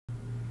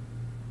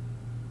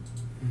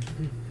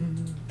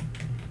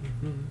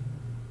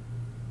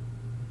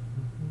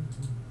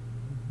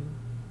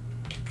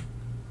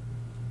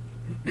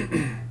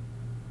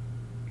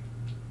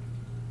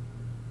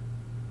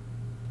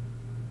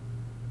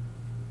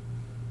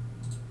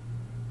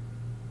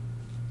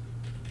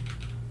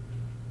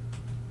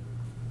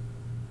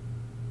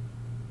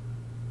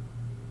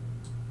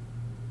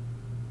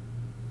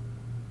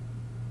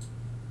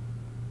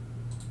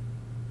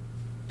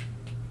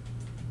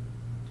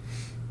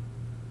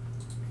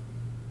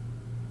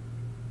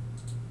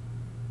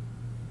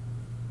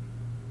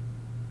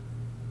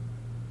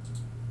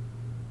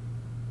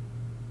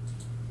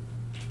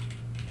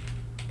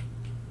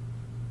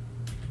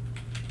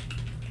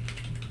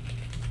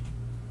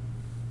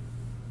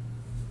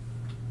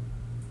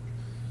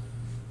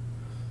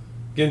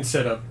Getting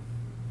set up.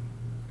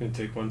 Gonna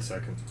take 1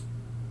 second.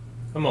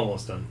 I'm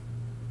almost done.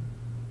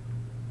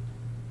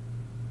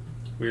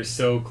 We're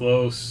so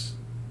close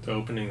to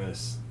opening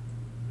this.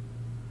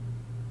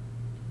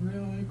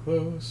 Really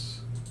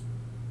close.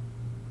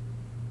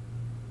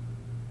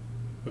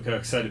 Look how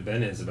excited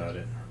Ben is about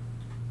it.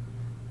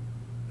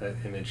 That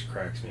image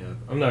cracks me up.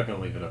 I'm not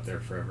gonna leave it up there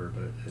forever,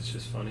 but it's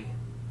just funny.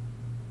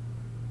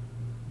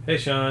 Hey,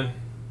 Sean.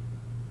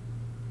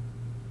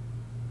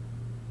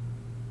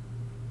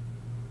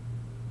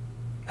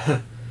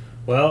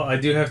 Well, I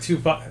do have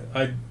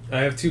I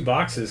have 2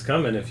 boxes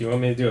coming. If you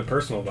want me to do a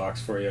personal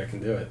box for you, I can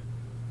do it.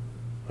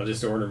 I'll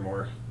just order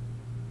more.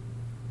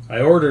 I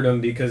ordered them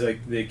because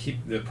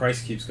the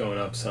price keeps going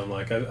up, so I'm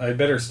like, I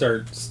better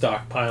start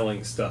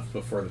stockpiling stuff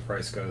before the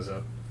price goes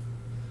up.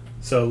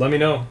 So let me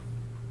know.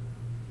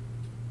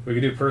 We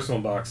can do personal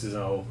boxes.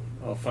 I'll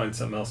find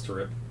something else to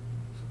rip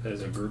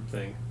as a group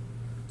thing.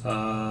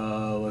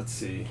 Let's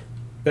see.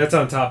 That's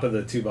on top of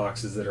the 2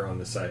 boxes that are on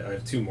the site. I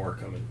have 2 more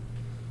coming.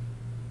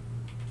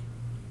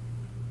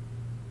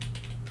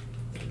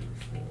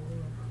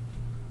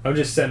 I'm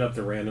just setting up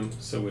the random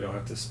so we don't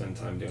have to spend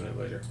time doing it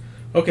later.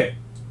 Okay.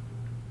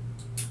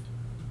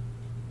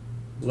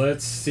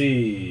 Let's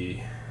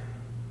see.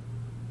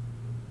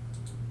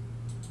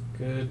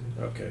 Good.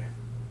 Okay.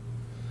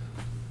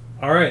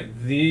 All right.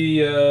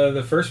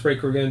 The first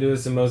break we're going to do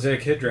is the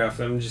Mosaic Hit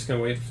Draft. I'm just going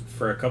to wait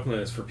for a couple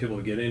minutes for people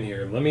to get in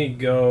here. Let me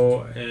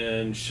go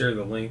and share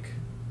the link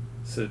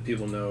so that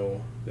people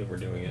know that we're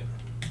doing it.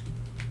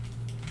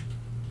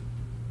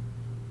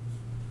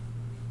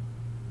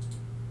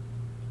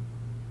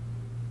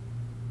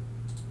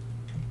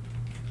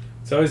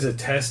 It's always a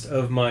test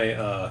of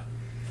my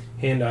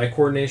hand-eye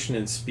coordination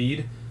and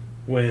speed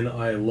when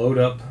I load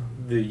up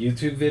the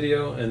YouTube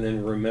video and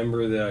then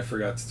remember that I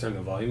forgot to turn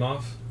the volume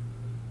off,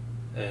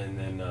 and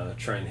then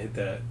try and hit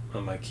that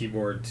on my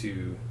keyboard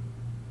to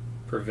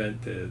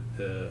prevent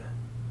the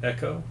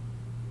echo.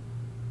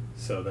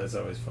 So that's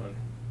always fun.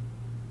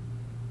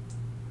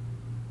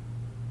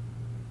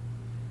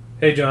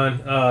 Hey John,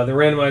 the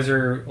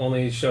randomizer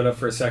only showed up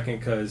for a second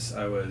because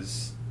I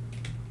was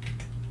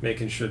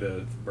making sure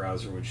the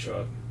browser would show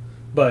up.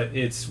 But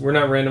we're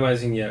not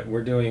randomizing yet.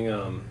 We're doing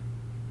I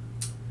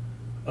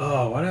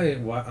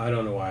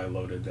don't know why I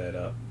loaded that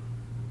up.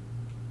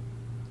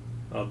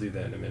 I'll do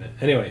that in a minute.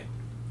 Anyway,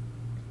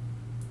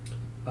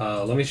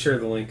 let me share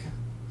the link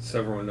so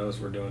everyone knows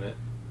we're doing it.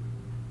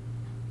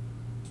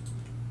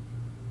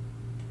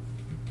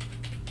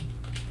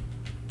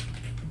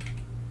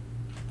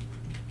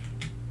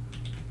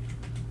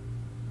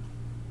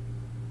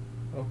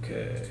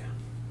 Okay.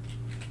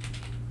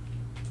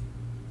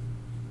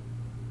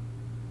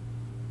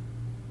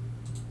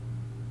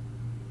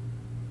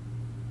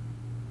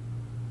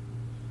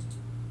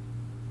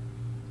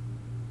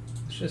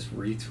 Just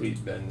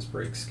retweet Ben's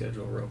break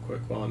schedule real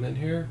quick while I'm in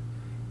here.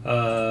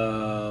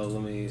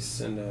 Let me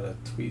send out a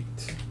tweet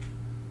to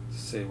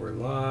say we're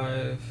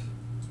live.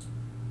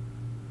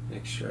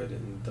 Make sure I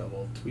didn't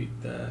double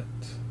tweet that.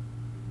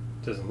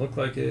 Doesn't look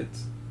like it.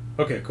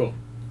 Okay, cool.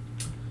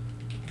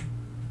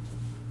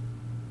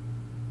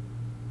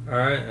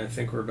 Alright, I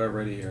think we're about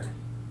ready here.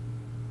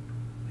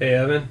 Hey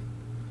Evan.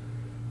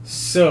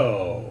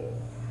 So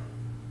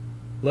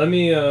let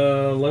me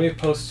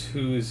post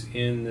who's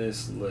in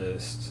this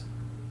list.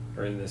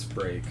 Or in this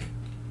break.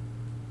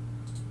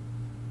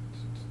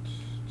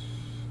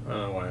 I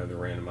don't know why I have the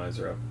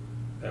randomizer up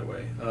that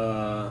way.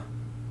 Where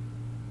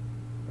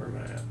am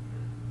I at?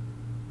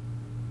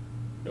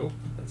 Nope,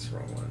 that's the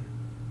wrong one.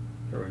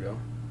 There we go.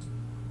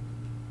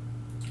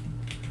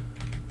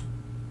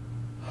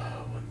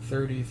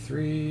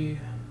 133.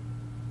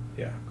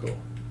 Yeah, cool.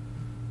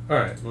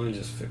 Alright, let me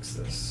just fix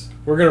this.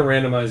 We're going to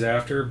randomize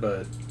after,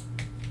 but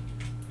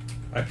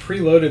I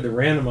preloaded the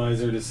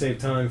randomizer to save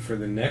time for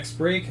the next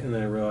break, and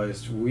then I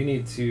realized we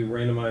need to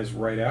randomize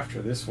right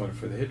after this one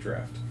for the hit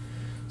draft.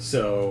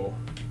 So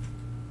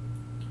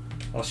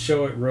I'll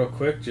show it real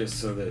quick just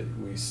so that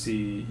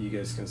you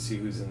guys can see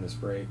who's in this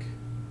break.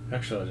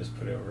 Actually, I'll just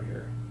put it over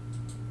here.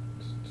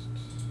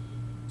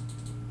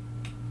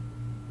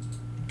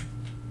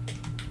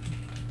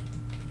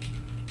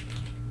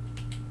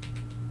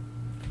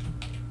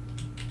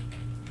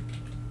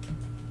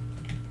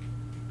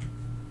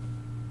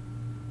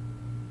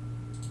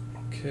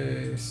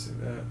 Okay, so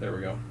there we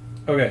go.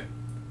 Okay,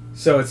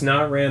 so it's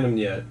not random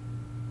yet.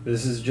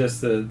 This is just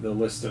the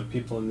list of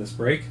people in this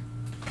break.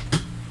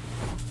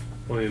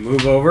 Let me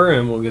move over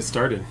and we'll get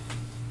started.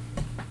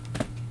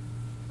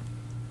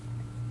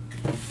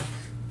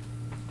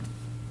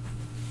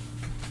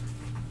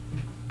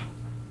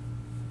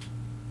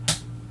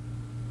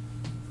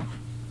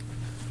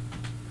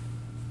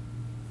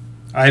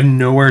 I have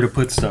nowhere to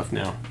put stuff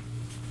now.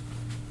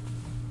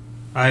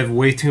 I have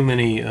way too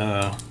many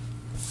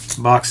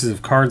boxes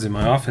of cards in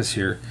my office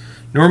here.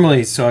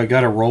 Normally, so I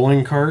got a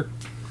rolling cart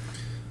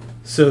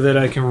so that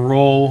I can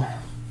roll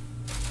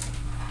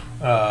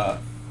my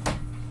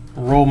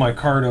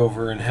cart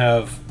over and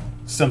have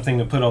something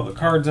to put all the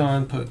cards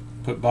on,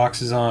 put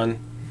boxes on,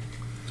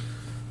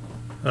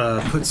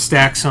 put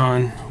stacks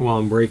on while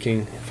I'm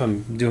breaking, if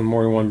I'm doing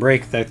more than one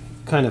break, that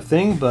kind of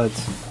thing. But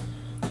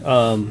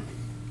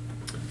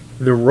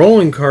the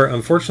rolling cart,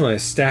 unfortunately, I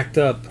stacked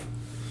up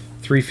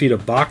 3 feet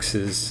of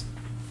boxes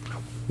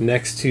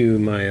next to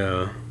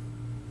my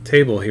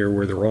table here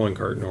where the rolling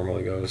cart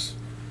normally goes.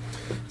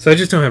 So I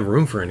just don't have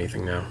room for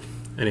anything now.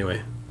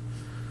 Anyway.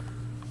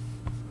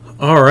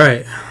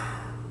 Alright.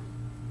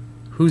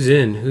 Who's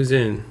in? Who's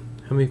in?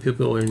 How many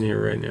people are in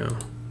here right now?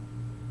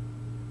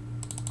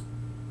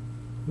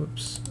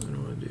 Whoops. I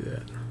don't want to do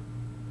that.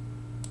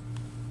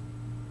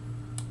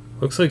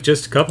 Looks like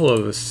just a couple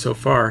of us so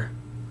far.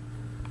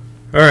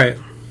 Alright.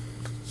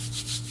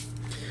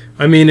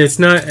 I mean, it's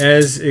not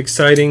as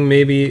exciting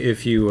maybe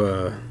if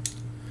you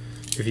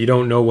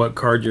don't know what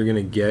card you're going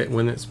to get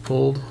when it's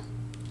pulled.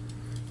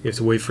 You have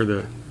to wait for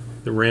the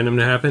random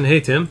to happen. Hey,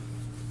 Tim.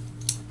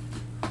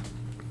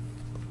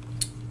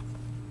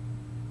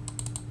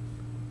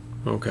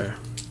 Okay.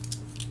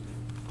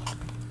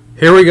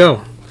 Here we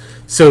go.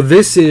 So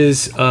this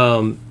is,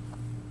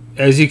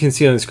 as you can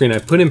see on the screen, I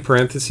put in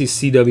parentheses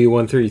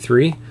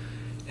cw133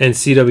 and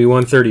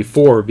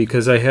cw134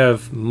 because I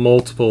have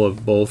multiple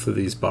of both of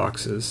these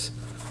boxes.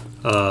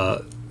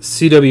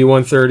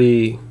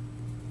 cw130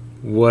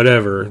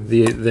 whatever,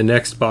 the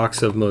next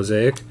box of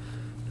Mosaic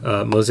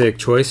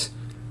Choice,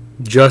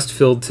 just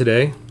filled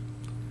today,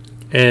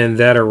 and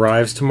that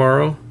arrives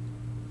tomorrow.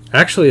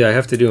 Actually, I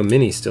have to do a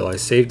mini still. I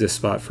saved a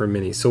spot for a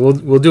mini, so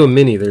we'll do a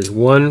mini. There's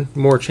one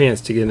more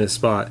chance to get in a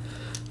spot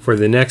for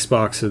the next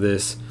box of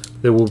this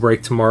that will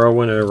break tomorrow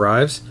when it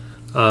arrives.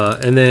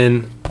 And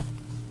then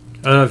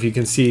I don't know if you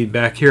can see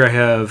back here, I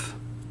have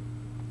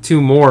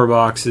 2 more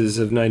boxes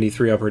of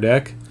 93 Upper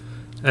Deck.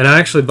 And I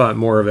actually bought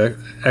more of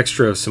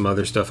extra of some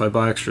other stuff. I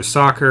bought extra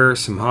soccer,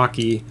 some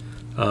hockey.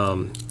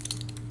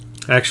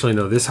 Actually,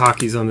 no, this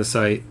hockey's on the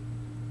site.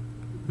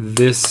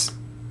 This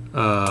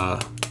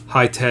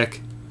high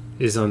tech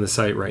is on the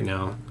site right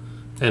now.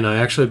 And I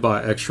actually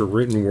bought extra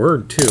written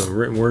word too.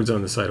 Written word's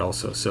on the site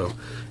also. So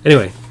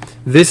anyway,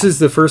 this is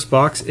the first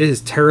box. It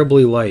is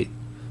terribly light.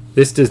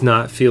 This does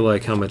not feel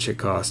like how much it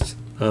costs.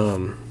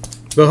 But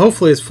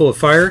hopefully it's full of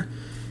fire.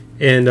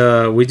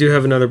 And we do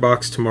have another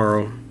box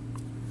tomorrow.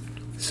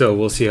 So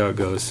we'll see how it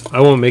goes. I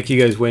won't make you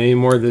guys wait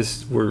anymore.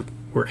 We're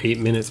 8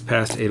 minutes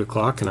past 8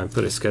 o'clock, and I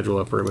put a schedule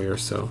up earlier.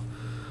 So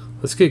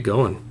let's get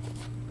going.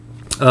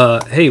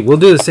 Hey, we'll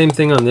do the same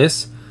thing on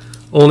this,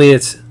 only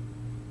it's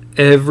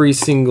every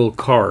single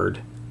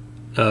card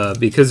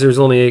because there's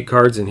only 8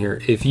 cards in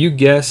here. If you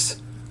guess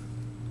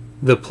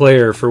the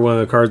player for one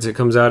of the cards that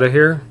comes out of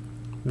here,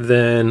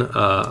 then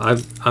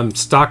I'm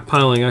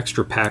stockpiling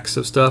extra packs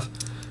of stuff.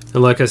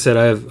 And like I said,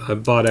 I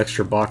bought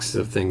extra boxes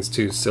of things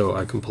too, so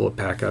I can pull a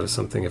pack out of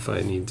something if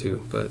I need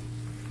to. But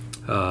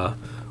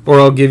or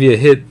I'll give you a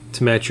hit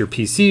to match your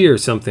PC or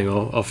something.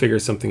 I'll figure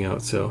something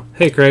out. So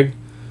hey, Craig.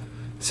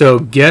 So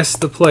guess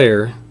the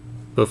player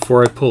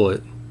before I pull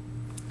it,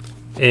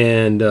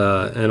 and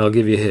I'll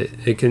give you a hit.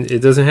 It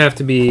doesn't have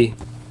to be.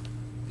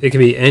 It can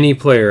be any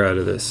player out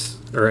of this,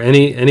 or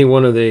any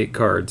one of the 8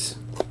 cards,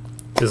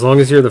 as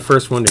long as you're the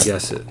first one to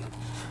guess it.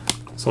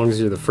 As long as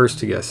you're the first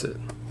to guess it.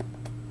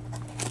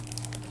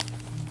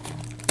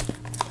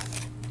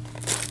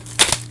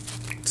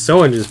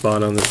 Someone just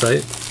bought on the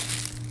site.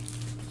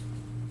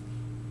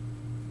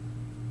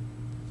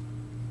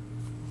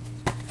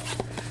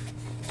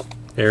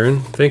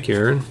 Aaron, thank you,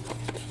 Aaron.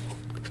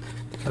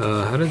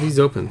 How did these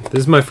open? This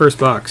is my first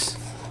box.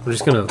 I'm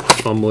just gonna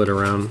fumble it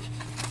around.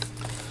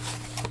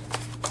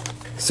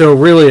 So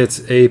really,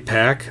 it's a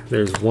pack.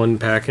 There's 1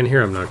 pack in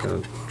here. I'm not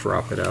gonna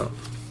drop it out.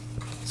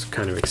 It's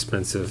kind of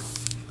expensive.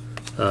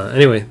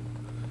 Anyway,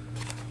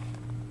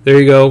 there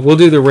you go. We'll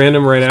do the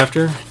random right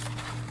after.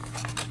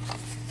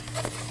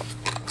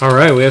 All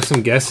right, we have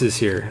some guesses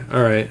here.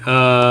 All right,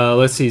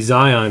 let's see.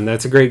 Zion,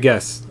 that's a great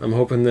guess. I'm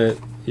hoping that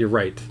you're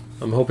right.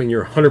 I'm hoping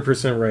you're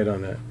 100% right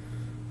on that.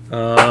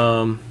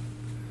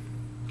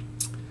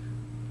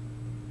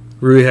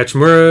 Rui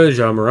Hachimura,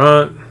 Ja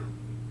Morant,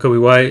 Kobe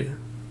White,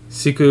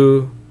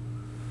 Siku,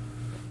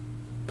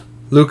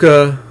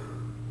 Luka.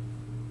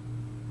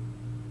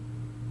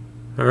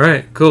 All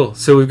right, cool.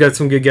 So we've got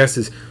some good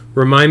guesses.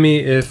 Remind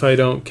me if I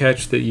don't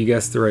catch that you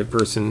guessed the right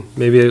person.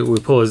 Maybe we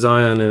pull a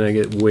Zion and I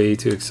get way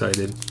too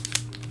excited.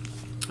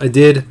 I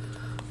did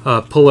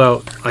pull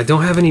out I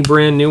don't have any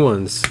brand new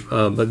ones,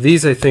 but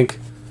these I think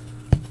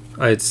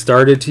I had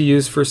started to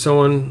use for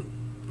someone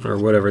or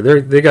whatever.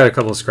 They got a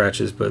couple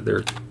scratches, but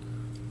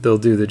they'll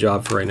do the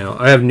job for right now.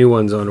 I have new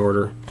ones on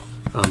order,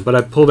 but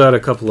I pulled out a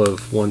couple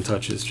of one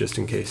touches just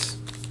in case.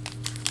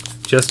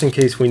 Just in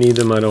case we need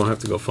them, I don't have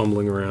to go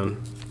fumbling around.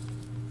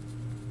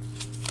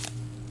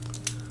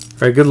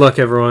 All right, good luck,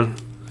 everyone.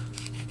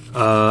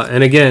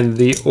 And again,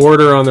 the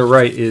order on the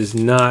right is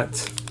not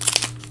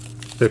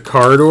the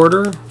card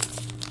order.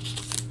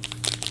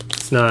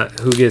 It's not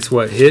who gets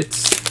what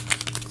hits.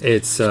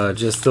 It's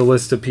just the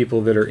list of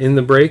people that are in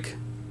the break.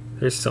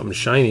 There's something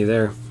shiny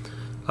there.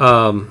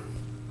 And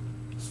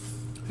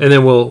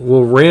then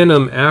we'll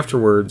random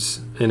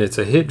afterwards, and it's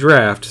a hit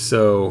draft.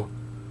 So,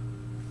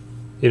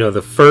 you know,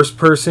 the first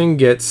person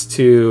gets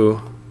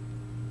to,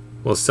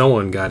 well,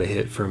 someone got a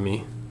hit from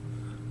me.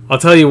 I'll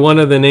tell you, one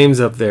of the names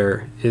up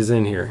there is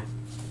in here.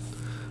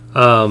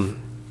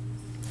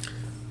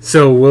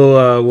 So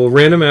we'll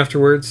random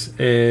afterwards,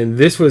 and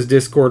this was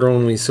Discord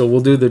only, so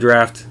we'll do the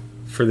draft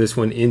for this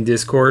one in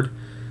Discord,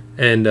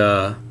 and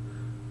I'm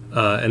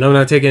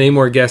not taking any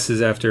more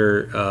guesses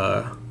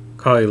after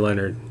Kali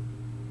Leonard,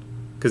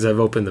 because I've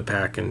opened the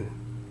pack and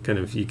kind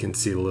of you can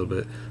see a little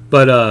bit.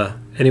 But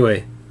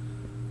anyway,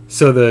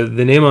 so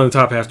the name on the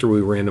top after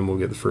we random will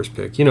get the first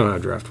pick. You know how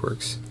draft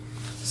works.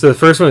 So the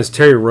first one is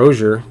Terry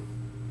Rozier,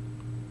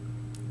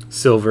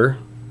 silver.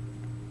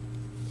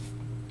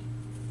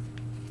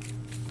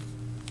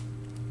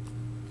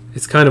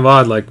 It's kind of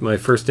odd, like my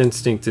first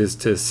instinct is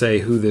to say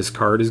who this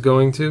card is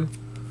going to,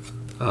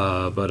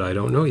 but I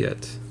don't know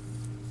yet.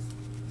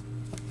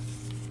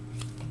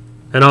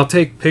 And I'll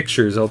take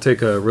pictures. I'll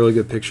take really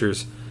good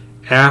pictures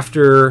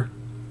after.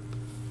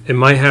 It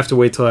might have to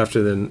wait till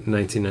after the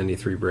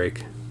 1993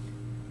 break.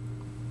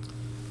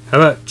 How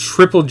about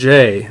Triple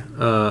J?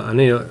 I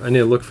need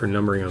to look for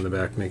numbering on the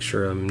back, make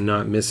sure I'm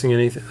not missing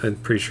anything. I'm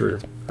pretty sure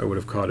I would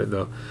have caught it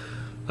though.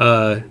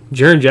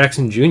 Jaren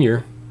Jackson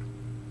Jr.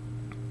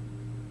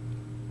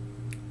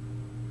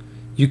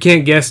 You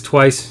can't guess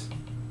twice.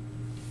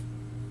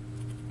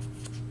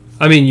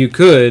 I mean, you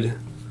could,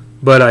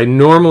 but I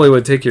normally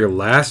would take your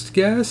last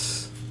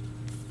guess.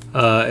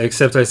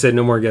 Except I said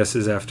no more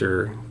guesses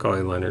after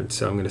Kali Leonard,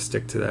 so I'm going to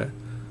stick to that.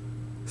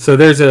 So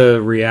there's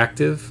a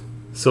reactive,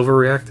 silver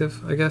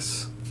reactive, I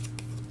guess.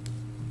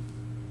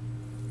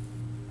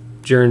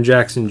 Jaren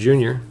Jackson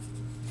Jr.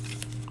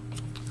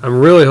 I'm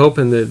really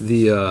hoping that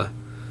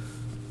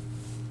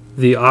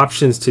the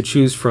options to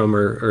choose from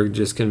are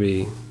just going to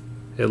be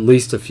at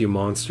least a few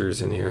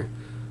monsters in here.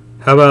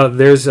 How about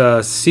there's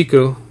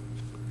Siku,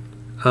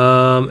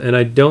 and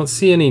I don't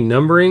see any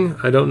numbering.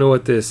 I don't know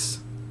what this.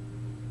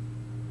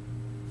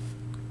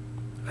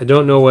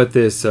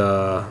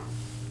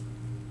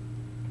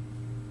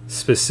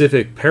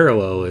 Specific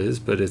parallel is,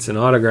 but it's an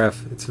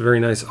autograph. It's a very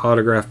nice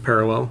autograph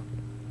parallel.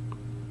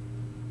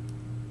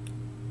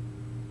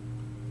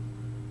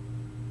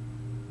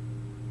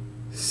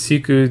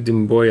 Siku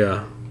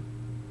Dimboya.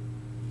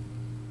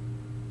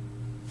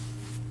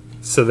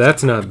 So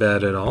that's not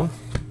bad at all.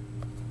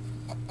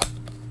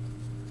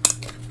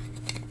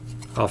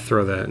 I'll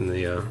throw that in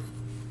the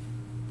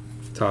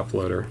top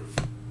loader.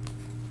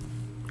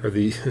 Or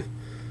the...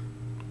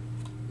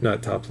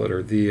 not top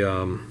loader.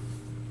 The...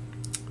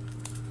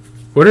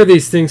 what are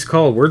these things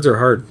called? Words are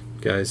hard,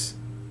 guys.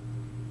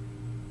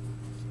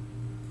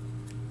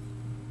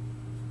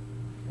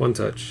 One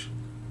touch.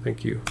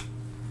 Thank you.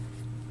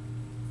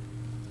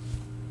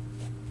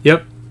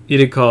 Yep, you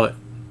did call it.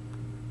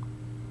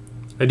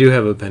 I do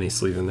have a penny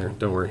sleeve in there,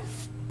 don't worry.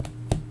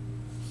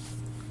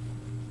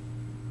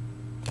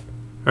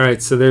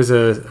 Alright, so there's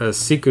a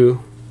Siku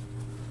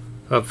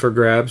up for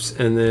grabs,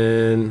 and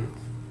then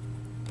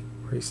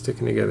where are you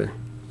sticking together?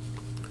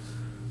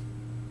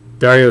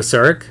 Dario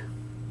Saric.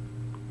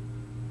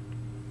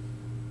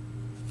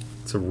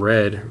 It's a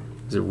red.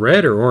 Is it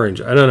red or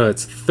orange? I don't know.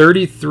 It's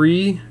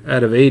 33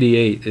 out of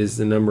 88 is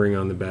the numbering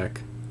on the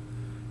back.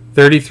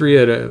 33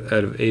 out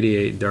of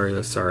 88, Dario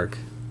Saric.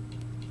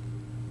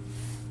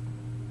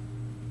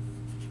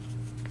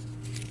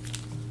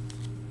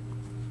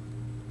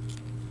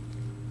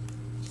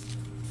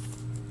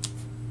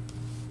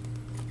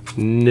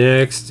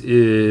 Next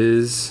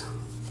is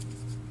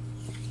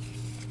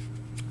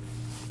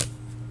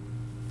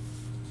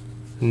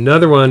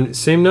another one,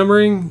 same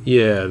numbering?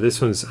 Yeah,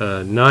 this one's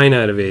 9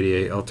 out of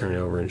 88. I'll turn it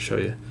over and show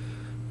you.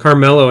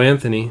 Carmelo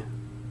Anthony.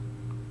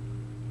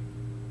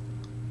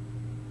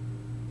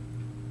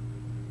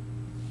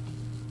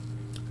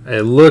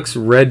 It looks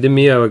red to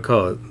me. I would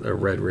call it a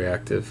red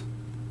reactive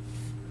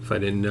if I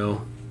didn't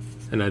know,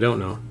 and I don't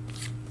know.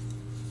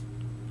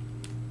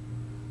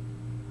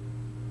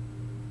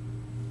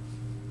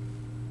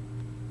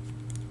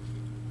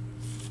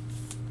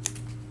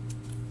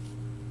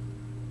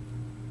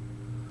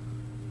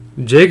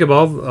 Jacob,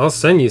 I'll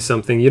send you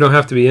something. You don't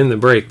have to be in the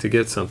break to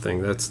get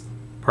something. That's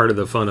part of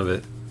the fun of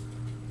it.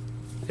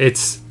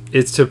 It's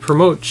to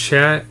promote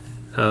chat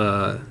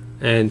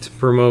and to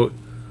promote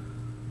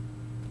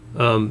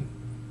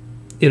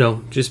you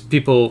know, just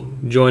people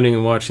joining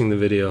and watching the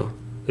video.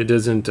 It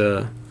doesn't.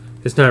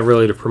 It's not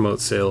really to promote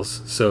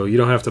sales, so you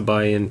don't have to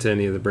buy into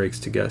any of the breaks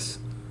to guess.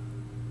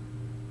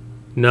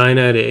 9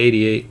 out of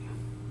 88.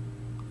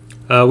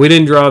 We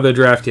didn't draw the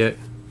draft yet,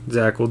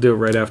 Zach. We'll do it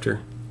right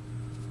after.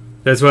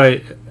 That's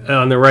why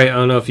on the right, I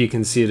don't know if you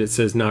can see it. It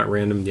says not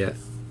random yet.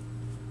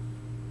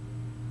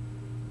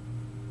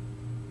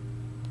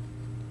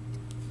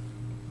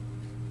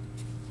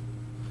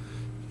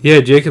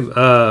 Yeah, Jacob,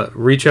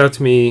 reach out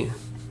to me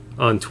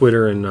on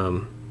Twitter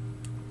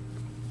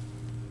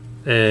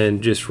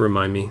and just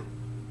remind me.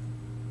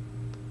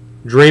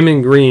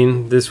 Draymond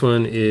Green, this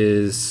one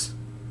is,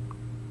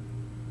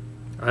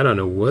 I don't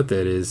know what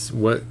that is.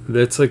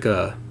 That's like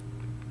a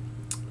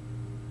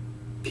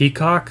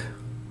peacock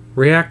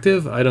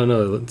reactive? I don't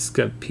know. It's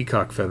got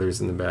peacock feathers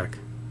in the back.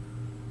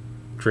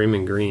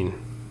 Draymond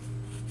Green.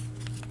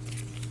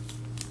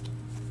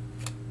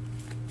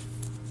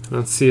 I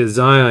don't see a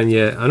Zion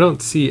yet. I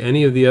don't see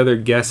any of the other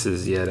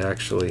guesses yet,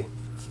 actually.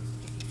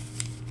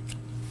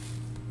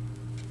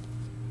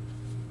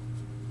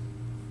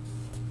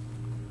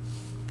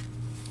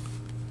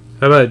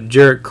 How about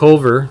Jarrett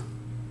Culver?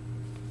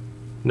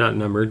 Not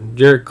numbered.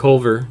 Jarrett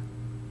Culver.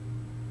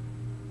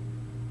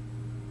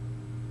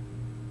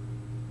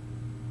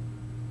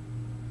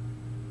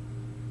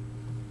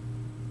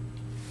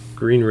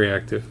 Green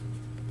reactive.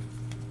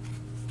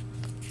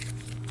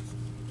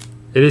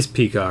 It is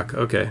peacock.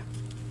 Okay.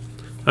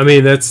 I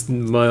mean, that's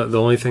the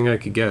only thing I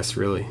could guess,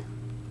 really.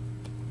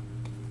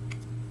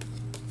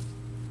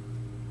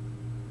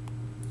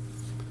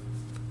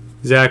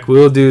 Zach,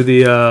 we'll do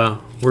the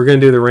we're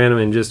gonna do the random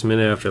in just a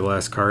minute after the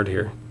last card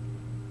here.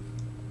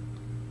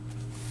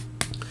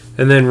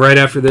 And then right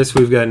after this,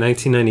 we've got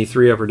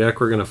 1993 Upper Deck.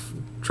 We're gonna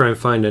try and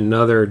find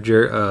another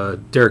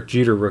Derek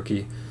Jeter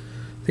rookie.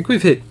 I think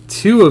we've hit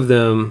 2 of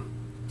them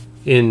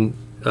in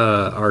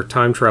our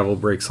time travel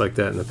breaks like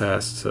that in the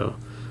past. So,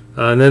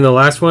 and then the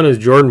last one is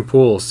Jordan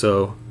Poole.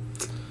 So,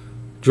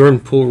 Jordan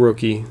Poole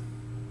rookie,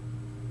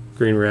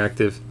 green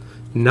reactive.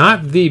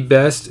 Not the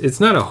best.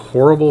 It's not a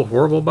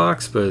horrible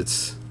box, but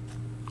it's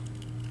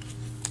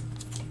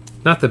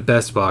not the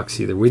best box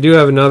either. We do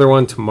have another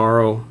one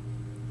tomorrow,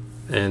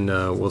 and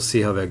we'll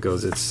see how that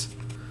goes. It's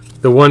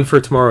the one for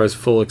tomorrow is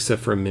full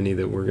except for a mini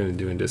that we're going to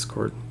do in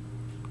Discord.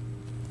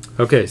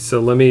 Okay, so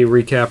let me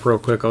recap real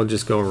quick. I'll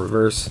just go in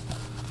reverse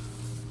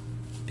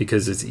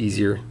because it's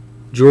easier.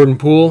 Jordan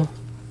Poole,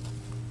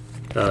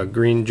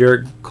 green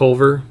Jarrett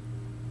Culver.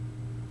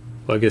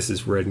 Well, I guess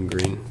it's red and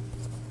green.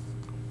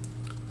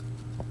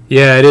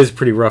 Yeah, it is a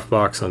pretty rough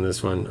box on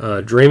this one.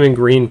 Draymond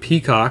Green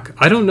Peacock.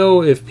 I don't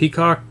know if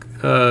Peacock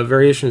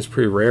variation is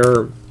pretty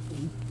rare.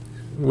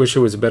 Wish it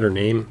was a better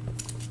name.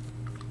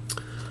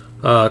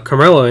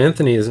 Carmelo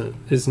Anthony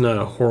is not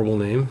a horrible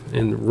name.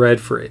 In red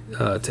for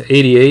to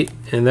 88,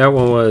 and that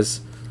one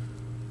was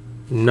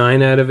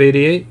 9 out of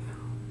 88.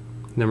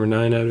 Number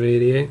 9 out of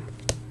 88.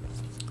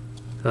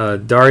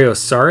 Dario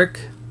Saric,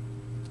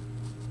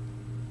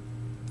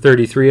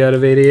 33 out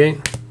of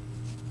 88.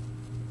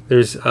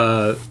 There's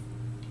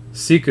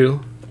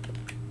Siku.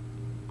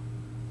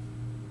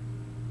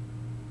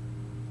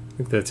 I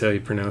think that's how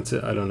you pronounce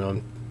it. I don't know.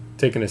 I'm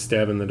taking a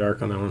stab in the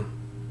dark on that one.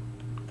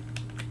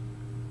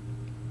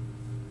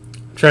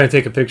 I'm trying to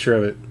take a picture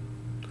of it.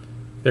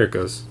 There it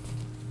goes.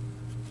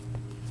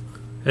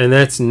 And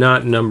that's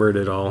not numbered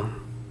at all.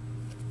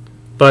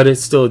 But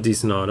it's still a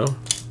decent auto.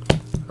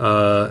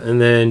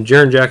 And then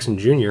Jaren Jackson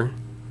Jr.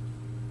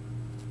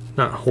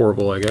 Not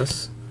horrible, I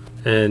guess.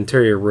 And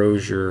Terry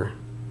Rozier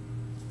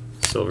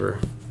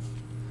silver.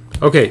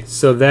 Okay,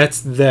 so that's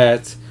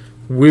that.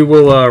 We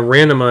will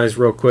randomize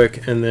real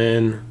quick, and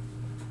then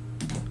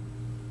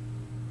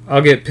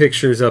I'll get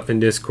pictures up in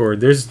Discord.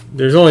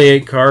 There's only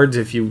 8 cards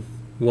if you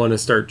want to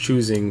start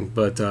choosing,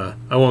 but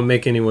I won't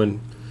make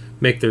anyone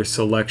make their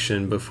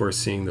selection before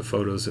seeing the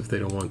photos if they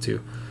don't want to.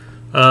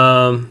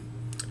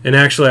 And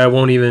actually, I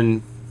won't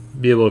even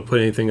be able to put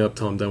anything up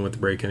till I'm done with the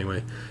break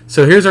anyway.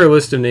 So here's our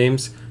list of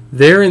names.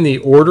 They're in the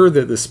order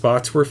that the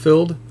spots were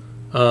filled,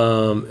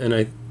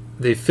 and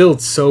they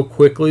filled so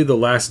quickly. The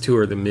last 2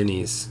 are the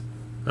minis.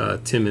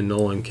 Tim and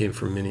Nolan came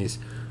from minis.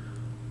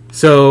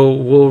 So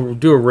we'll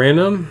do a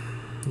random.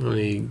 Let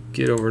me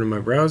get over to my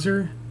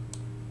browser.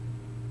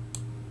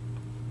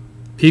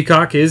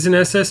 Peacock is an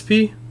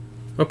SSP?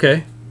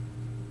 Okay.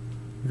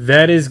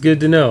 That is good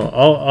to know.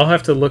 I'll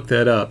have to look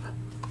that up.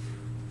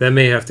 That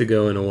may have to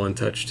go in a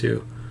one-touch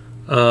too.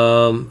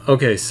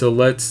 Okay, so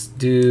let's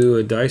do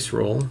a dice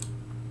roll.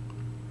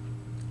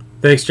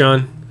 Thanks,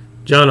 John.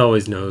 John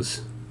always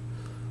knows.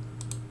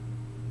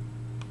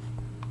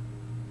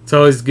 It's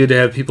always good to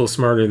have people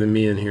smarter than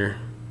me in here.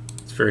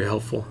 It's very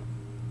helpful.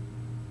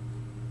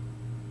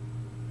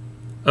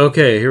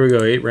 Okay, here we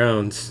go. 8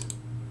 rounds.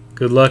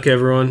 Good luck,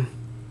 everyone.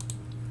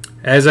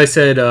 As I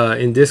said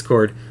in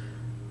Discord,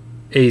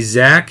 a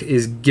Zach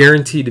is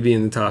guaranteed to be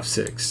in the top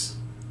 6.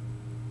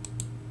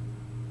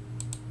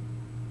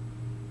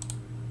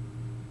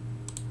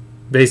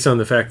 Based on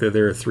the fact that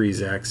there are 3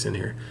 Zachs in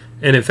here.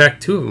 And in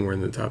fact, 2 of them were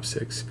in the top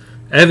 6.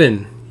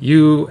 Evan,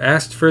 you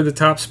asked for the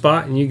top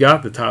spot and you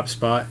got the top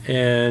spot,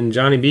 and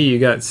Johnny B, you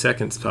got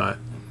second spot.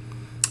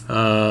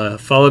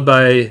 Followed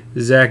by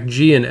Zach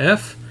G and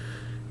F,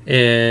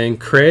 and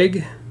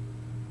Craig,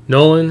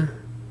 Nolan,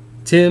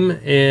 Tim,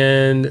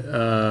 and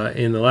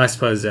in the last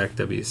spot is Zach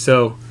W.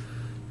 So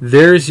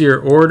there's your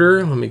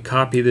order. Let me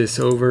copy this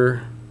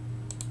over.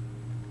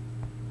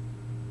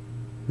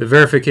 The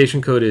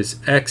verification code is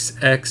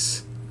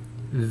XXVNXZ.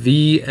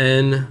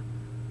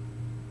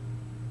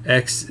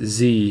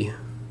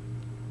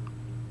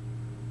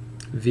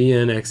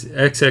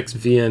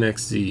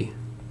 XXVNXZ.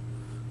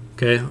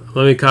 Okay,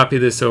 let me copy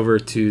this over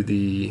to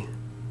the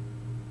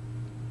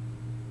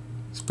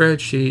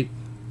spreadsheet.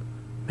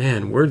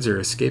 Man, words are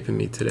escaping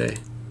me today.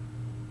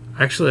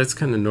 Actually, that's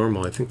kind of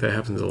normal. I think that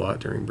happens a lot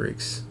during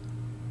breaks,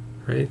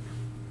 right?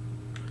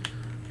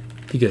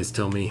 You guys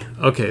tell me.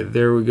 Okay,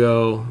 there we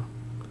go.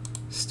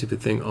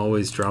 Stupid thing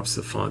always drops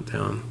the font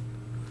down.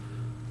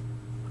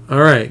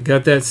 All right,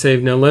 got that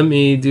saved. Now let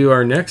me do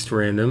our next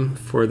random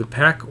for the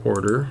pack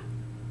order.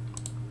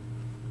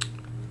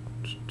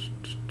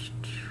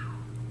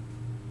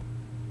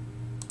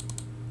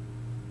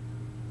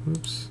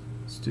 Oops,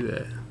 let's do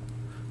that.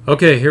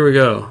 Okay, here we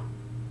go.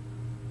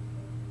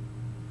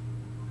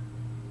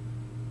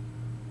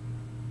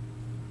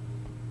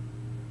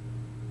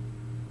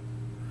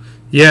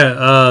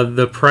 Yeah,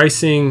 the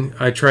pricing,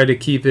 I try to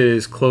keep it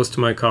as close to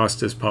my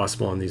cost as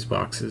possible on these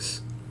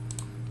boxes.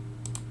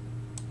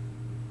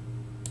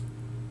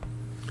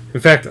 In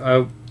fact,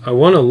 I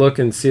want to look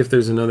and see if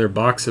there's another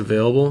box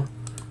available,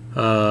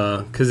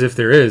 because if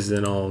there is,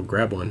 then I'll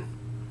grab one.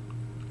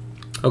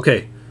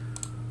 Okay,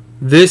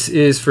 this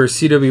is for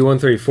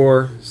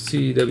cw134,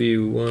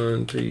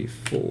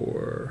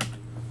 cw134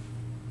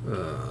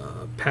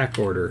 pack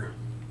order.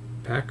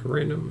 Pack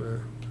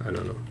random? I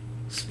don't know.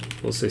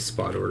 We'll say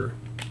spot order.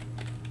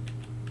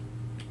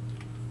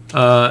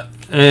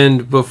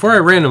 And before I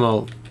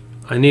random,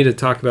 I need to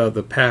talk about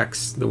the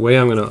packs. The way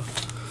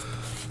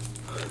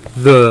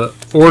the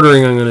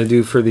ordering I'm gonna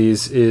do for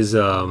these is,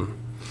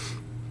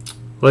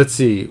 let's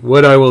see,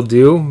 what I will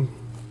do,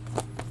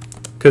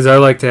 because I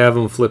like to have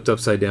them flipped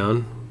upside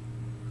down,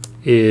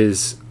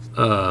 is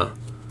I'm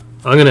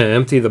gonna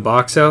empty the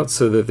box out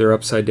so that they're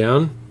upside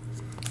down,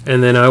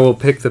 and then I will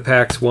pick the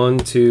packs 1,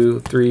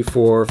 2, 3,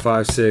 4,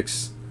 5,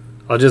 6.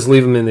 I'll just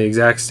leave them in the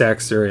exact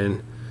stacks they're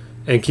in,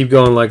 and keep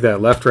going like that,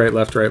 left, right,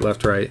 left, right,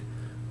 left, right,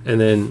 and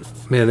then,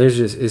 man,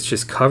 it's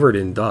just covered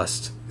in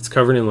dust. It's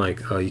covered in,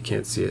 like, oh, you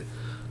can't see it.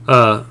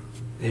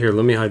 Here,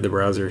 let me hide the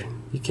browser.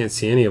 You can't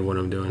see any of what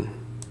I'm doing.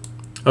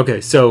 Okay,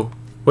 so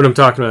what I'm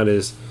talking about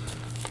is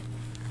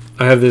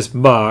I have this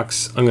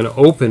box. I'm going to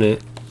open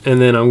it,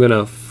 and then I'm going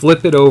to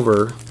flip it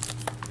over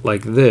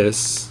like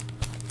this.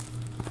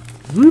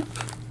 Whoop.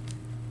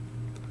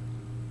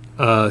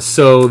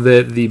 So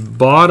that the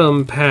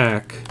bottom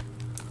pack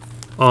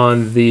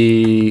on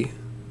the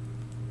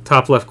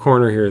top left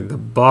corner here, the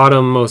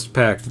bottommost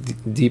pack,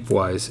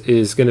 deep-wise,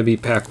 is going to be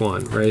pack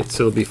 1, right?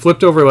 So it'll be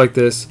flipped over like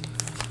this,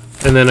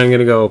 and then I'm going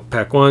to go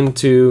pack 1,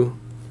 2,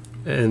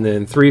 and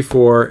then 3,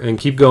 4, and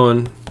keep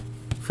going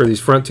for these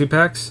front 2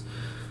 packs.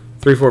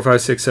 3, 4,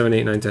 5, 6, 7,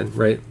 8, 9, 10,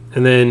 right?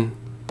 And then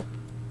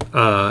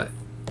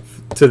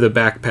to the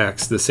back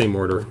packs, the same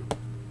order.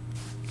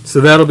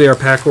 So that'll be our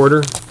pack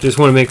order. Just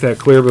want to make that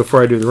clear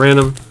before I do the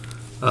random.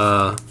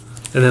 And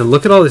then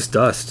look at all this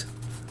dust.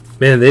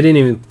 Man, they didn't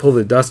even pull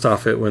the dust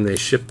off it when they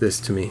shipped this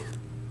to me.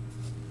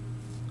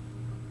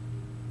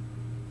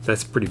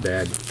 That's pretty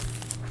bad.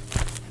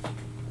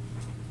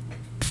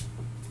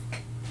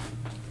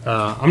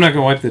 I'm not going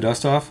to wipe the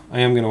dust off. I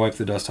am going to wipe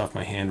the dust off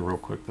my hand real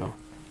quick, though.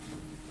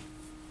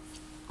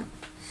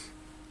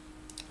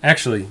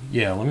 Actually,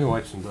 yeah, let me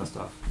wipe some dust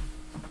off.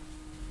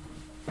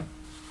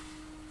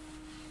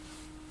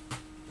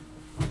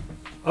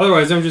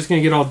 Otherwise, I'm just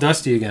going to get all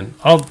dusty again.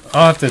 I'll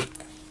have to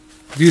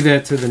do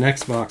that to the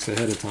next box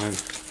ahead of time.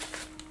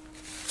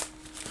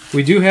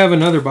 We do have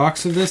another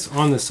box of this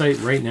on the site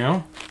right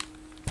now.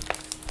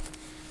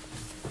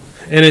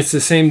 And it's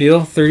the same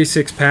deal,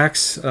 36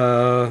 packs.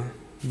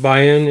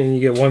 Buy in and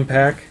you get 1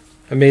 pack.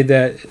 I made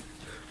that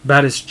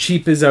about as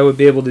cheap as I would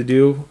be able to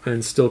do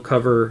and still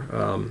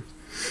cover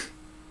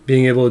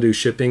being able to do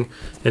shipping.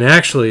 And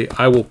actually,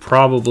 I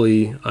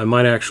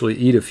might actually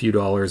eat a few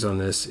dollars on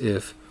this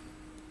if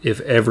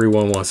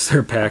everyone wants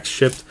their packs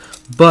shipped.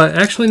 But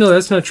actually, no,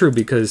 that's not true,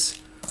 because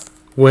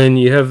when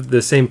you have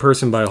the same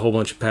person buy a whole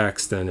bunch of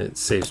packs, then it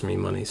saves me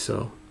money.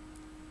 So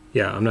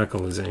yeah, I'm not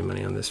going to lose any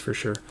money on this for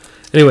sure.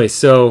 Anyway,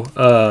 so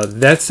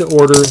that's the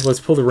order.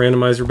 Let's pull the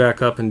randomizer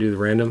back up and do the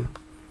random.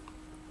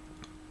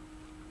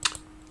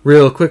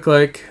 Real quick,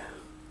 like,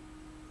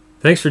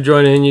 thanks for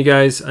joining in, you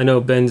guys. I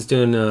know Ben's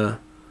doing an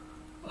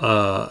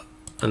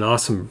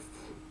awesome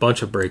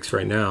bunch of breaks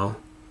right now.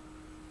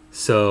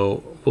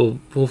 So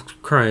we'll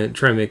try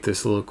and make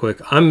this a little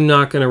quick. I'm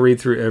not going to read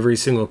through every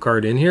single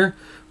card in here.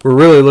 We're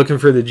really looking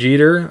for the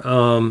Jeter.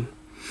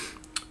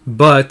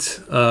 But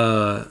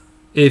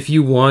if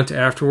you want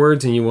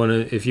afterwards, and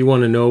if you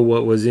want to know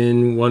what was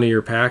in one of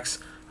your packs,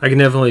 I can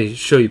definitely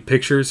show you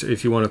pictures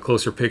if you want a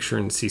closer picture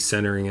and see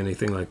centering,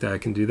 anything like that. I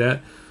can do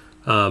that.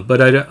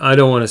 But I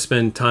don't want to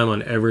spend time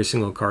on every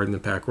single card in the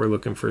pack. We're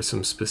looking for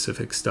some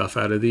specific stuff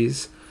out of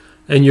these.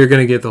 And you're going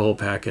to get the whole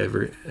pack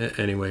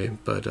anyway.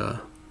 But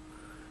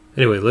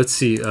anyway, let's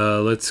see.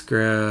 Let's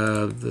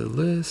grab the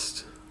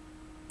list.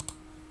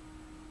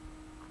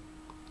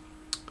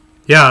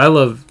 Yeah, I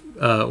love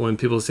when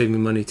people save me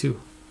money too.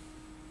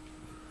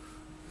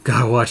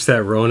 Gotta watch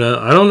that Rona.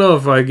 I don't know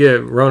if I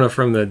get Rona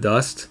from the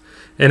dust.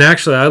 And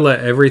actually, I let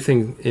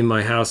everything in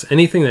my house,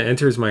 anything that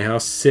enters my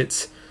house,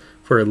 sits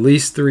for at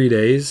least 3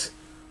 days.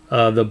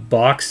 The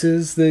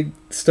boxes that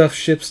stuff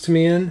ships to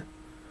me in,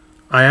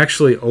 I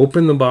actually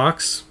open the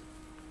box.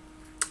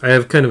 I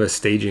have kind of a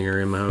staging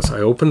area in my house. I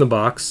open the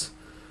box,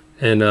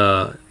 and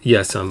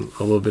yes, I'm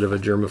a little bit of a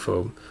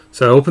germaphobe.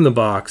 So I open the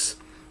box,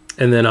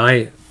 and then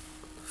I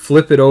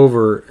flip it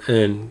over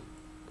and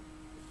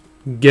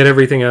get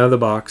everything out of the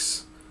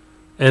box.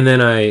 And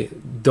then I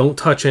don't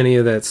touch any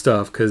of that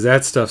stuff because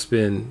that stuff's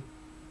been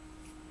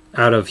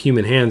out of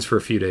human hands for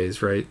a few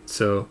days, right?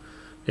 So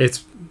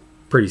it's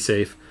pretty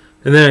safe.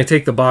 And then I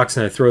take the box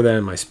and I throw that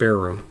in my spare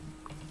room.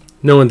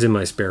 No one's in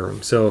my spare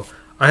room. So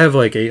I have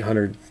like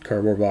 800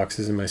 cardboard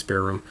boxes in my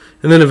spare room.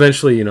 And then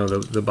eventually, you know,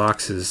 the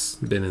box has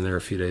been in there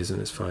a few days and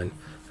it's fine.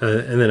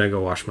 And then I go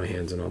wash my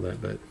hands and all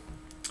that. But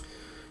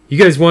you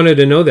guys wanted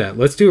to know that.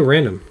 Let's do a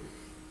random.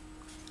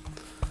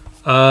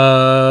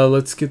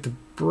 Let's get the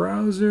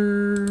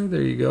browser.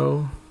 There you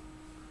go.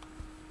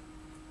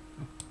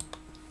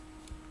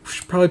 We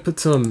should probably put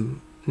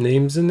some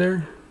names in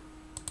there.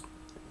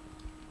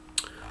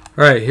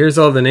 All right, here's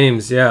all the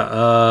names.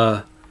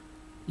 Yeah,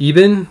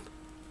 Eben,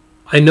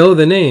 I know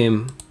the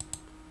name.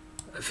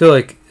 I feel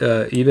like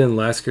Eben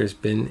Lasker's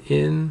been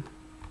in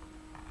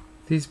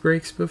these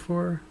breaks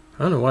before.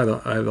 I don't know why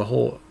I have the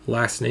whole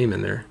last name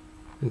in there.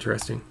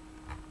 Interesting.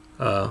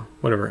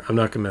 Whatever. I'm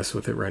not gonna mess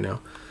with it right now.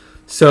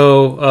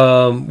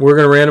 So we're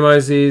going to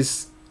randomize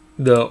these.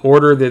 The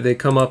order that they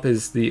come up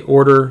is the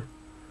order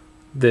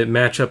that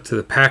match up to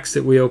the packs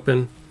that we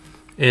open.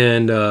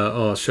 And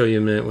I'll show you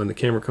in a minute when the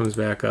camera comes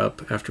back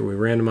up after we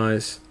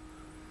randomize.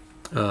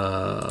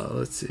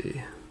 Let's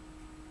see.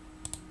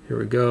 Here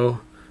we go.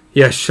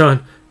 Yeah,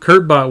 Sean.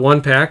 Kurt bought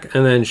one pack,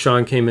 and then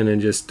Sean came in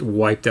and just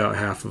wiped out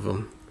half of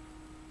them.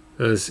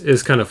 It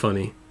was kind of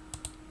funny.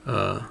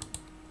 And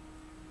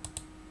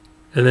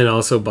then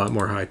also bought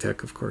more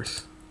high-tech, of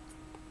course.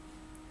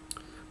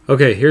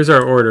 Okay, here's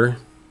our order.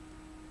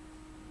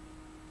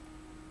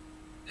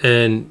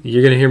 And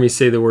you're going to hear me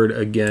say the word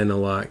again a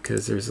lot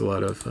because there's a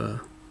lot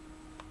of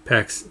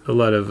packs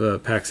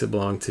that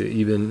belong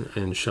to Eben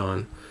and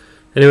Sean.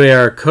 Anyway,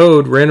 our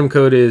code, random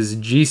code is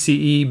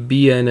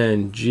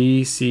GCEBNN.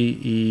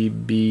 GCEBNN.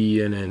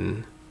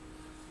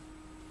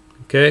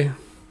 Okay.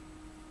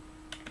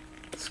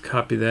 Let's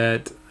copy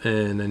that,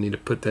 and I need to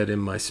put that in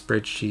my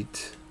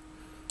spreadsheet.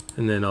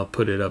 And then I'll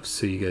put it up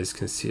so you guys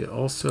can see it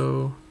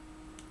also.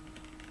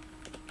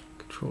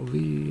 Control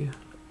V.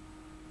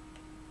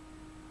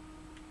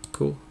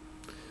 Cool.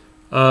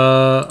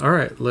 All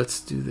right, let's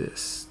do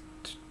this.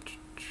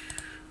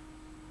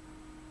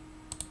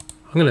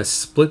 I'm going to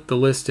split the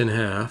list in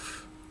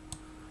half.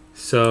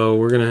 So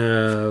we're going to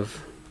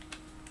have...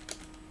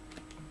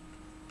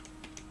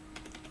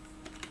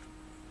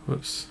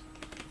 Whoops.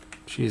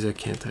 Jeez, I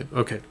can't type.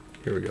 Okay,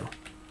 here we go.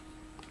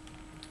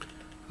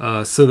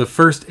 So the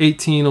first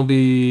 18 will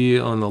be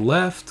on the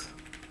left.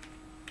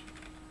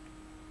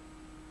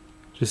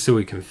 Just so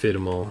we can fit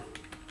them all.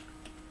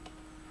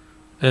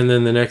 And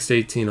then the next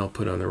 18 I'll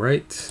put on the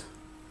right.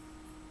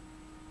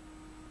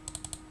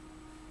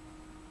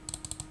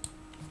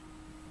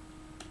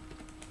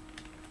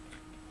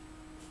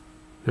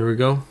 There we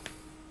go.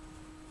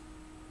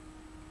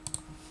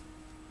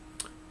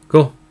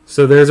 Cool.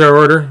 So there's our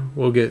order.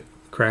 We'll get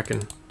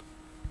cracking.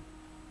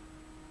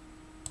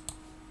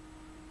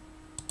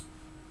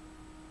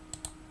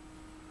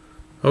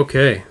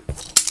 Okay.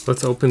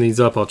 Let's open these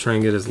up. I'll try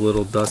and get as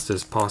little dust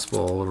as possible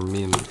all over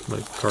me and my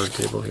card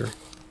table here.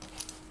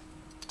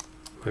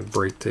 My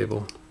break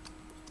table.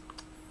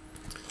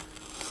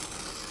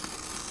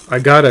 I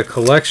got a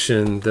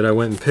collection that I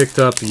went and picked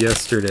up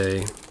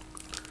yesterday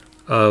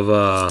of,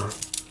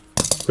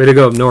 we had to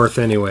go up north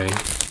anyway.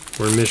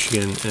 We're in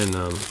Michigan,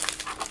 and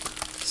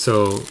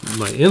so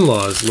my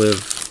in-laws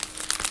live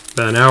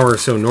about an hour or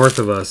so north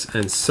of us,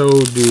 and so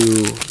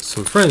do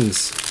some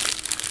friends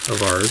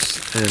of ours,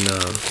 and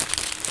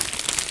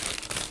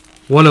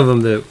one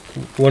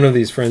of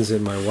these friends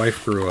that my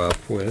wife grew up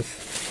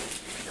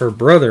with, her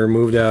brother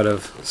moved out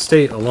of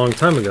state a long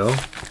time ago.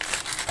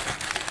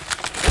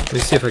 Let me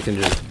see if I can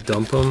just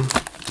dump them.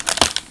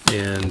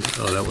 And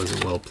oh, that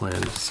wasn't well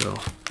planned, so I'll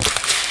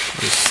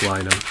just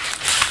slide them.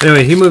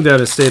 Anyway, he moved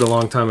out of state a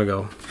long time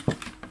ago,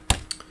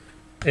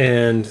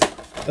 and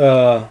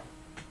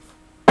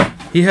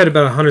he had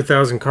about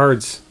 100,000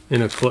 cards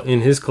in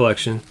his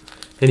collection,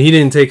 and he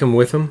didn't take them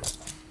with him.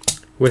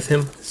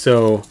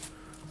 So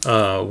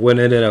what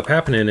ended up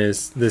happening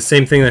is the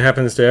same thing that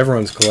happens to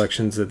everyone's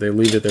collections that they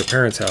leave at their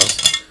parents'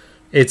 house.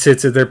 It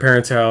sits at their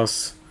parents'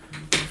 house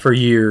for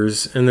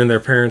years, and then their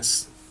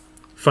parents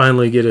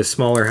finally get a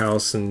smaller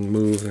house and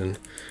move, and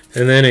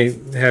then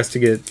it has to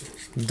get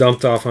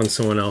dumped off on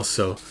someone else.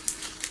 So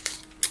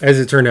as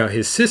it turned out,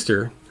 his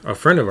sister, a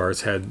friend of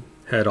ours, had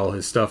all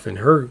his stuff in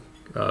her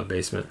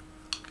basement.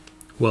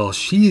 Well,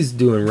 she's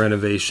doing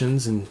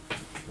renovations and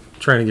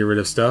trying to get rid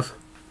of stuff.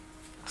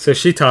 So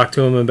she talked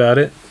to him about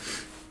it,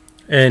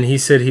 and he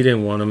said he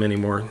didn't want them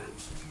anymore.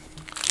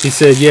 He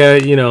said, yeah,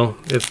 you know,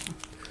 if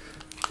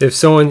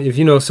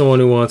you know someone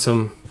who wants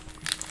them,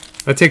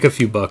 I take a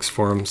few bucks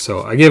for him.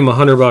 So I gave him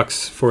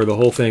 $100 for the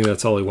whole thing.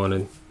 That's all he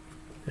wanted.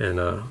 And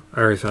I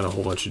already found a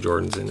whole bunch of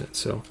Jordans in it.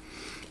 So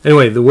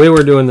anyway, the way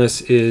we're doing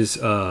this is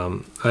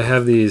I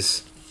have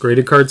these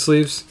graded card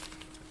sleeves.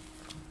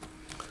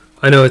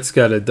 I know it's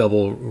got a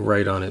double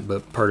right on it,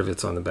 but part of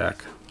it's on the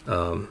back.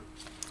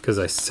 Because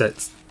I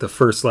set the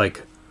first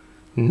like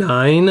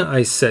 9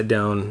 I set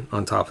down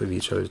on top of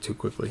each other too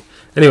quickly.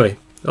 Anyway,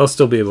 I'll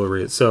still be able to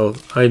read it. So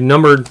I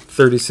numbered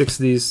 36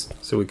 of these,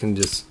 so we can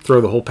just throw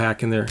the whole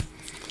pack in there.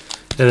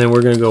 And then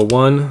we're going to go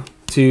 1,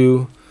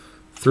 2,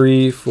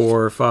 3,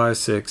 4, 5,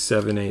 6,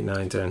 7, 8,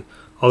 9, 10,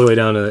 all the way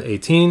down to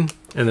 18.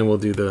 And then we'll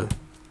do the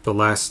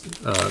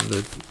last,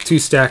 the 2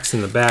 stacks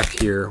in the back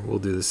here, we'll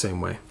do the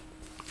same way.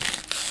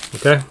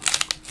 Okay?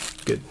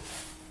 Good.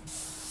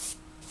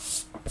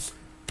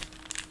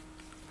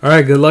 All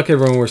right, good luck,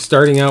 everyone. We're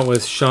starting out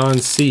with Sean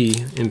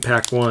C. in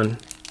pack 1.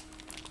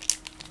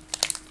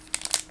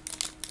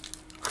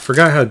 I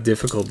forgot how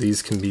difficult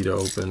these can be to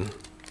open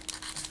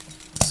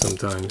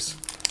sometimes.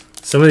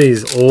 Some of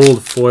these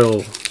old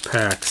foil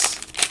packs.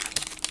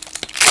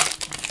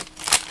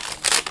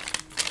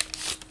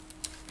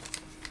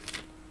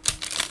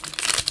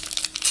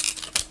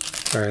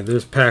 All right,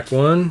 there's pack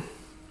 1.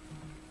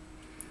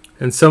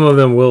 And some of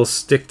them will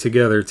stick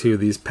together too.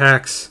 These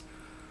packs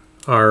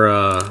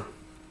are,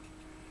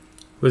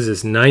 what is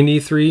this,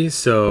 93?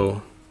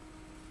 So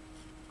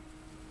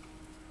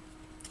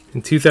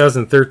in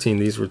 2013,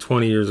 these were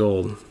 20 years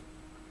old.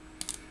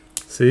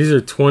 So these are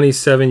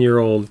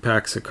 27-year-old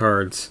packs of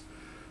cards.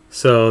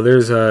 So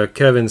there's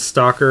Kevin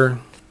Stalker,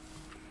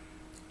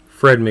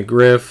 Fred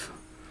McGriff.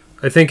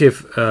 I think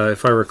if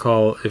I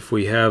recall, if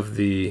we have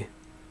the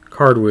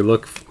card we're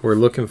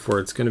looking for,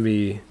 it's going to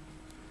be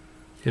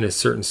in a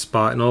certain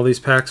spot in all these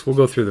packs. We'll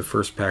go through the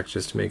first pack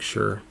just to make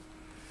sure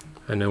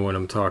I know what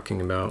I'm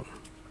talking about.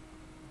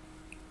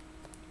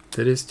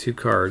 That is 2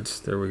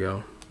 cards. There we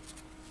go.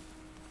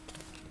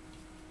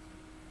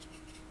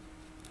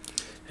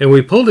 And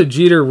we pulled a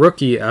Jeter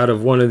rookie out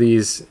of one of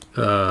these.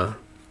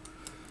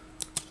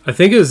 I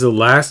think it was the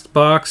last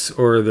box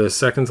or the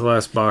second to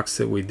last box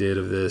that we did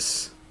of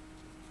this.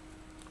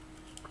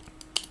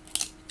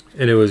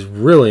 And it was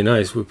really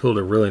nice. We pulled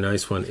a really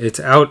nice one. It's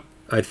out.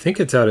 I think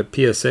it's out at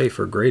PSA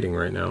for grading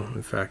right now,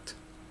 in fact.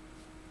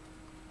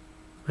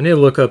 I need to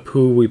look up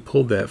who we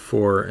pulled that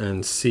for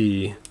and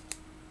see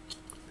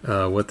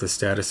what the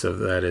status of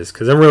that is.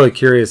 Because I'm really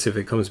curious if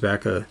it comes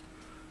back a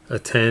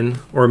 10,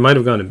 or it might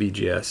have gone to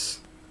BGS.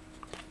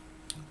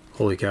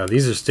 Holy cow,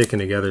 these are sticking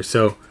together.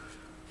 So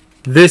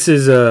this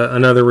is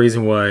another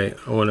reason why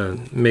I want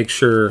to make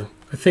sure.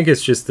 I think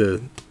it's just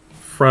the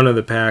front of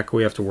the pack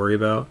we have to worry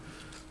about.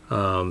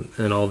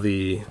 And all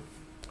the...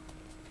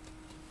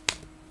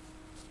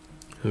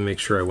 Let me make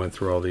sure I went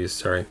through all these.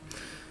 Sorry.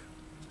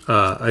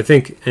 I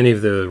think any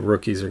of the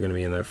rookies are going to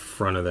be in the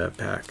front of that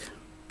pack.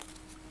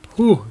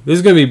 Whew, this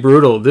is going to be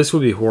brutal. This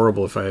would be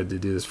horrible if I had to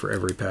do this for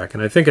every pack.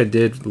 And I think I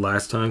did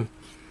last time.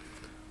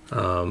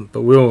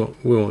 But we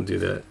won't do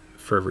that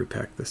for every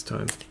pack this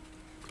time.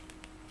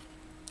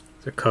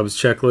 The Cubs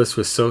checklist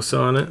with Sosa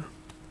on it.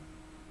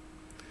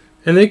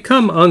 And they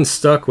come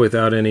unstuck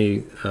without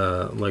any,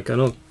 like I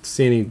don't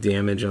see any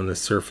damage on the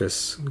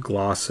surface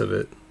gloss of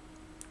it.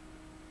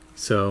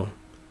 So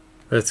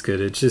that's good.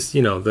 It's just,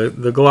 you know,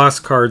 the gloss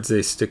cards,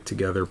 they stick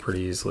together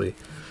pretty easily.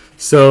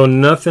 So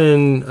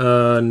nothing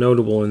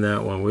notable in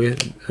that one. We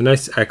had a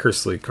nice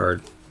Eckersley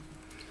card.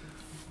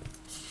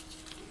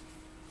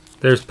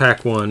 There's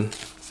pack 1.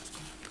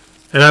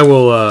 And I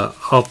will,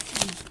 I'll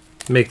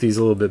make these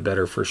a little bit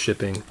better for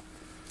shipping.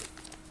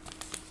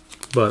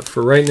 But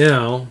for right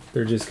now,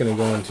 they're just going to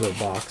go into a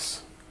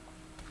box.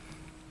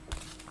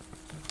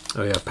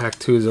 Oh yeah, pack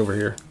 2 is over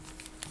here.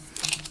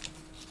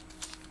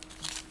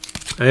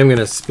 I am going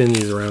to spin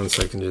these around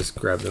so I can just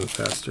grab them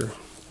faster.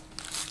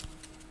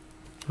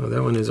 Oh,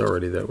 that one is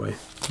already that way.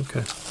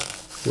 Okay.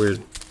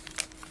 Weird.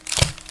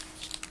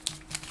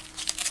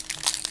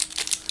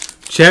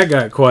 Chat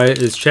got quiet.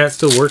 Is chat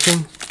still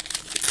working?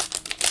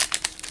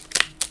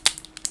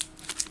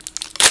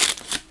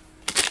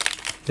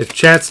 If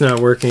chat's not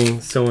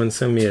working, someone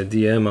send me a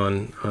DM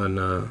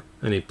on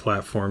any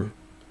platform.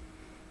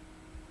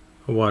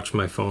 I'll watch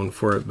my phone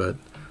for it, but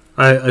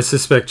I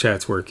suspect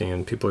chat's working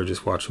and people are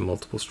just watching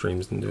multiple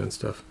streams and doing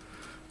stuff.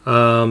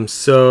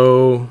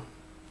 So,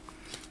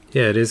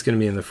 yeah, it is going to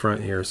be in the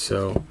front here.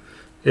 So,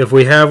 if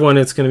we have one,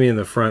 it's going to be in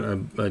the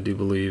front, I do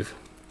believe.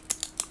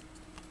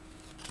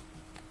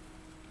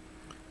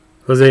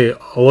 Jose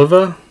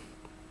Oliva,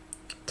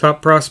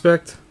 top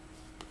prospect.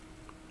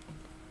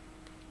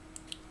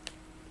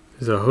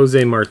 There's a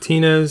Jose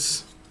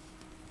Martinez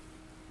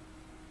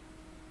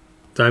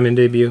Diamond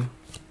debut.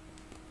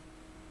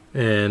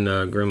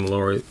 And Grim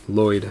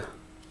Lloyd.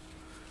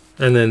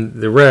 And then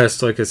the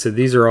rest, like I said,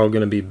 these are all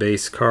going to be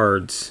base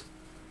cards.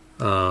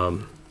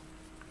 Doesn't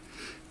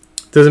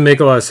make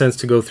a lot of sense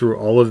to go through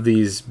all of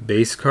these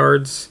base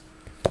cards.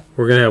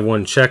 We're going to have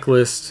one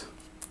checklist,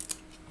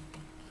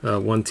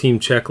 one team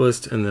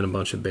checklist, and then a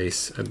bunch of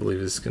base. I believe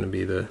is going to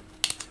be the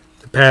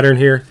pattern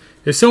here.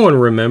 If someone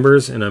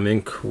remembers and I'm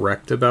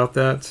incorrect about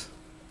that,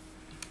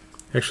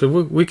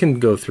 actually we can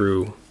go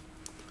through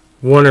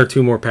one or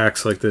two more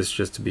packs like this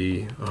just to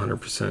be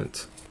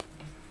 100%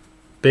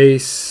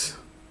 base.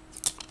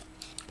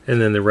 And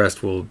then the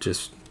rest will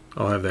just,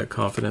 I'll have that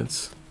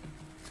confidence.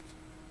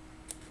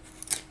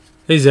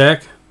 Hey,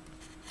 Zach.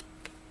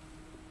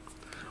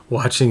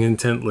 Watching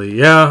intently.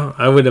 Yeah,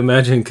 I would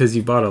imagine because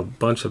you bought a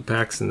bunch of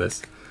packs in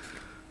this.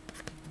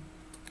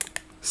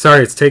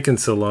 Sorry it's taken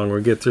so long.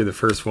 We'll get through the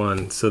first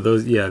one. So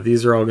those, yeah,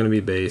 these are all going to be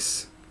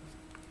base.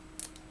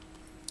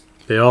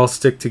 They all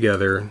stick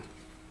together.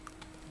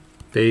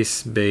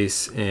 Base,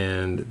 base,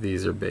 and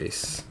these are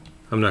base.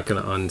 I'm not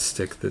going to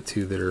unstick the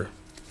two that are...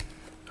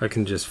 I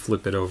can just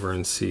flip it over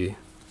and see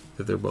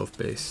that they're both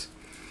base.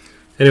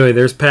 Anyway,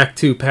 there's pack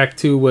 2. Pack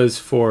 2 was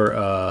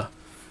for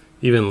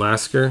Even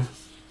Lasker.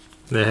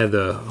 And I had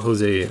the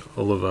Jose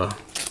Oliva.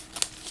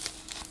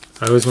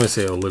 I always want to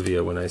say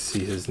Olivia when I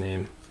see his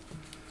name.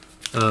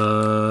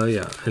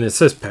 Yeah, and it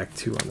says pack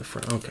 2 on the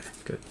front. Okay,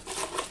 good.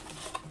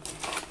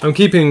 I'm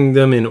keeping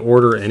them in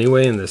order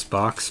anyway in this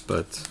box,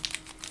 but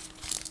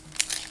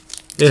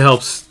it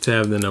helps to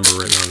have the number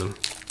written on them.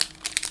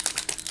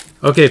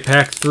 Okay,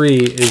 pack 3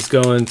 is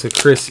going to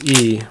Chris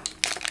E.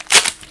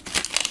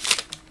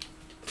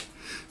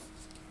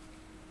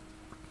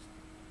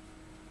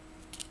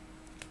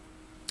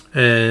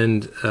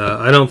 And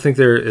I don't think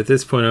there, at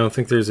this point, I don't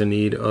think there's a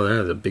need. Oh, that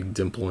has a big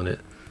dimple in it.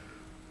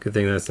 Good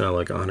thing that's not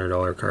like a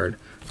 $100 card.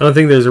 I don't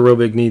think there's a real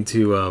big need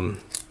to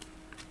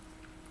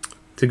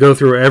go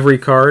through every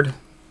card.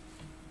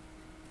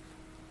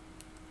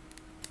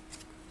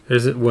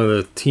 There's one of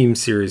the Team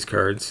Series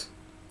cards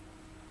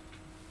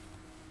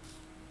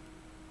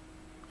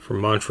from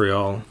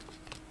Montreal.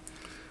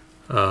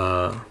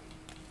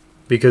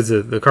 Because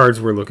the cards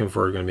we're looking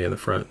for are going to be in the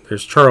front.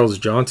 There's Charles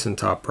Johnson,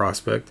 top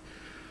prospect.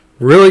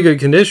 Really good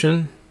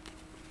condition.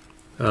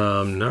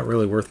 Not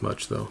really worth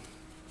much, though.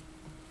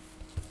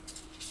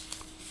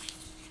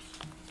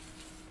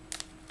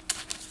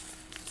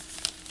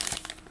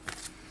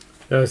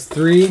 That was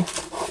 3.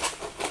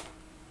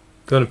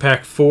 Going to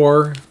pack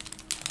 4.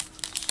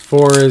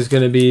 4 is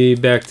going to be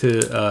back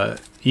to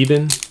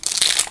Eben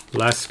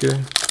Lasker.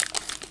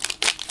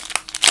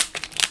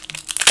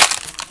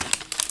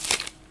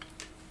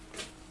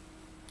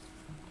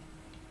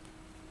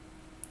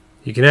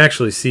 You can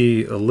actually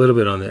see a little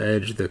bit on the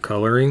edge the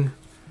coloring,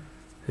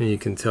 and you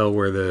can tell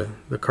where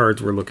the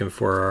cards we're looking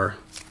for are.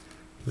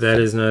 That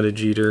is not a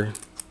Jeter.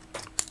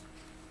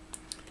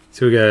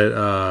 So we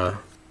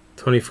got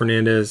Tony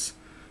Fernandez,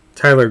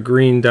 Tyler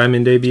Green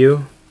Diamond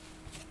debut,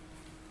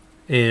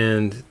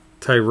 and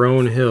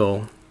Tyrone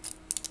Hill,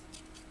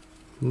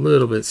 a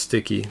little bit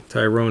sticky,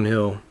 Tyrone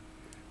Hill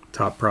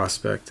top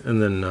prospect,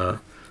 and then a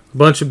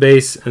bunch of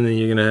base, and then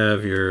you're going to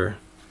have your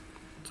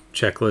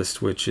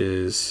checklist, which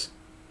is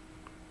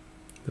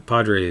the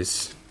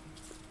Padres.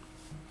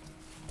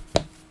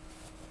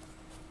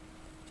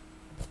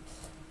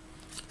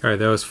 Alright,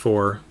 that was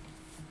 4.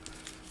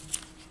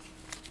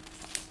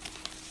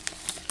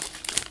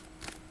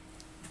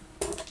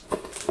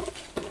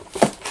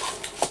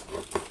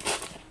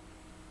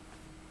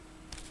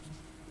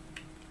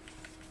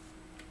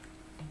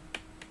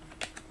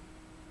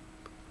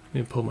 Let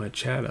me pull my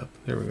chat up.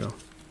 There we go.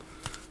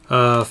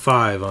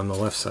 5 on the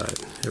left side.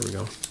 Here we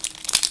go.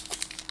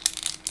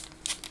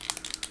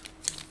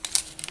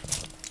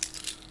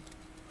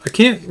 I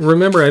can't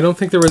remember. I don't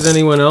think there was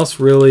anyone else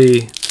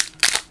really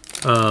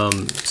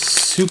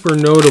super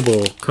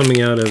notable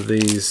coming out of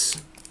these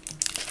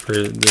for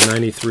the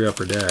 93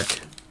 Upper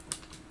Deck.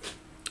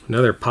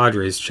 Another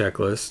Padres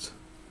checklist.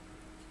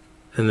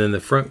 And then the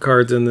front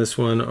cards in this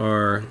one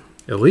are,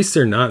 at least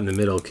they're not in the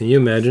middle. Can you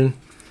imagine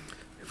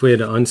if we had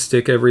to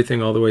unstick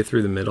everything all the way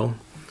through the middle?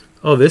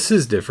 Oh, this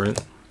is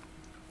different.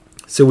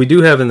 So we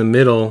do have in the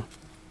middle,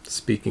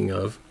 speaking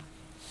of,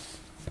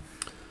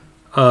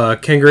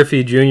 Ken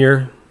Griffey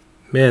Jr.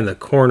 Man, the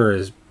corner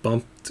is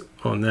bumped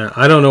on that.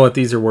 I don't know what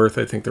these are worth.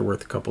 I think they're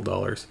worth a couple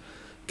dollars.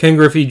 Ken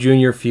Griffey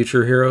Jr.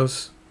 Future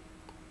Heroes.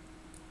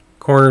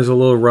 Corner's a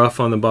little rough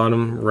on the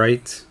bottom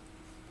right.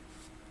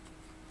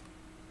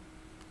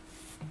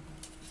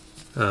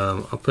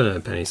 I'll put it in a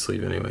penny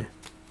sleeve anyway.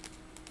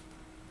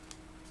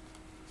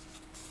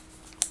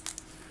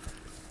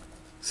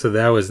 So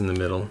that was in the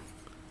middle.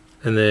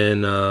 And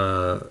then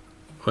on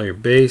your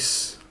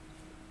base,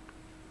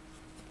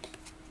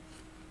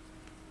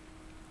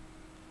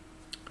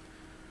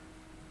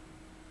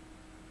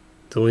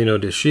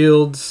 Delino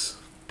DeShields,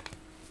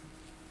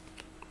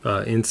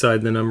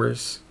 inside the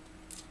numbers.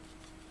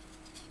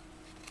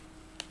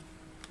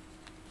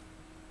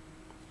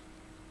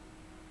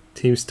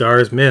 Team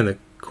Stars. Man, the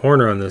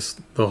corner on this,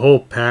 the whole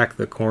pack,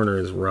 the corner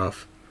is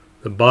rough.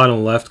 The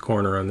bottom left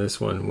corner on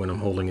this one when I'm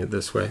holding it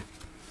this way.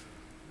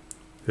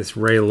 This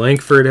Ray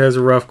Lankford has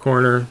a rough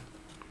corner.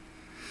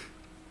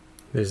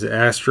 There's the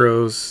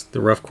Astros.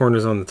 The rough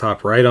corner's on the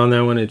top right on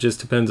that one. It just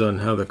depends on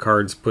how the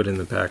card's put in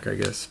the pack, I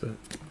guess. But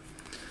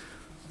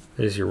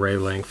there's your Ray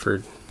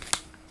Lankford.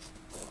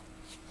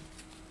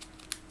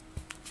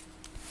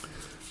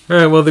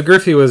 Alright, well the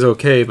Griffey was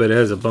okay, but it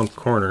has a bumped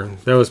corner.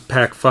 That was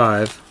pack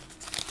 5.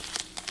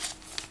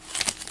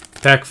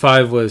 Pack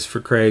 5 was for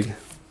Craig.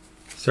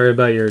 Sorry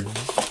about your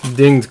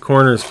dinged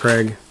corners,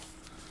 Craig.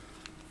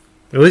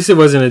 At least it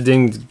wasn't a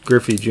dinged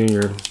Griffey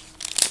Jr.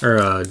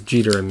 Or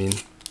Jeter, I mean.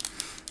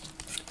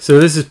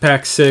 So this is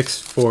pack 6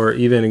 for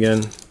even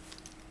again.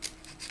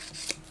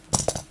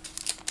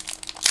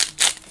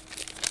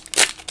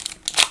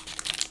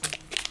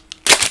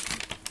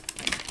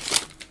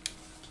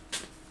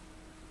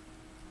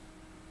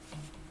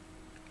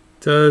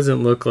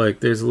 Doesn't look like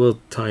there's a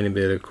little tiny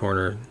bit of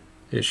corner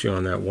issue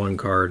on that one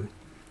card.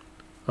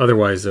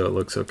 Otherwise, though, it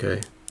looks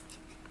okay.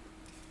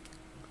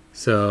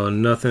 So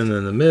nothing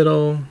in the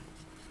middle.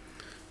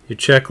 Your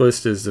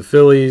checklist is the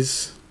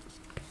Phillies.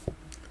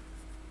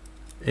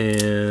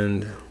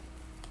 And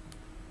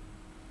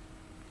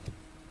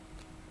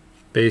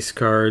base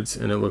cards,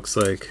 and it looks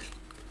like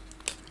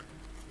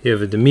you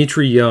have a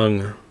Dimitri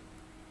Young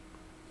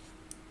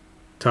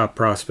top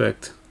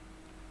prospect.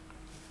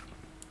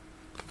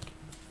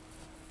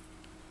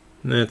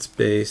 And that's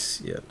base,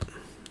 yep.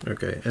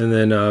 Okay, and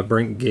then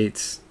Brent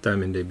Gates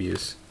diamond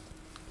debuts.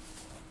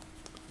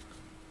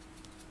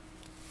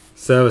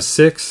 So that was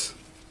 6.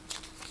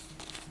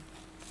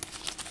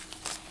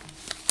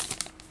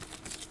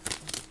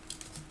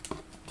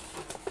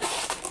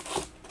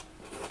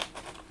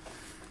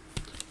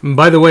 And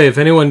by the way, if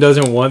anyone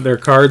doesn't want their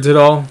cards at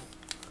all,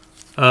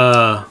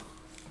 I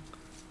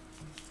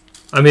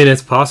mean,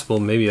 it's possible.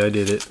 Maybe I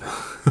did it.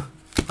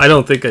 I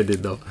don't think I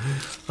did, though.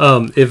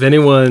 If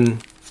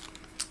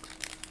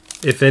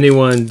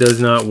anyone does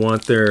not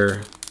want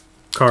their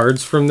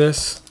cards from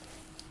this,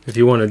 if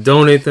you want to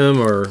donate them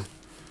or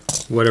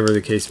whatever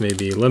the case may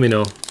be, let me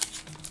know.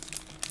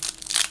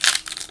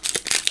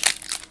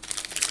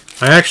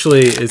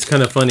 It's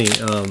kind of funny.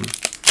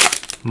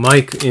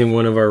 Mike, in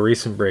one of our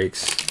recent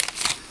breaks,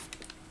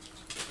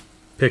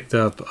 picked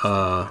up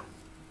a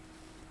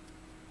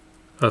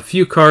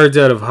few cards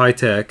out of High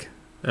Tech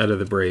out of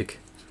the break,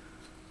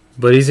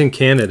 but he's in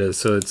Canada,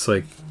 so it's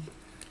like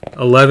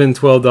 $11,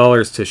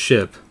 $12 to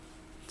ship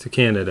to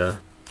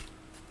Canada.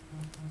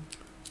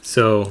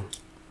 So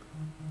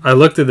I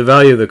looked at the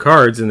value of the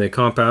cards and they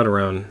comp out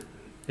around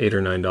 $8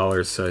 or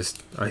 $9. So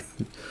I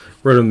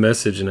wrote a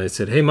message and I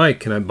said, "Hey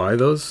Mike, can I buy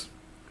those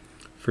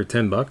for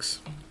 $10?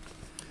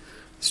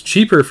 It's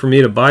cheaper for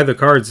me to buy the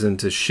cards than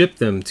to ship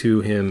them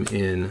to him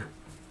in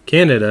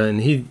Canada."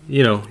 And he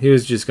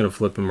was just going to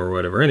flip them or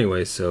whatever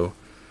anyway. So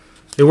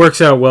it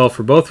works out well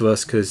for both of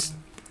us because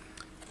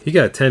he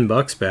got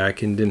 $10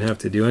 back and didn't have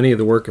to do any of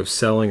the work of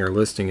selling or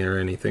listing or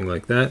anything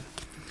like that.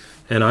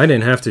 And I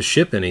didn't have to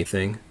ship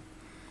anything.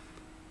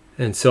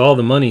 And so all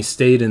the money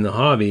stayed in the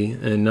hobby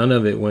and none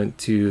of it went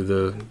to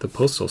the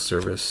postal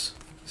service.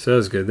 So that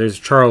was good. There's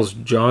Charles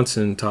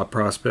Johnson, top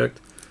prospect.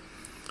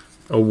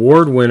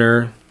 Award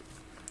winner,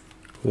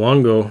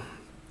 Wango.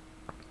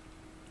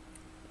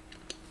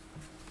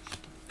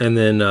 And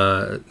then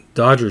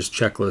Dodgers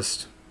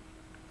checklist.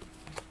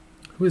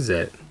 Who is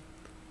that?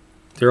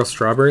 Darryl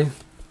Strawberry?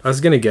 I was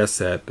going to guess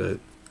that, but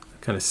I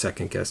kind of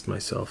second guessed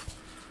myself.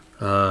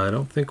 I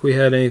don't think we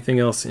had anything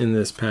else in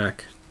this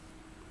pack.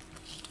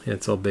 Yeah,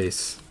 it's all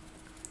base.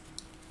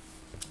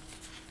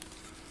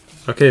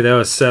 Okay, that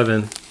was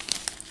 7.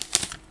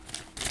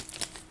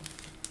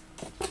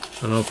 I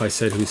don't know if I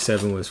said who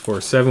 7 was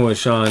for. 7 was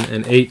Sean,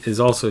 and 8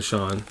 is also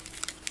Sean.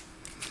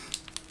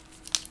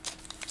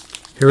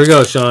 Here we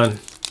go, Sean.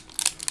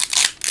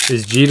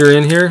 Is Jeter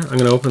in here? I'm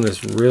going to open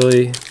this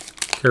really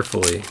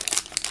carefully,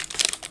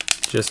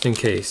 just in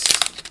case.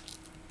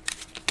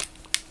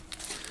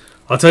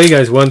 I'll tell you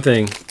guys one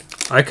thing.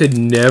 I could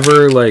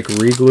never like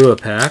re-glue a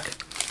pack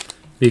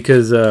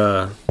because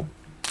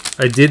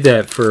I did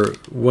that for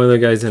one of the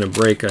guys in a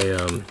break.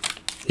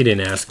 He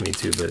didn't ask me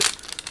to, but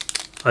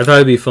I thought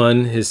it'd be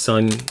fun. His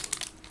son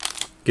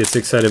gets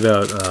excited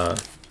about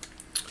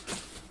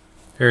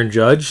Aaron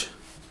Judge,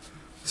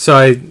 so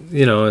I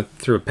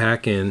threw a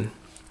pack in.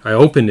 I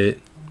opened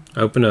it. I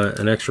opened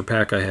an extra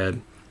pack I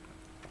had.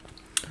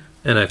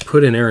 And I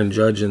put an Aaron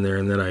Judge in there,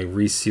 and then I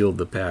resealed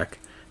the pack.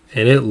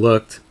 And it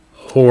looked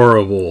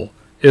horrible.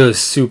 It was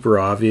super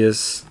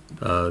obvious.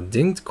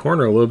 Dinged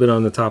corner a little bit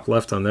on the top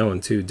left on that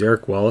one, too.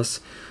 Derek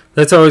Wallace.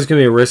 That's always going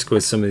to be a risk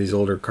with some of these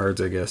older cards,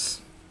 I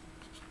guess.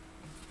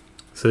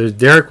 So there's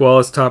Derek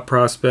Wallace, top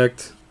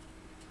prospect.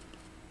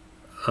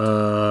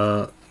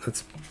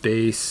 That's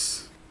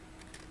base.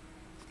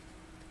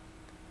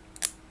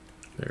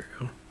 There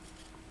we go.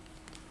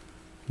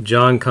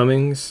 John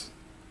Cummings.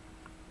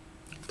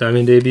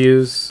 Diamond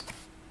debuts,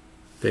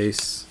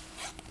 base,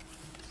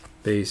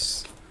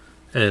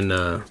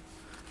 and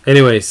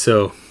anyway,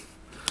 so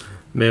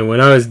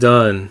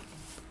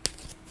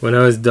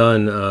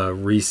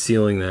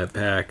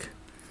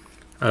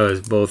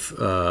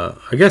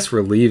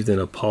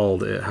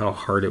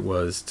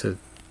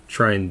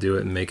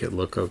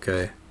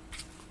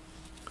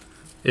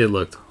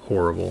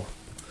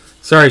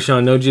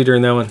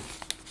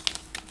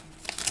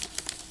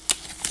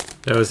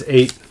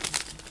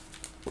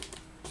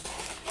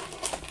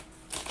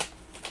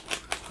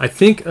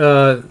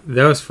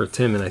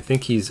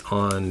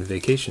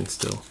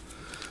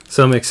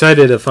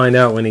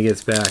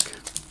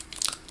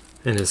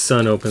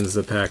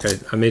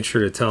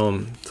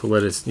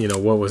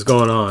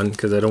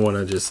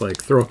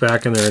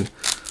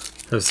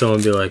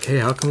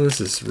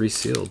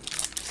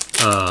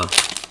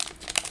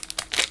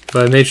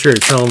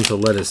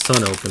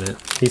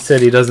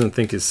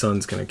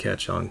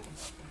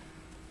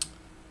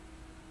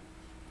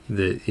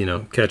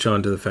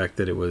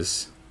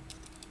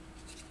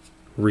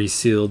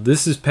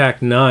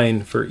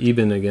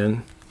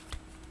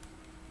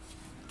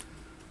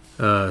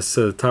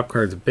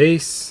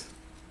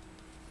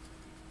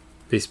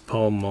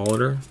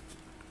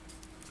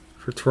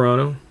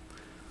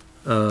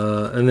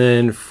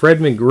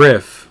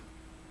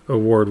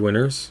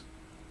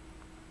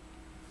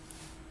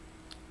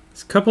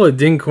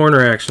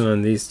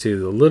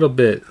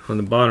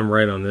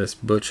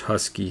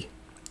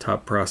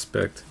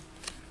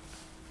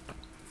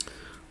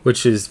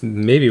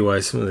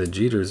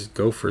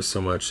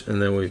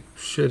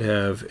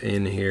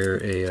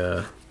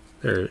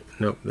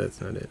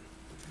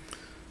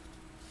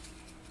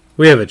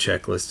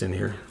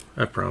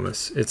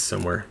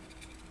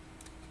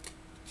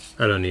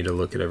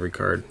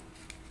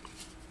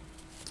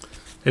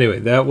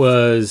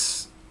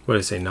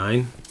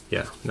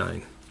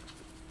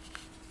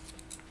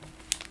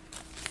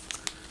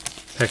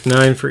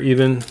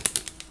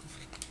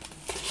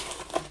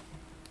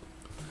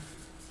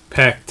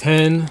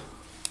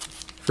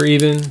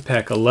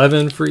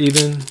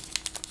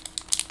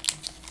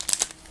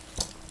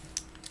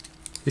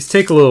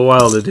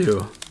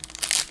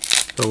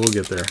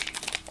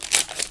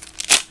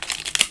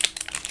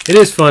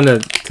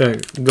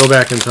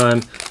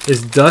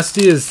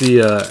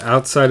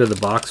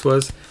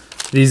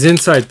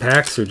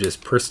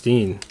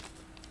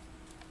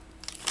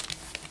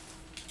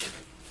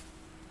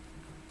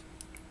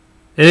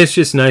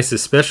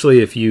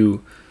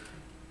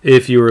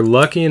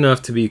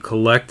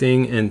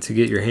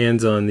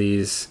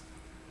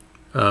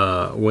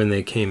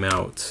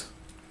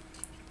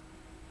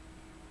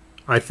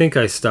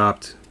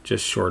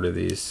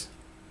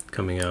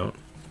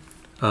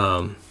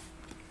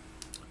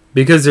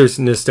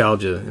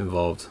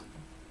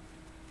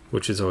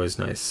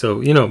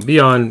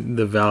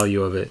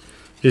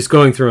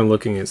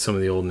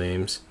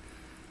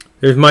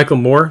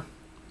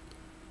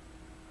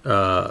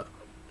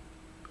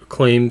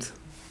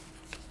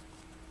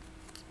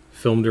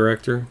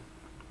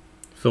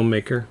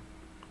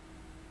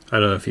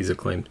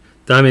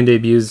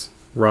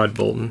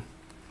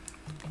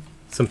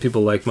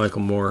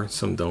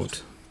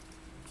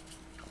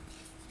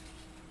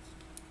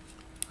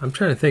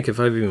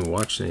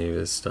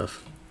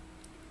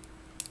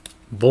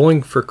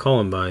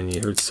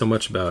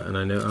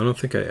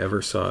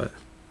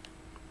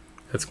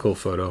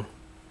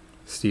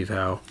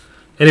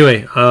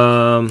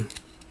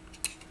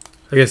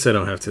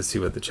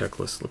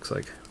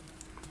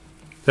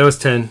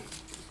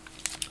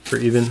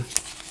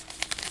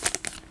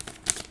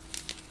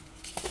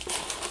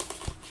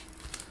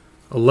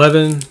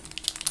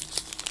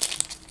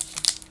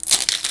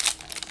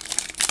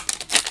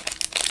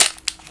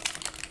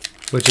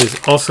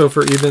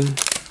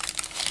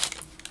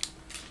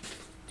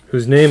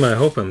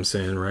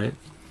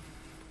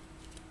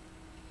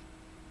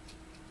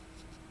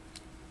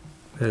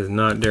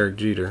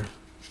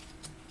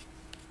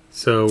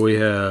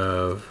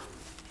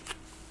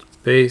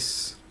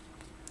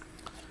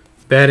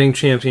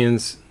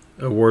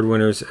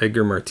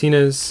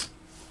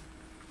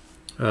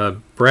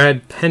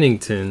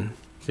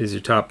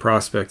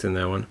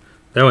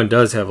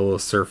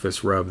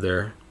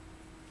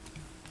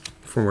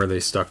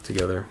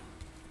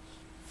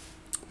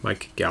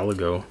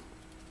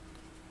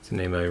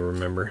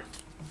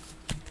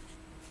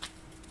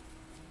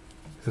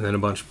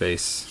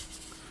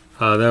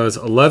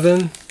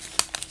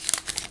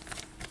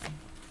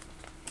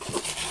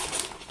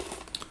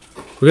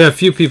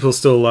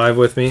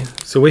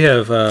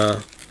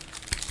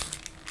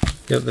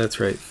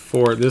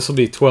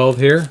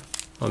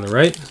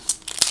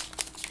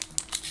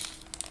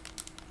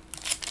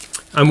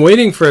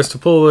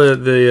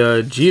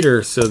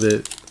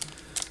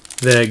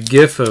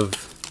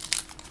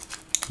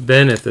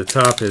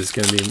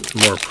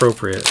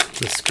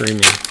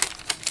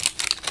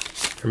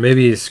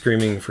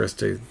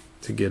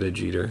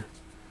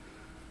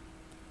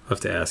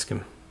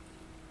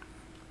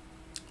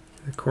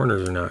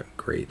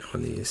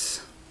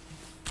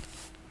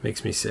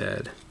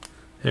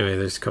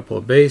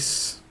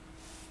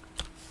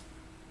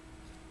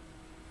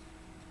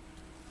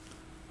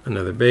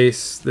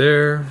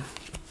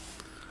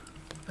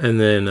And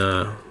then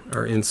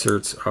our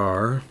inserts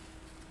are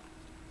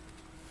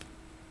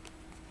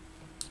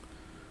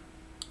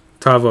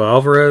Tavo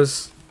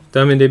Alvarez,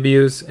 Diamond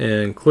Debuts,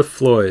 and Cliff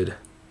Floyd.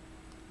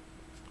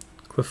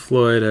 Cliff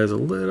Floyd has a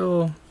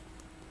little,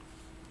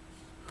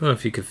 I don't know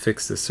if you could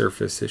fix the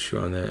surface issue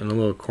on that, and a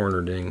little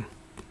corner ding.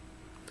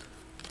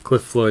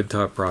 Cliff Floyd,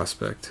 top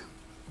prospect.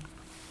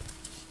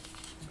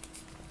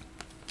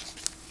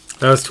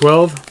 That was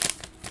 12.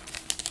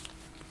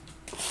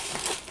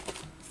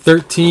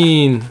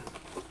 13.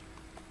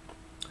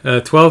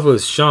 12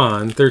 was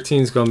Sean.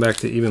 13 is going back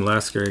to even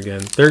Lasker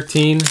again.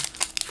 13,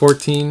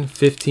 14,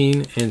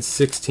 15, and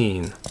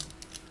 16.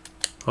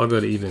 I'll go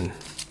to even.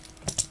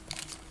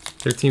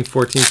 13,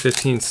 14,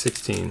 15,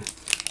 16.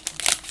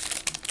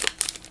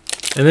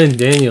 And then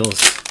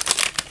Daniel's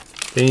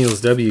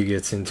W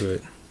gets into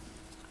it.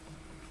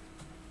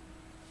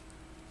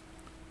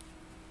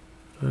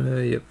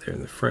 Yep, they're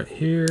in the front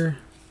here.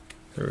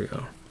 There we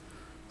go.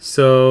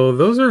 So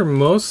those are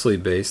mostly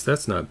base.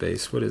 That's not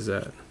base. What is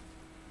that?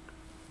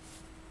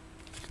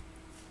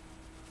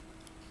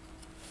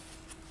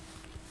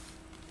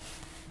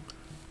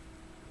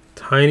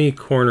 Tiny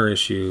corner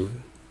issue.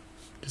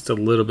 Just a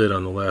little bit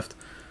on the left.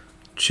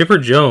 Chipper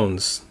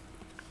Jones.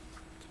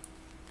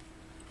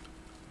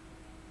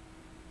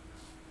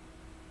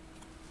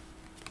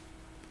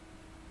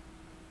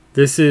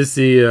 This is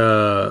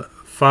the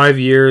 5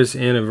 years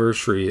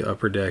anniversary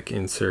Upper Deck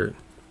insert.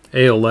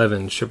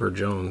 A11 Chipper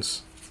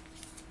Jones.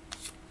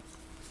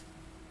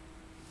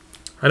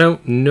 I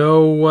don't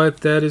know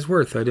what that is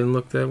worth. I didn't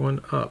look that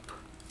one up.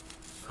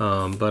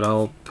 But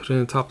I'll put it in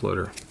a top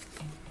loader.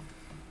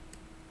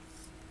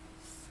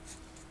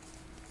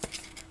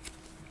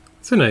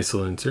 It's a nice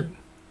little insert.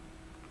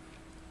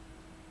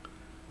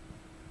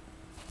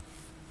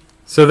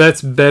 So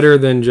that's better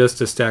than just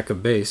a stack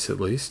of base, at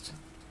least.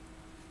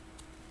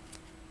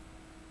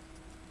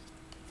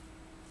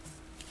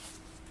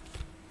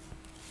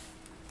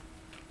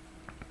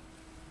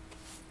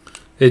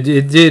 It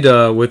did,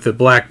 with the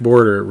black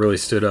border, it really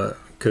stood up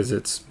because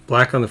it's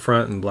black on the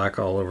front and black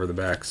all over the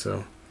back.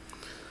 So,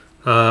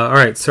 all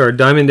right, so our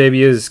diamond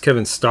debut is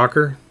Kevin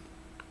Stalker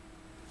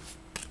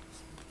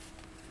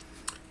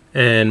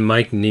and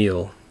Mike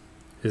Neal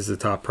is the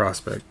top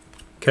prospect.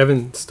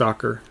 Kevin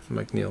Stalker,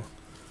 Mike Neal.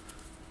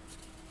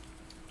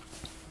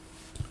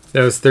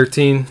 That was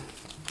 13.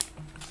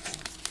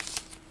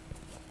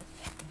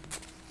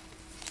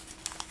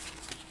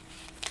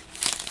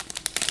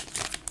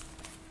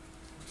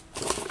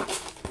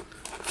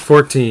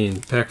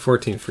 Pack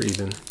 14 for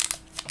even.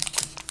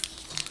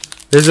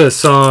 There's a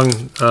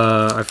song,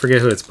 I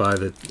forget who it's by,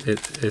 that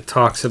it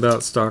talks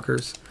about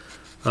stalkers.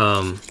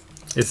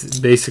 It's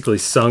basically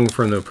sung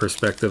from the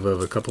perspective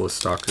of a couple of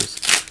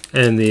stalkers,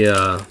 and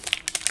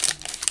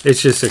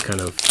it's just a kind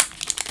of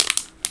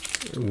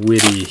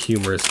witty,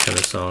 humorous kind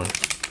of song.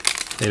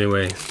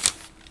 Anyway,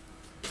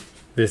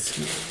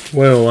 this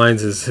one of the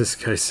lines is, this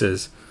guy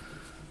says,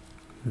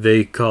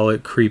 "They call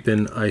it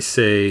creepin', I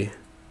say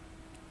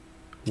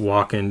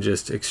walking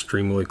just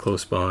extremely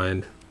close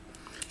behind."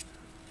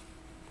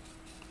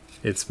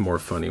 It's more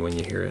funny when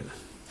you hear it.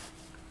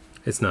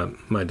 It's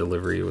not, my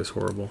delivery was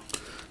horrible.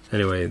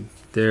 Anyway,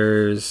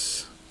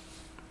 there's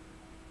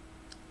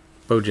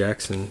Bo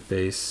Jackson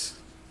base.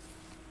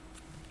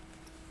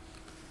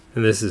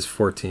 And this is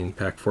 14,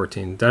 pack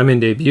 14. Diamond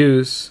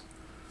debuts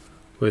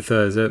with,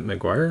 is that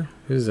McGuire?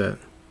 Who's that?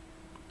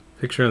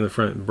 Picture on the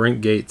front,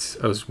 Brent Gates.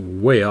 I was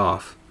way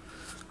off.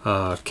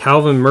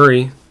 Calvin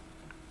Murray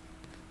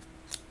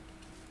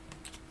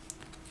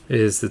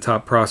is the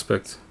top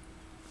prospect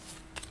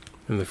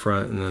in the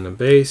front, and then a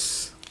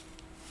base.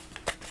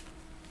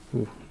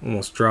 Ooh,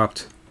 almost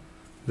dropped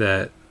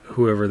that,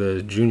 whoever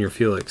the Junior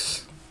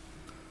Felix.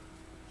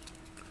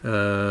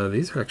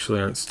 These actually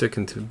aren't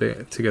sticking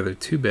together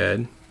too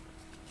bad.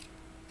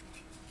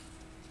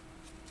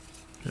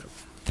 Yep.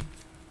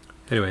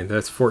 Anyway,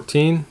 that's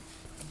 14.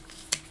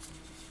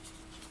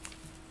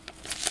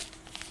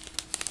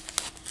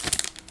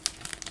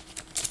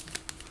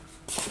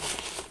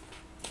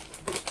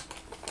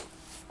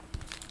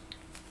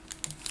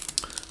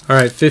 All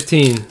right,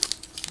 15.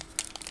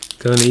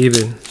 Going to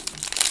even.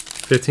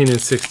 15 and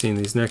 16,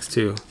 these next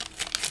two.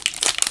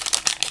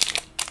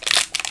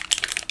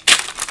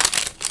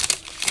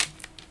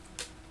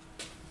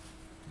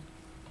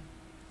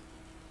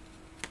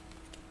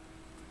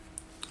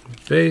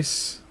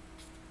 Base.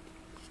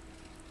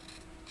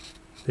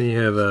 Then you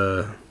have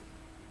a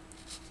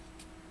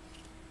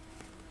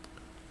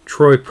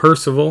Troy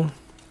Percival.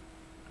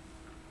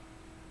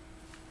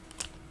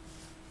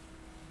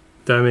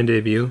 Diamond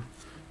debut.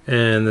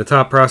 And the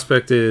top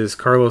prospect is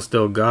Carlos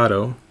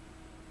Delgado.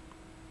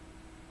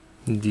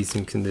 In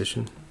decent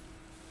condition.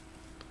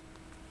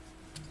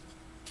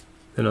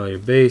 Then all your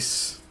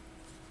base.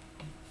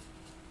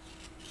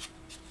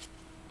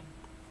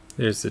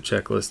 There's the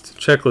checklist.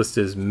 Checklist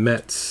is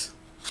Mets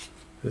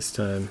this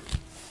time.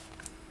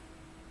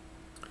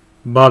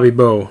 Bobby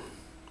Bonilla.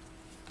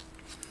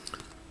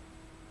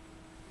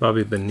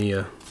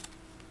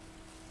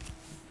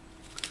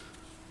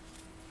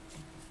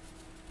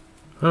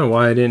 I don't know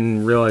why I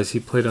didn't realize he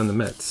played on the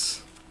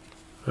Mets.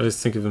 I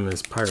always think of him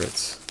as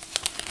Pirates.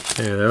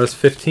 Anyway, that was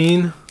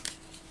 15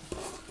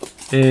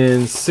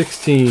 and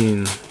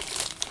 16.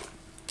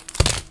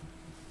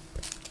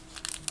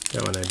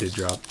 That one I did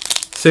drop.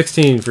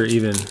 16 for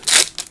even.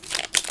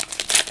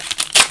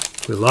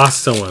 We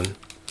lost someone.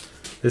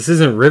 This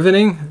isn't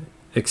riveting.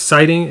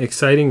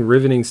 Exciting,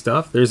 riveting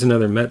stuff. There's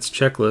another Mets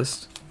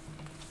checklist.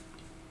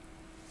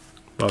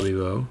 Bobby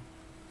Bowe.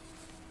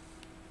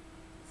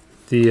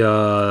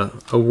 The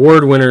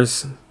award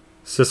winners,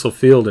 Cecil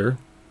Fielder.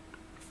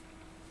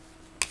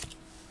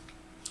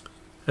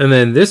 And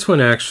then this one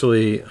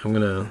actually, I'm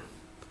going to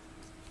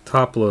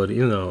top load,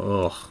 even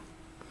though,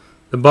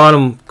 the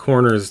bottom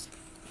corners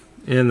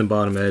and the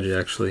bottom edge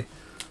actually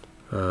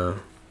have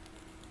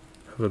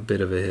a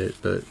bit of a hit,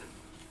 but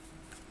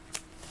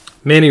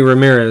Manny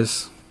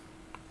Ramirez,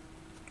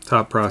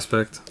 top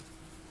prospect.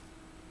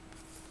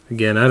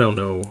 Again, I don't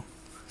know.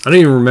 I don't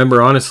even remember,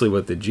 honestly,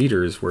 what the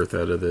Jeter is worth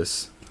out of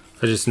this.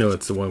 I just know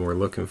it's the one we're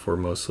looking for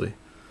mostly.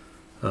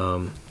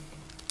 I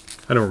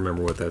don't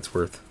remember what that's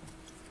worth.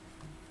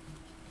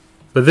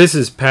 But this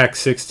is pack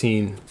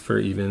 16 for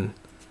even.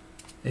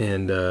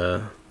 And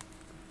I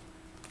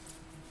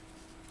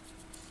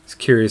was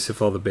curious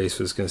if all the base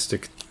was going to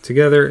stick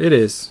together. It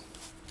is.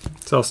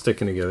 It's all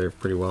sticking together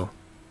pretty well.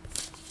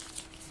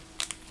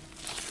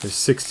 There's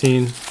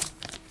 16.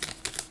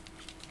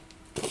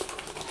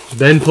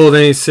 Ben pulled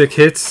any sick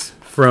hits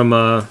from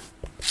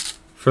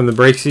the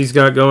breaks he's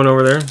got going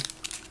over there.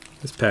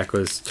 This pack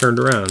was turned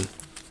around.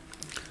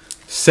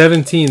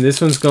 17.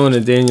 This one's going to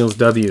Daniel's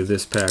W,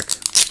 this pack.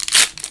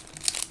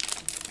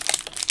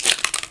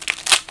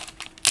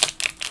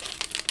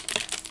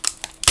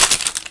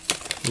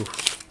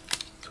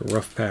 Oof. It's a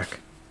rough pack.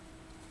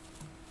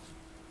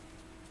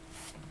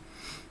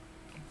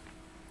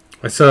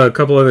 I saw a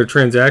couple other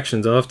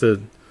transactions. I'll have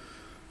to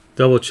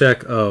double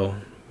check. Oh,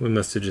 we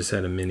must have just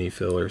had a mini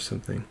fill or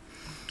something.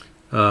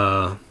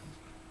 I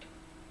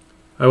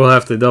will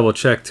have to double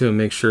check too and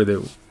make sure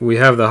that we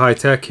have the high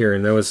tech here,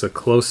 and that was the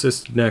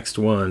closest next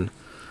one.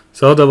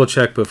 So I'll double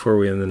check before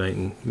we end the night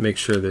and make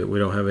sure that we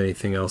don't have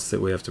anything else that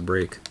we have to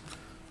break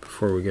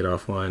before we get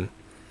offline.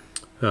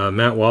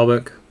 Matt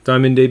Walbeck,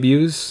 Diamond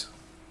debuts.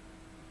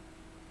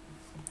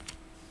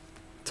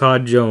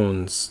 Todd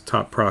Jones,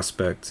 top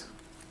prospect.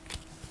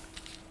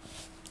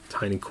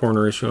 Tiny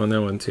corner issue on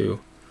that one too.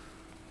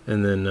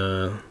 And then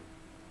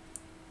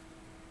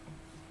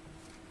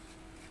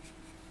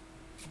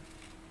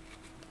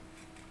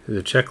there's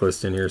a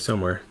checklist in here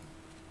somewhere.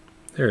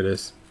 There it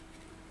is.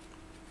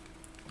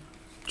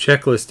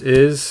 Checklist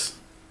is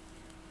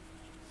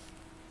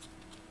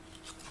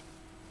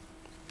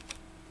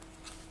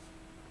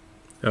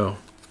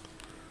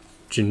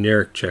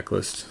generic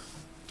checklist.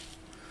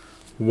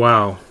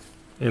 Wow.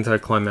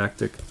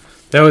 Anticlimactic.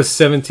 That was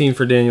 17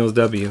 for Daniel's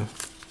W.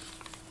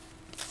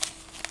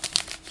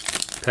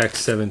 Pack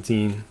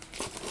 17.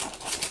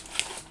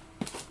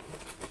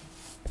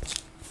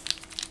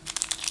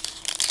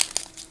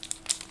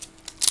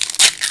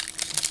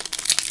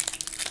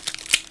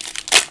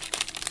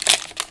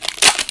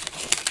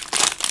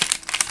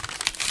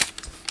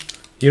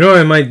 You know what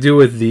I might do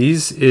with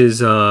these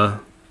is,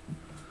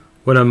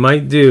 what I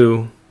might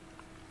do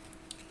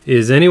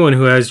is anyone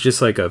who has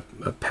just like a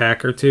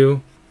pack or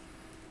two,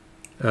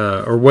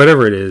 or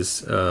whatever it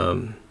is,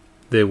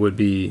 that would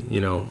be,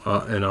 you know,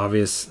 an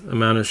obvious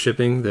amount of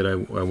shipping that I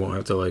won't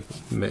have to like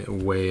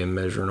weigh and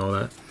measure and all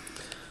that.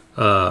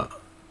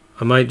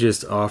 I might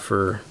just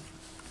offer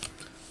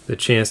the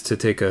chance to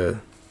take a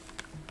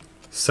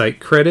site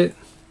credit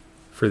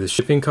for the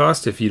shipping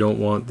cost if you don't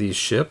want these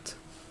shipped.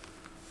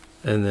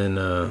 And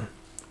then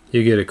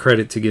you get a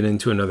credit to get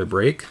into another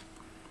break.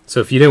 So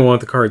if you didn't want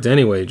the cards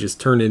anyway, just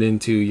turn it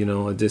into, you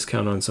know, a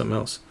discount on something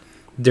else.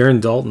 Darren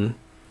Dalton,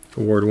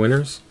 award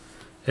winners.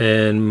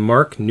 And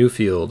Mark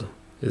Newfield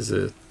is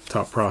a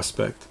top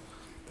prospect.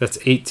 That's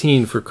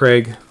 18 for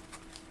Craig.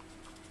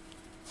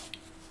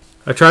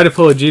 I tried to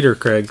pull a Jeter,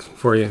 Craig,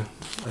 for you.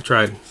 I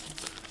tried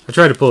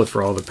to pull it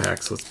for all the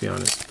packs, let's be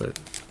honest, but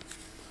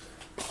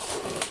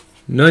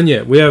none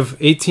yet. We have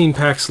 18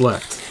 packs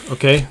left.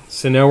 Okay,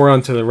 so now we're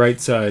on to the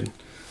right side.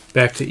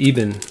 Back to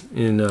even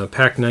in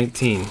pack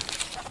 19.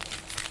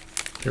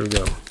 Here we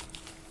go.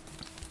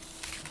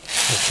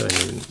 Let's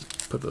even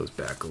put those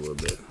back a little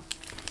bit.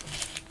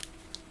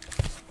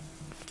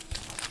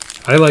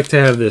 I like to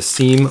have this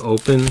seam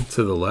open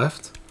to the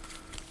left,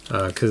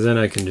 because then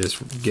I can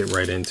just get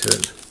right into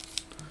it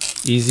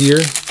easier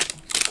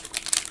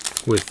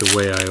with the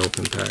way I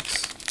open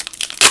packs.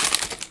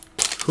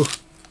 Whew.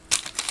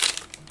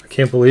 I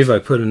can't believe I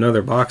put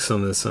another box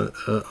on this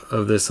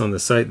of this on the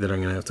site that I'm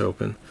going to have to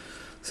open.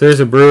 So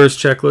there's a Brewers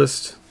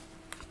checklist.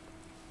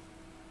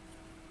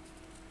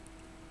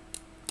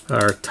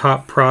 Our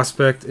top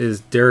prospect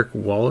is Derek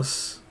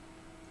Wallace.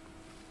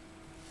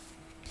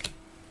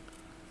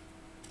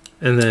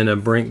 And then a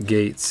Brent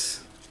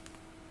Gates.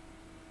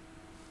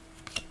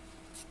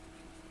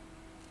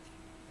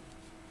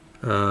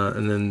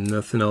 And then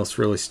nothing else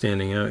really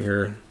standing out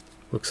here.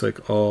 Looks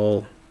like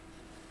all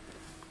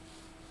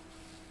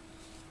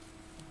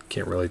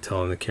can't really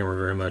tell on the camera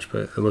very much,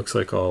 but it looks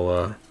like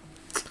all,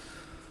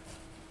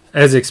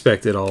 as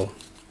expected, all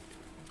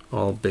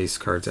base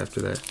cards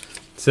after that.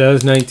 So that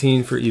was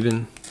 19 for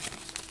even.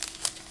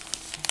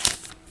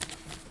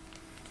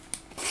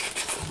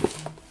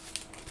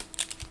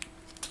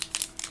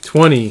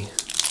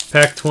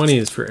 Pack 20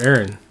 is for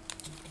Aaron.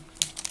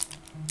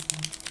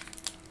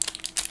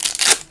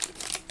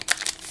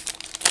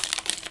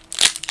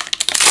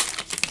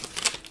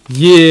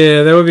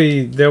 Yeah,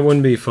 that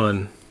wouldn't be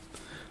fun.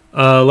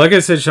 Like I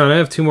said, Sean, I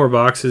have 2 more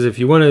boxes. If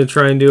you wanted to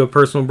try and do a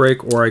personal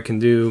break, or I can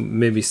do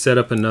maybe set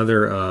up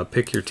another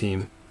pick your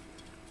team.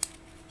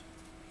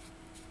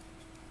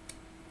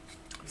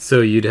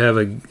 So you'd have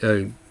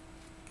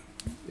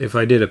if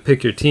I did a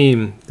pick your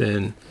team,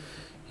 then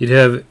you'd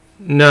have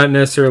not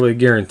necessarily a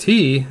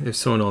guarantee if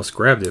someone else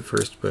grabbed it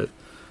first, but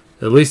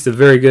at least a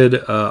very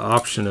good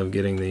option of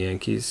getting the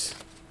Yankees.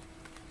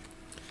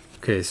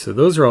 Okay, so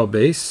those are all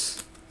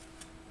base.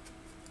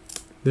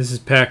 This is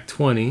pack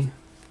 20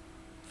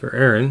 for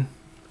Aaron.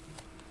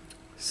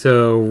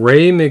 So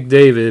Ray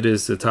McDavid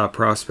is the top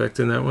prospect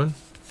in that one,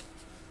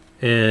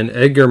 and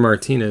Edgar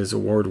Martinez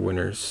award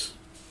winners.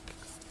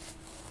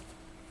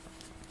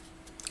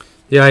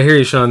 Yeah, I hear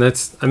you, Sean.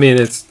 I mean,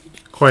 it's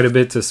quite a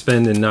bit to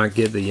spend and not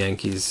get the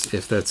Yankees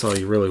if that's all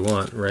you really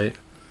want, right?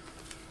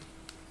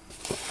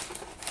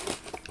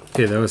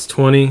 Okay, that was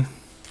 20.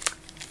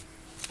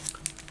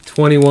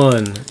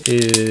 21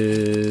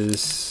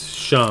 is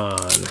Sean.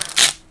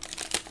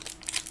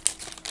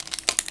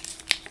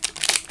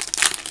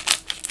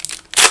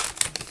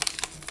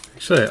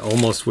 Actually, I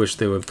almost wish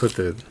they would put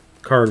the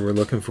card we're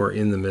looking for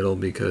in the middle,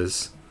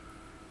 because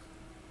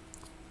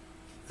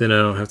then I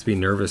don't have to be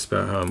nervous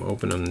about how I'm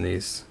opening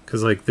these.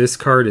 Because like this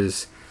card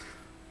is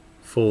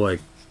full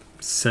like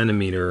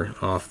centimeter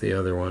off the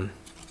other one.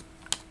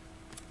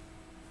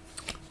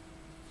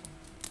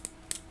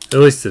 At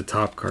least the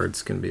top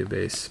card's going to be a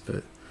base.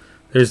 But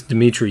there's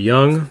Dimitri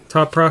Young,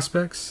 top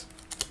prospects.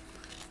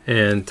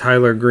 And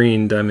Tyler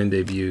Green, diamond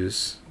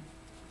debuts.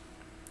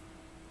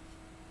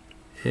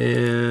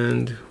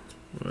 And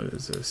what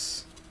is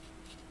this?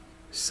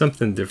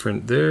 Something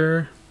different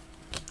there.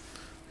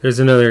 There's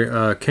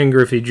another Ken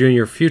Griffey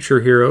Jr.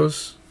 Future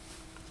Heroes.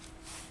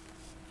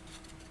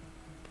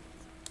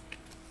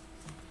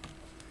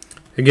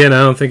 Again, I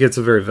don't think it's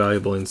a very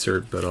valuable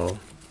insert, but I'll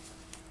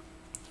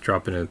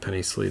drop it in a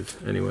penny sleeve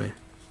anyway.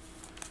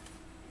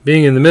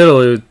 Being in the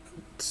middle,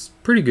 it's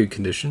pretty good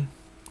condition,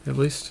 at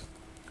least.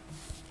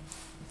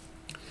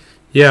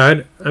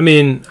 Yeah, I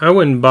mean, I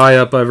wouldn't buy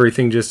up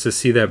everything just to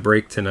see that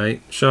break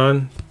tonight,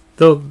 Sean.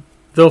 They'll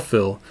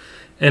fill.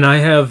 And I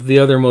have the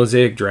other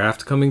Mosaic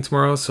Draft coming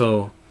tomorrow,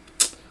 so...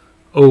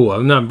 Oh,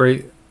 I'm not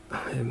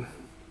I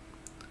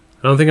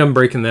don't think I'm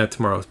breaking that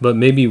tomorrow, but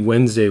maybe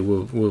Wednesday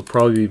we'll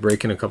probably be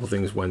breaking a couple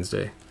things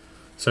Wednesday.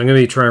 So I'm going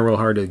to be trying real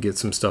hard to get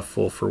some stuff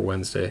full for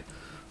Wednesday.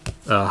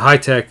 High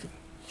Tech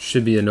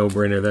should be a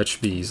no-brainer. That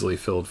should be easily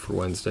filled for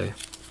Wednesday.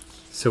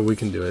 So we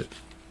can do it.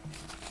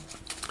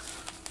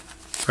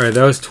 All right,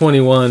 that was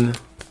 21.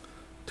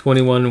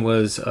 21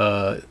 was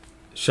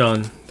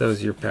Sean. That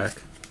was your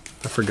pack.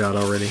 I forgot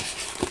already.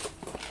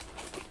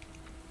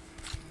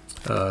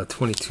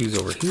 22's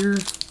over here.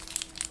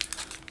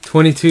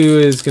 22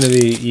 is going to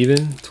be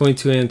even.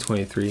 22 and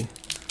 23.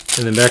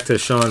 And then back to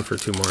Sean for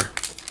 2 more.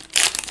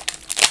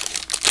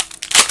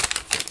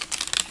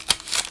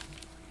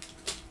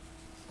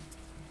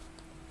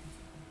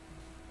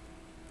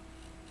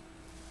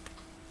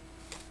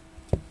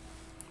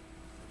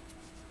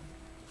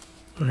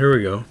 Oh, here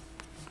we go.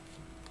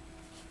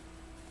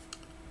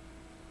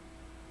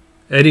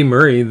 Eddie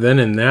Murray, Then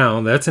and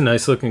Now. That's a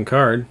nice looking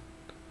card.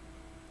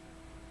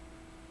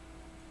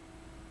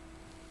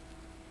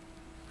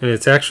 And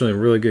it's actually in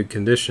really good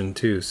condition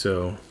too,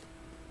 so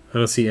I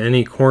don't see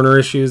any corner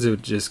issues.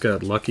 It just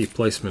got lucky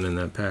placement in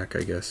that pack,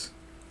 I guess.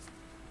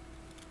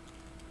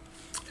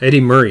 Eddie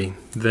Murray,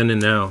 Then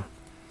and Now.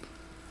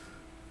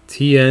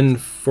 TN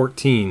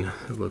 14,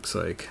 it looks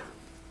like.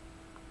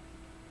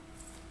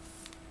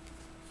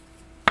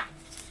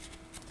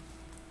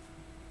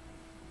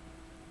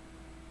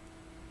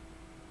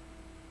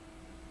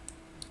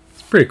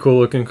 It's a pretty cool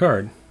looking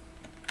card.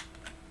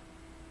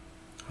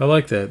 I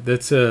like that.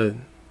 That's a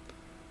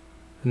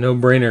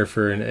no-brainer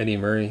for an Eddie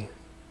Murray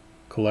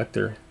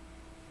collector.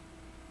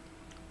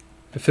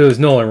 If it was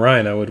Nolan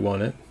Ryan, I would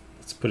want it.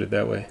 Let's put it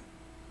that way.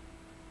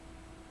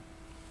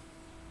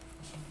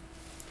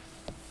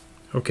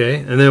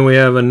 Okay, and then we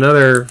have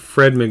another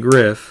Fred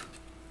McGriff.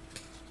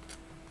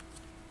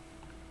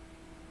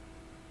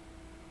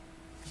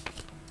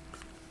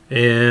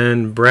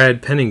 And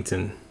Brad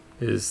Pennington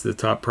is the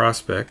top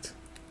prospect.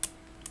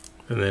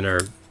 And then our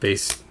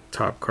base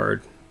top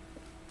card.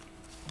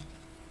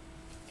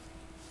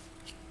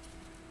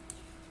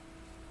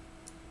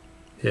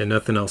 Yeah,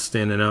 nothing else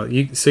standing out.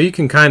 So you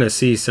can kind of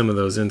see some of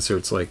those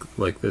inserts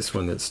like this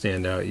one that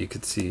stand out. You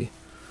could see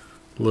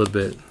a little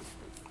bit,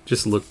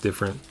 just look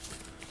different.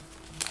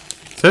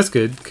 So that's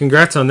good.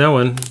 Congrats on that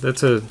one.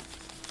 That's a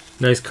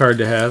nice card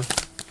to have.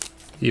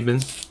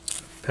 Even.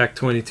 Pack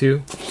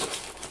 22.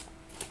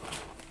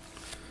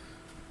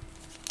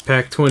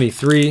 Pack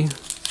 23.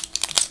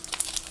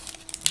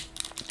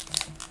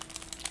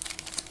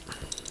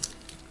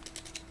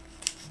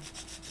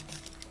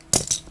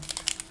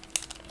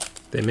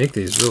 They make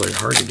these really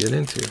hard to get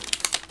into.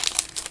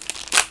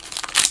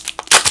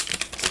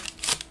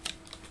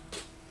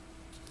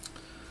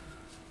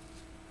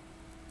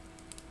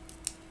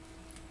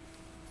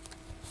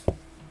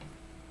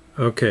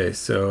 Okay,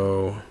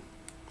 so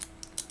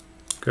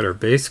got our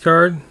base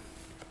card.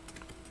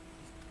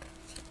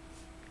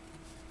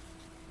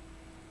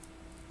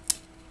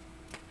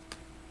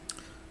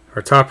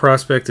 Our top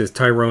prospect is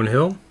Tyrone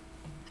Hill.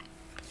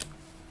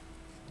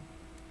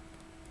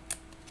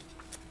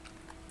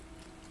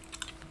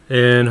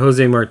 And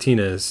Jose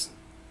Martinez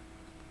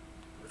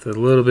with a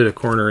little bit of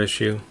corner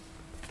issue.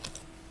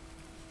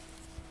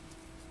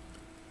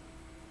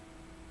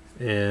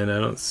 And I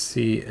don't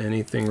see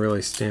anything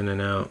really standing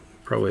out.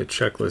 Probably a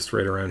checklist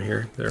right around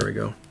here. There we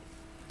go.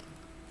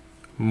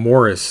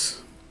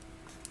 Morris.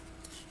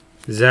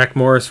 Zach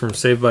Morris from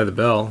Saved by the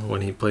Bell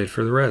when he played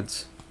for the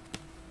Reds.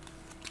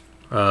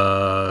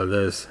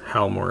 That is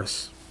Hal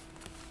Morris.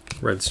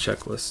 Reds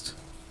checklist.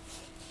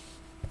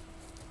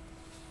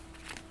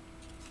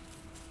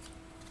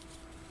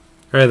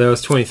 Alright, that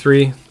was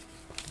 23.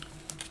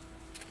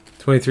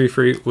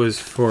 23 was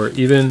for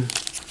even.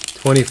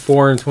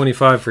 24 and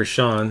 25 for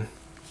Sean.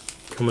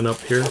 Coming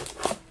up here.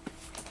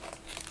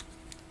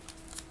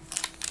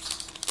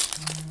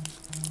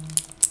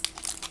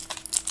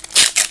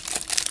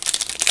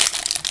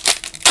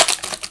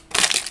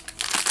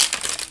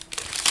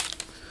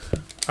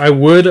 I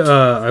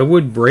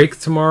would break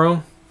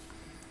tomorrow,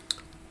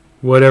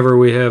 whatever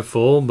we have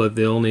full, but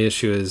the only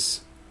issue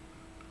is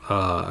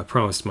I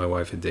promised my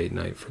wife a date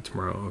night for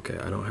tomorrow. Okay,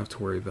 I don't have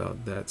to worry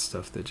about that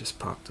stuff that just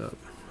popped up.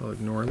 I'll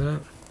ignore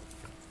that.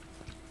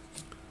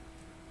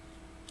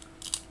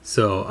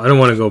 So I don't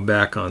want to go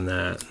back on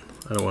that.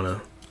 I don't want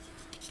to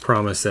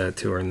promise that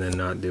to her and then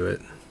not do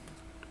it.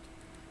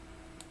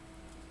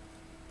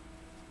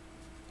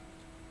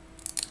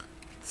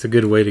 It's a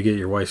good way to get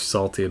your wife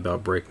salty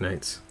about break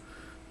nights.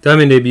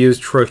 Diamond debuts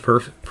Troy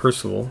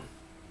Percival,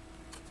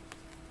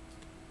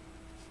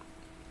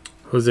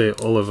 Jose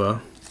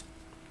Oliva,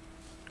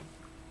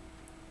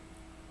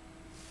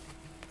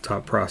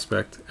 top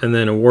prospect, and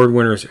then award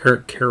winners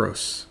Eric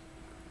Karros.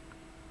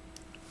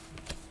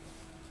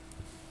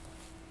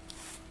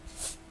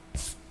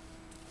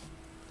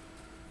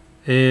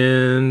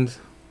 And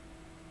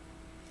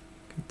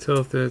I can tell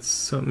if that's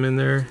something in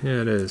there.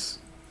 Yeah, it is.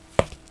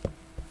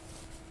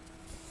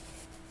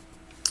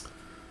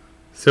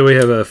 So we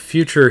have a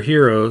Future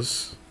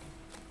Heroes,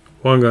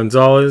 Juan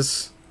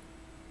Gonzalez.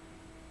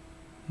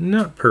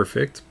 Not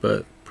perfect,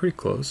 but pretty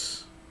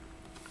close.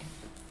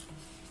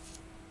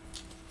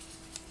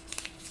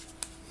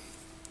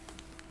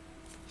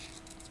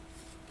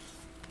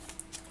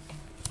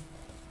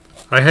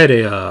 I had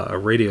a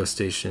radio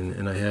station,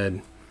 and I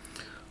had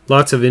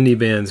lots of indie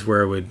bands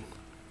where I would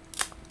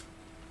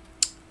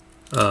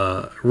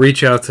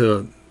reach out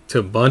to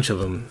a bunch of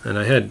them, and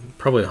I had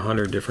probably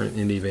 100 different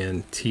indie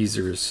band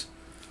teasers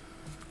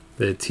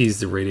that teased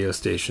the radio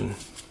station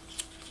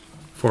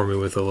for me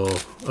with a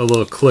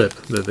little clip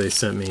that they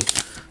sent me.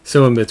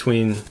 So in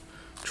between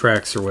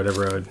tracks or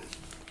whatever, I would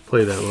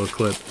play that little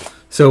clip.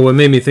 So what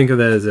made me think of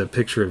that is a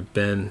picture of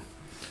Ben.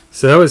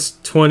 So that was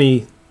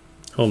 20.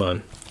 Hold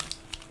on.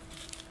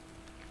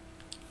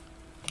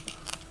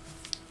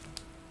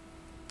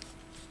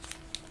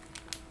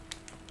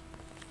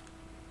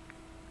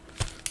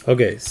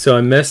 Okay, so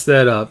I messed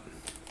that up.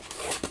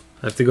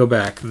 I have to go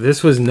back.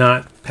 This was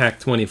not pack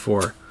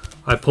 24.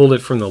 I pulled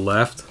it from the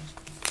left.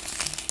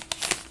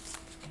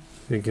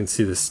 You can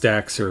see the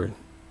stacks are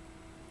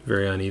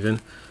very uneven.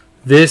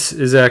 This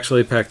is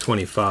actually pack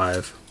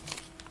 25.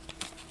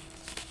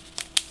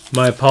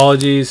 My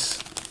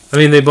apologies. I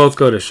mean, they both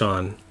go to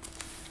Sean.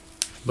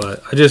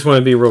 But I just want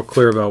to be real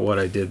clear about what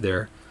I did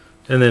there.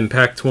 And then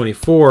pack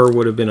 24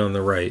 would have been on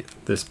the right,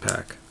 this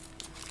pack.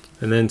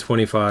 And then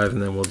 25,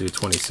 and then we'll do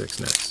 26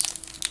 next.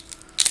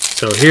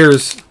 So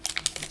here's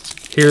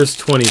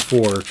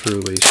 24,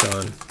 truly,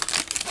 Sean.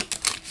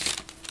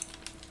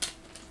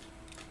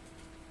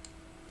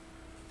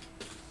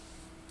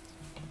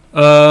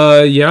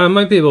 Yeah, I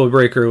might be able to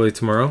break early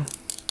tomorrow.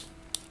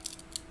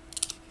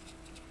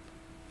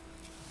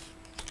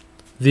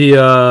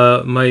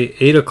 My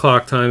 8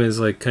 o'clock time is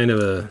like kind of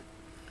a,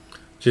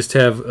 just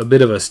have a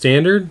bit of a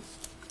standard.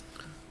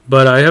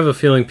 But I have a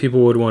feeling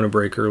people would want to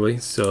break early,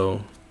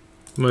 so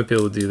I might be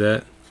able to do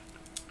that.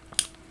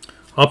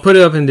 I'll put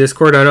it up in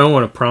Discord. I don't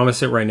want to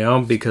promise it right now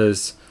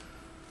because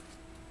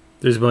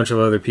there's a bunch of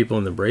other people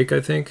in the break, I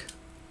think.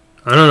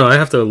 I don't know. I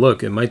have to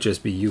look. It might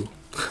just be you.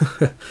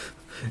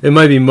 It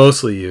might be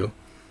mostly you.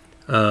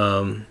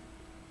 So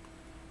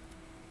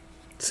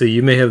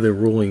you may have the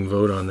ruling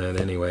vote on that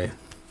anyway.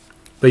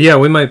 But yeah,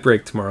 we might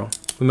break tomorrow.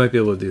 We might be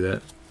able to do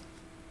that.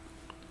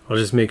 I'll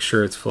just make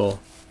sure it's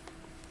full.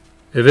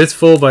 If it's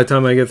full by the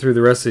time I get through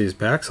the rest of these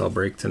packs, I'll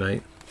break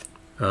tonight.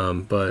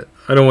 But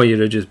I don't want you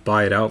to just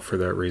buy it out for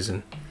that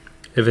reason.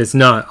 If it's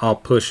not, I'll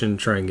push and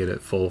try and get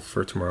it full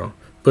for tomorrow.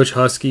 Butch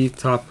Husky,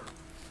 top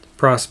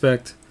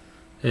prospect,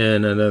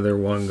 and another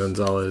Juan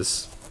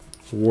Gonzalez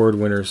award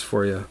winners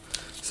for you.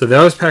 So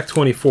that was pack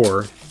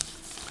 24.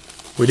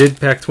 We did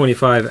pack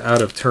 25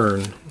 out of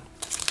turn.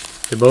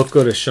 They both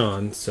go to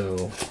Sean,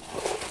 so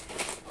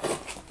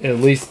at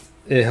least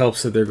it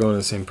helps that they're going to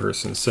the same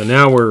person. So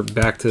now we're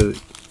back to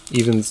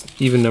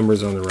even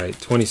numbers on the right,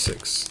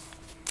 26.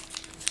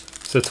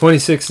 So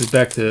 26 is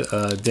back to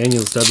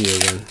Daniels W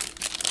again.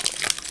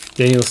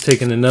 Daniel's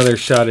taking another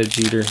shot at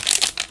Jeter.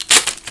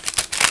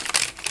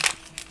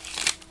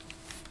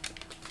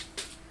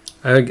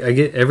 I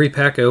get every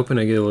pack I open,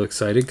 I get a little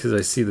excited because I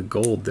see the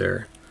gold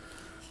there.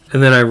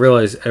 And then I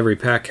realize every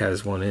pack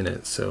has one in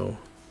it, so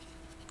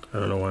I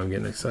don't know why I'm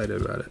getting excited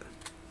about it.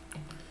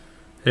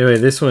 Anyway,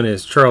 this one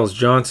is Charles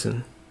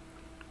Johnson.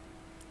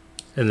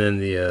 And then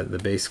the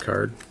base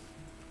card.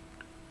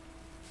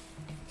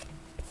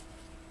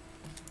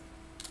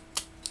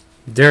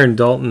 Darren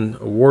Dalton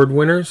award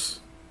winners.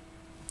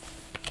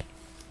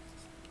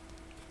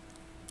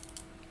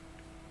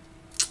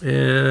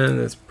 And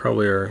that's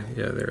probably our,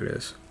 yeah, there it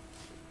is.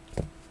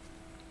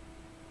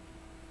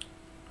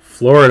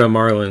 Florida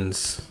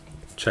Marlins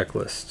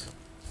checklist.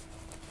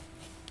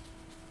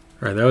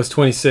 All right, that was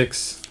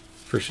 26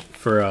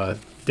 for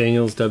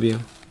Daniels W.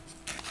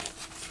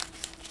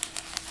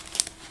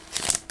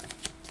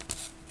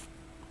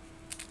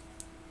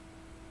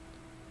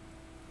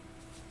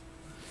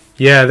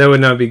 Yeah, that would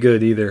not be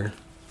good either.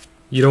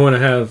 You don't want to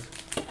have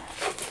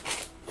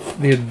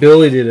the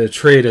ability to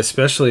trade,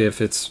 especially if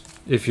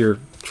you're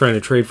trying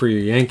to trade for your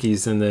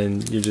Yankees and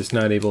then you're just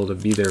not able to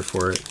be there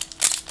for it.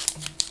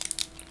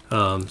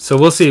 So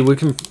we'll see.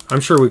 I'm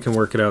sure we can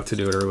work it out to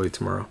do it early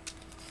tomorrow.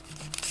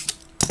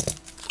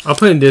 I'll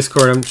put it in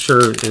Discord. I'm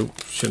sure it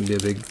shouldn't be a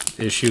big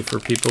issue for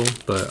people,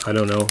 but I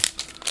don't know.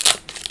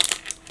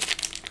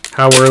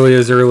 How early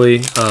is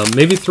early?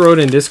 Maybe throw it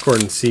in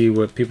Discord and see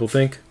what people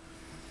think.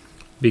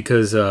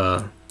 Because,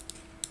 you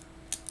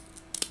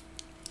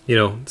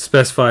know,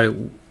 specify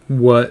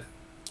what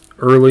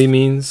early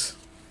means,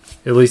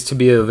 at least to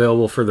be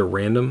available for the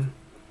random.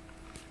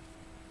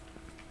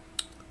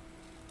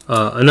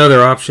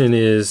 Another option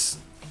is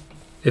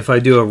if I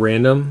do a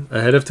random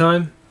ahead of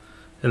time,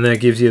 and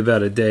that gives you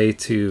about a day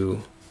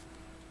to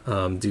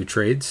do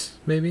trades,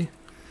 maybe.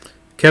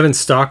 Kevin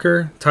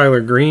Stalker,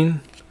 Tyler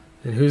Green,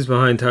 and who's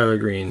behind Tyler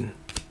Green?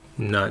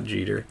 Not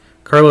Jeter.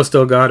 Carlos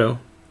Delgado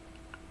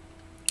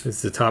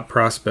is the top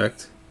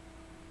prospect.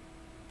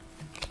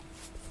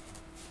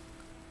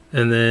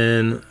 And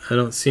then I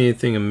don't see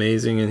anything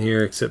amazing in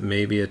here except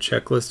maybe a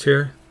checklist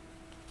here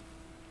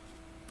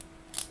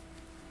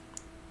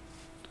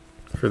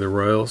for the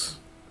Royals.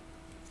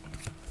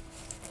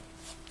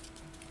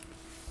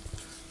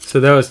 So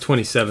that was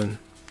 27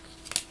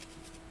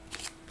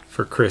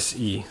 for Chris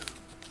E.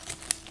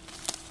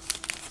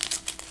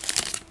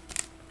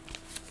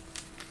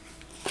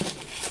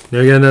 Now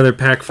we got another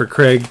pack for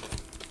Craig.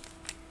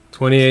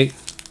 28.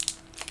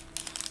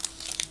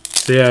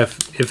 So yeah,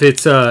 if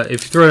you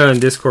throw it out on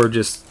Discord,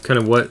 just kind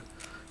of what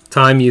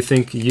time you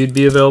think you'd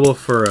be available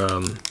for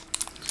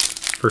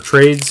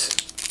trades,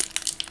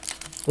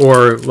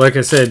 or like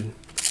I said,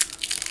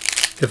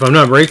 if I'm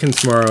not breaking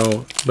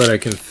tomorrow, but I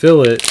can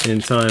fill it in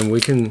time,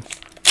 we can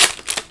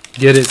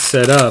get it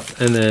set up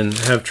and then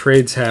have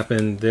trades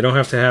happen. They don't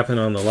have to happen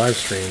on the live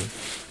stream.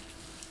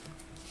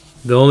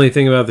 The only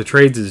thing about the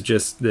trades is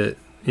just that,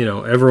 you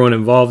know, everyone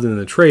involved in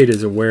the trade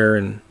is aware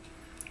and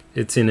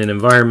it's in an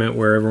environment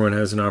where everyone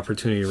has an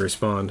opportunity to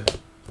respond.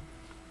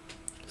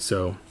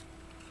 So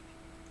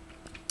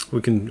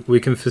we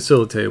can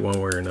facilitate it one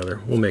way or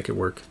another. We'll make it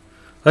work.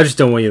 I just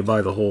don't want you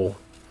to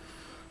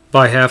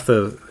buy half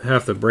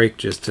the break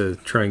just to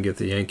try and get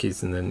the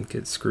Yankees and then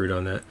get screwed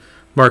on that.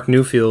 Mark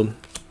Newfield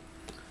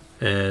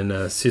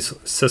and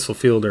Cecil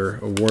Fielder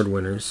award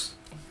winners.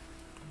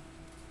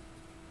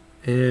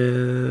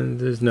 And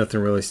there's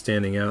nothing really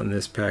standing out in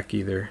this pack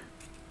either.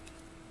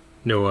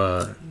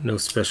 No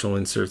special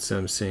inserts that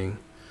I'm seeing.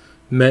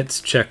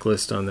 Mets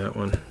checklist on that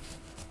one.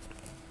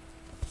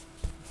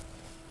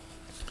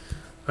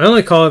 I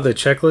only call it the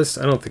checklist.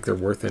 I don't think they're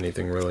worth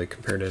anything really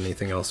compared to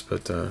anything else,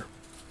 but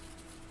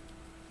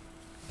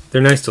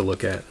they're nice to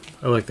look at.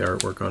 I like the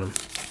artwork on them.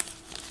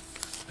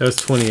 That was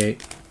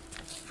 28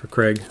 for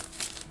Craig.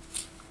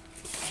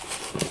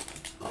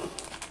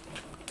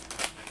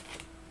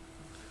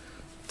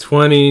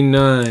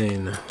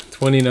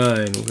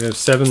 $29. We have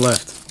 7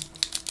 left.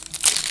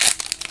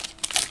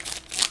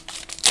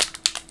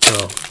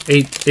 Oh,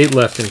 8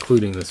 left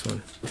including this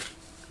one.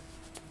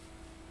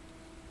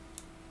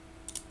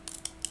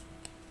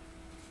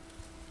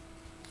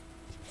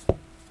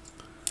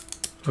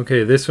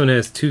 Okay, this one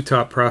has 2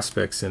 top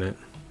prospects in it.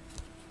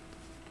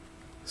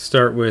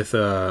 Start with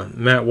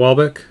Matt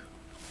Walbeck.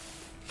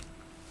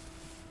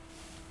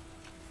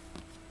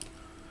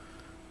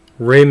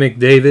 Ray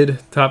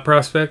McDavid, top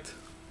prospect.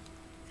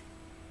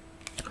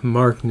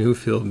 Mark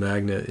Newfield,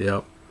 magnet,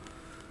 yep.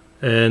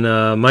 And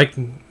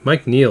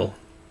Mike Neal.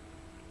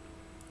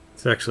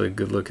 It's actually a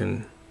good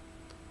looking,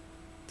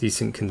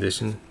 decent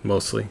condition,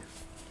 mostly.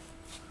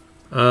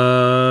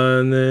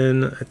 And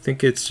then I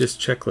think it's just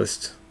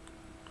checklist.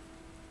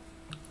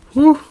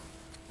 Whew.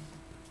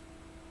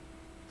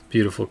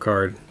 Beautiful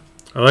card.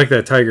 I like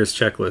that Tigers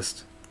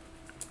checklist.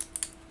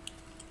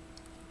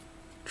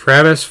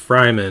 Travis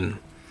Fryman.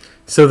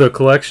 So the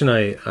collection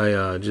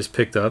I just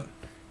picked up,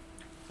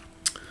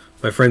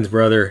 my friend's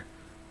brother,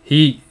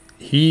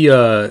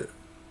 there's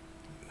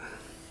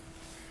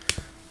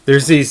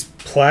these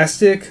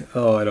plastic,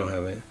 oh, I don't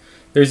have it.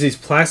 There's these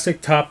plastic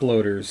top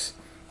loaders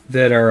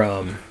that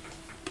are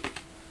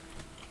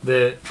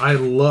that I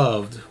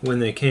loved when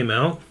they came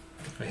out.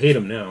 I hate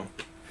them now.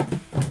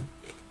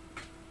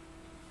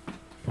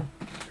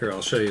 Here,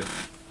 I'll show you.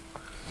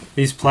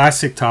 These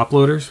plastic top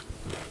loaders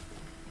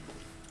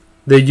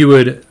that you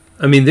would,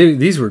 I mean,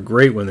 these were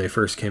great when they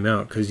first came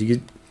out because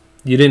you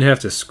didn't have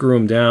to screw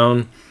them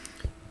down.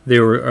 They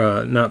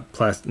were not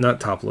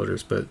top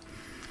loaders, but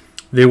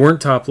they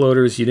weren't top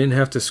loaders. You didn't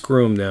have to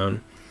screw them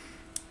down.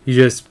 You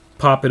just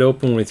pop it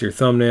open with your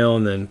thumbnail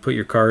and then put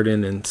your card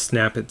in and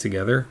snap it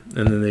together,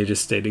 and then they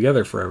just stay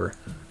together forever.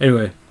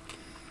 Anyway,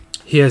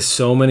 he has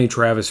so many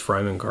Travis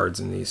Fryman cards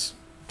in these.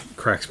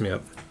 Cracks me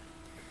up.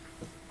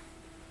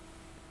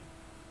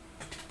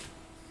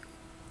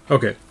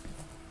 Okay.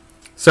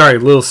 Sorry,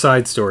 little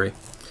side story.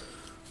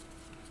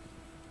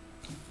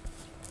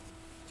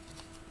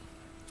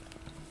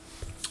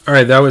 All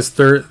right, that was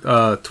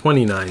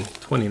 29.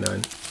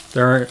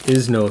 There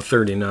is no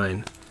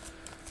 39.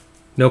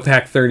 No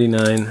pack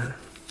 39.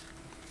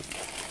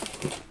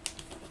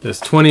 There's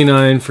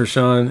 29 for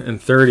Sean and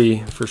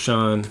 30 for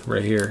Sean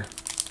right here.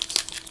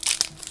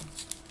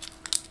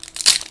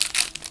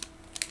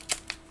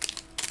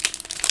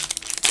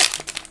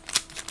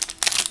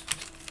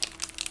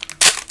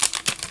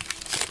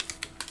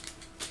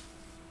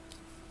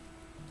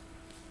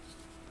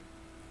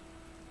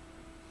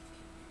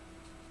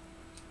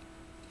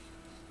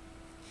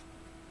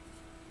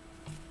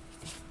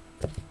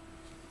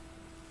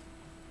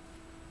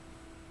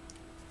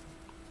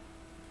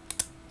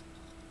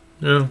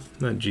 No,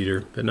 not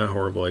Jeter, but not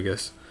horrible, I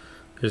guess.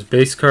 There's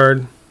base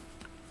card.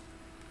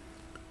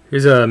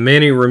 Here's a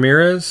Manny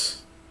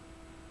Ramirez.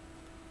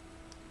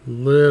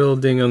 Little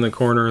ding on the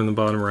corner in the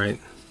bottom right.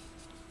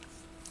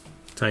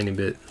 Tiny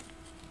bit.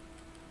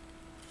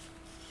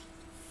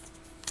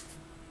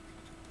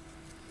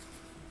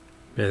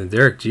 Man,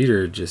 Derek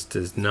Jeter just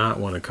does not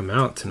want to come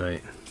out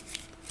tonight.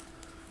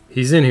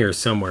 He's in here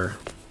somewhere.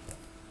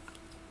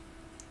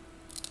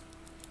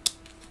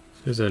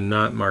 There's a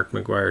not Mark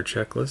McGwire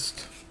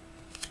checklist.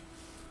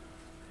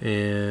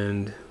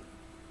 And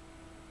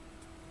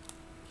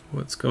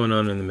what's going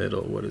on in the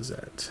middle? What is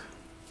that?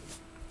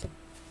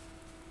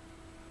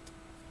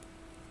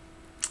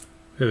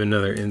 We have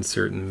another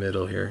insert in the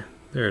middle here.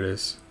 There it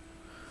is.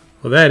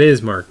 Well, that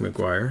is Mark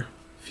McGwire.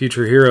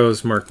 Future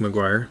Heroes Mark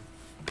McGwire.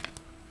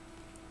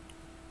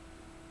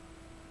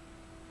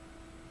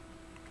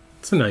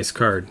 It's a nice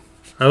card.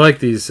 I like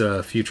these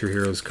Future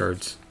Heroes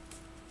cards.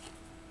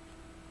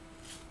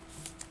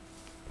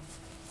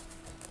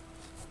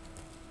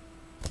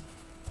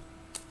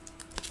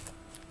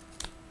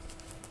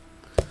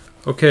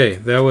 Okay,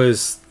 that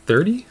was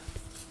 30?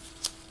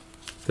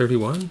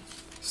 31?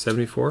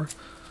 74?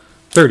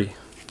 30.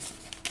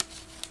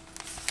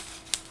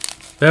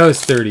 That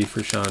was 30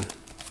 for Sean.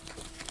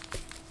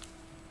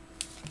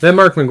 That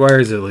Mark McGwire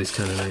is at least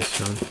kind of nice,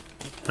 Sean.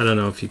 I don't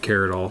know if you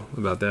care at all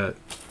about that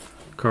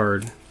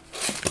card.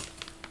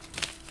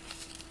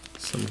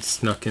 Something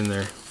snuck in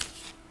there.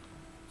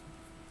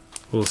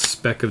 A little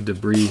speck of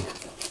debris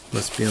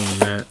must be on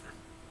the mat.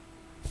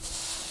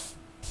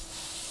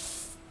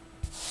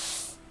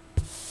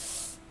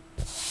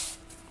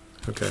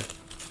 Okay.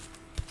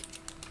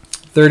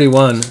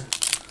 31.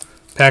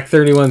 Pack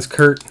 31's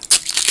Kurt.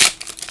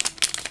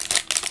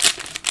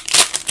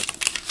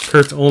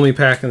 Kurt's only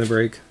pack in the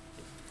break.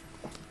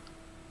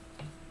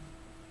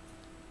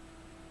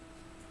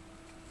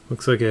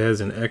 Looks like it has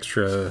an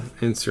extra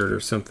insert or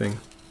something.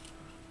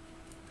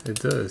 It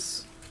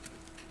does.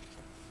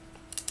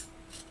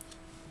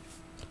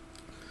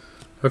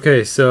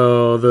 Okay,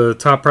 so the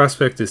top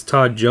prospect is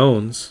Todd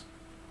Jones.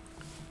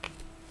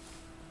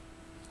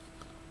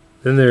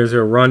 Then there's a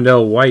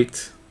Rondell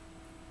White.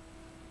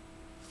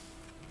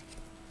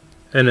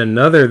 And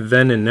another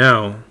Then and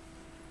Now.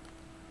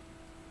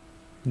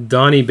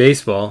 Donnie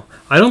Baseball.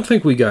 I don't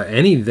think we got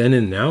any Then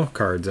and Now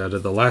cards out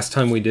of the last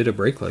time we did a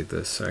break like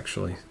this,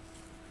 actually.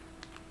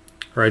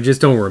 Or I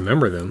just don't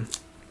remember them.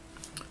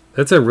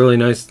 That's a really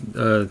nice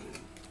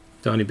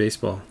Donnie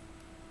Baseball.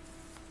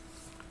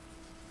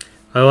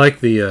 I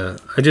like the,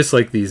 I just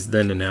like these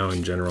Then and Now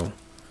in general.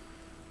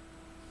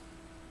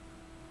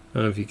 I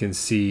don't know if you can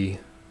see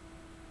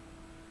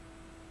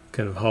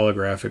kind of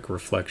holographic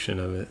reflection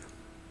of it.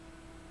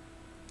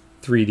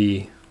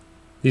 3D.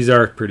 These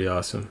are pretty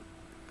awesome.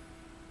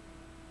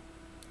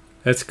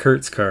 That's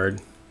Kurt's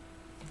card.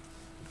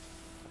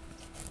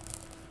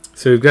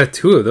 So we've got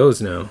 2 of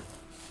those now.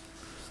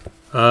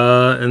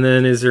 And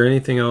then is there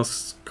anything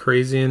else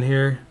crazy in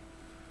here?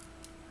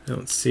 I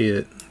don't see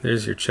it.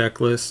 There's your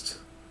checklist.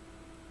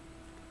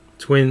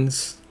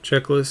 Twins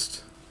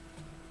checklist.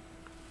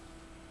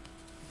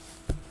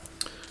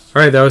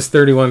 All right, that was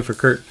 31 for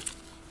Kurt.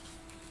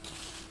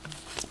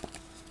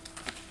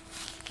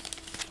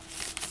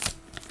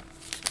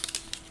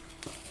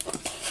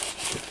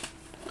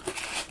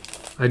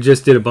 I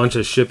just did a bunch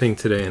of shipping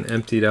today and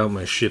emptied out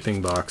my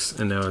shipping box,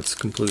 and now it's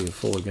completely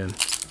full again.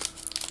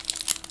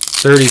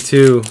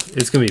 32.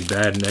 It's going to be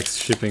bad next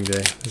shipping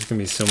day. There's going to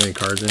be so many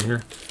cards in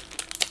here.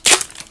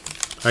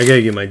 I got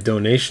to get my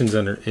donations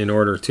in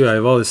order, too. I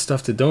have all this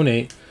stuff to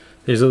donate.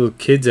 There's little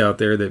kids out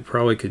there that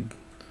probably could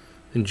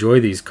enjoy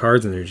these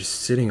cards, and they're just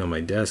sitting on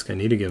my desk. I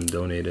need to get them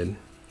donated.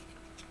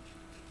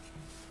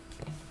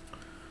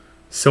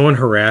 Someone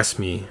harassed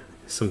me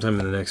sometime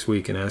in the next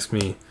week and asked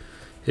me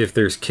if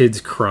there's kids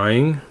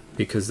crying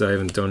because I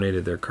haven't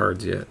donated their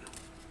cards yet.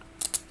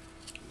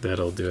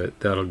 That'll do it.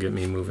 That'll get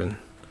me moving.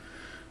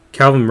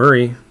 Calvin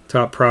Murray,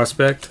 top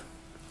prospect.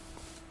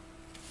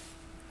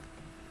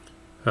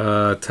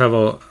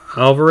 Tavo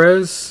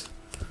Alvarez.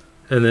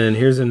 And then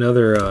here's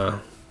another,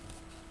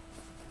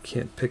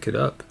 can't pick it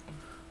up.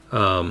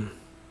 Upper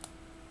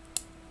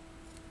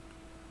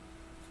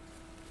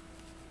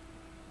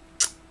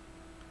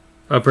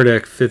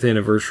Deck 5th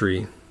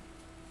anniversary.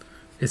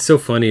 It's so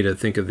funny to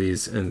think of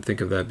these and think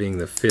of that being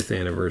the 5th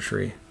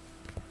anniversary,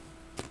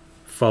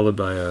 followed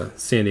by a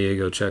San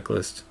Diego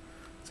checklist.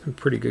 It's in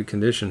pretty good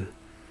condition.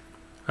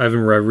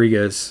 Ivan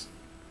Rodriguez.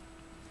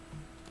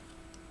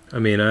 I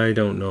mean, I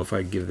don't know if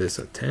I'd give this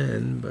a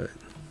 10, but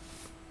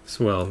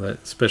well,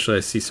 that especially I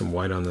see some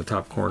white on the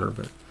top corner,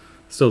 but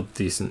still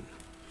decent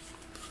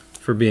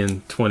for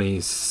being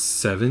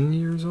 27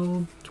 years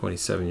old.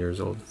 27 years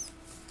old.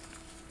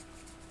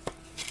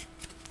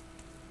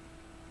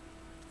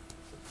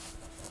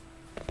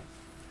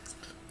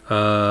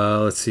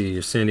 Let's see,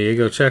 your San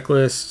Diego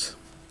checklist.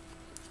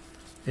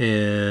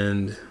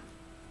 And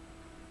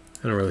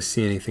I don't really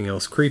see anything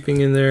else creeping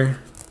in there.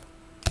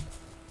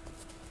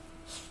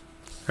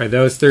 Alright,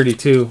 that was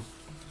 32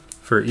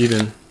 for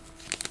even.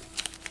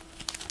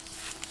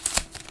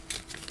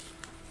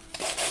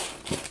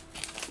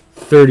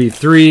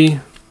 $33.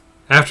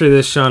 After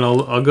this, Sean,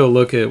 I'll go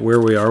look at where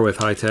we are with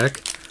high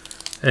tech.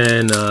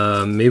 And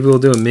maybe we'll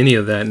do a mini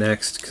of that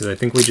next, because I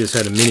think we just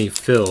had a mini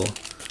fill.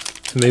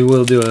 So maybe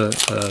we'll do a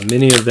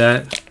mini of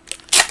that,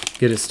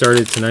 get it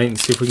started tonight, and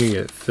see if we can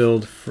get it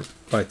filled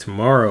by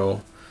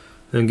tomorrow.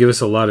 Then give us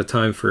a lot of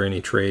time for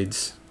any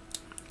trades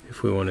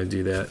if we want to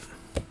do that.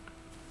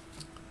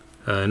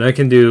 And I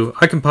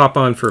can pop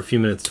on for a few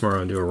minutes tomorrow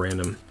and do a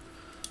random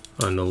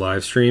on the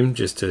live stream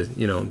just to,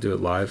 you know, do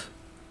it live.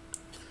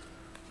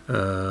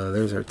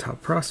 There's our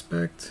top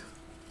prospect.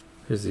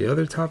 There's the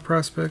other top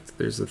prospect.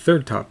 There's the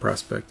third top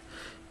prospect,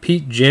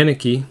 Pete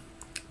Janicki.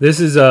 This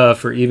is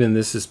for even.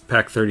 This is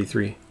pack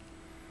 33.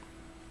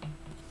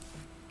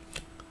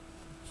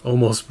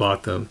 Almost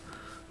bought them.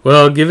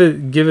 Well, give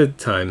it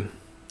time.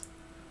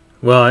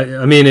 Well,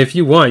 I mean, if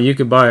you want, you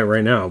could buy it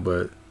right now,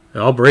 but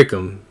I'll break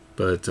them.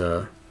 But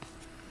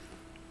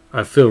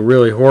I feel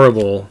really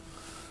horrible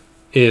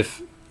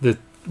if the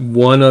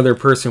one other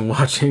person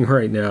watching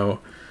right now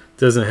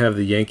doesn't have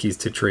the Yankees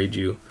to trade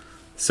you.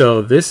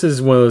 So this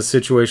is one of those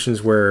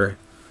situations where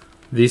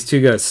these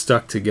two got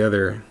stuck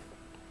together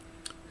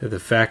at the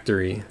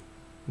factory,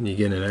 and you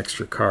get an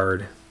extra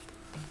card.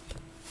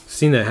 I've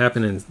seen that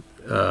happen in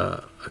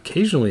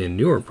occasionally in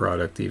newer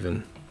product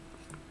even.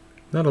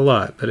 Not a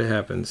lot, but it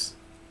happens.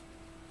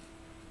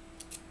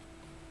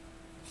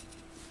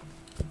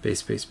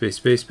 Base, base, base,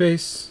 base,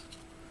 base.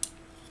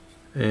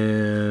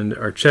 And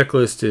our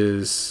checklist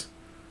is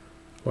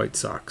White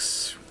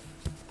Sox.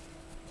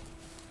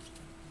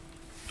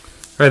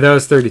 All right, that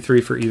was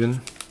 33 for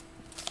even.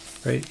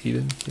 Right,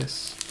 even,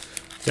 yes.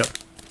 Yep.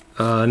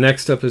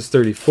 Next up is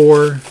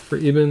 34 for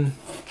even.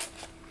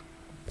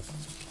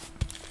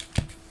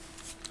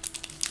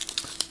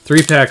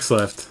 3 packs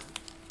left.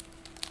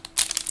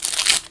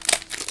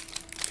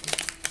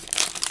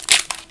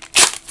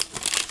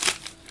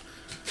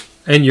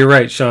 And you're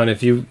right, Sean.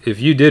 If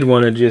you did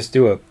want to just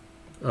do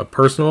a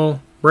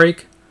personal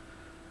break,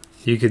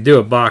 you could do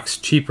a box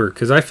cheaper,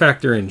 because I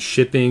factor in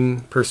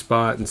shipping per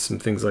spot and some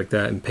things like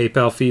that, and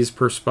PayPal fees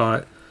per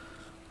spot.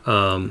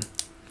 So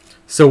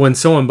when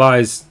someone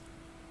buys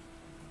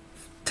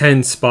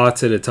 10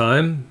 spots at a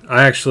time,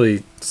 I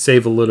actually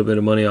save a little bit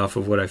of money off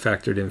of what I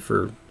factored in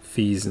for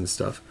fees and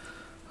stuff.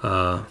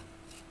 But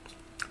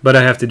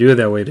I have to do it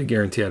that way to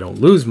guarantee I don't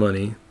lose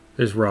money.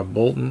 There's Rod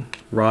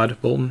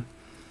Bolton.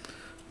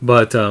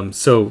 But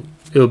so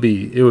it would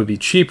be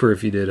cheaper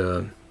if you did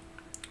a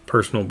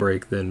personal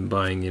break than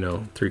buying, you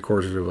know,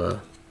 3/4 of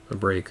a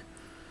break.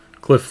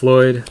 Cliff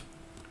Floyd,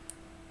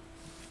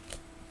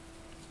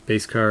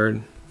 base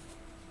card,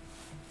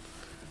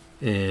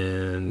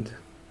 and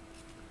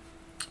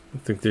I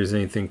don't think there's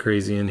anything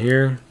crazy in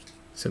here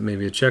except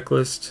maybe a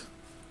checklist,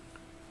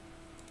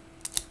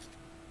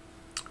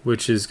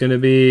 which is going to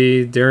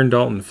be Darren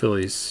Dalton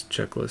Phillies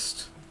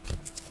checklist.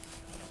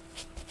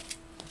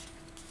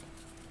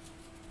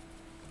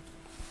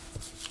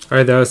 All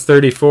right, that was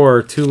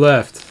 34. 2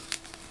 left.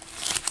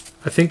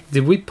 I think,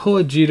 did we pull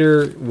a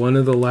Jeter one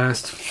of the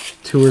last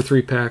 2 or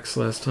 3 packs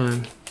last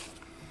time?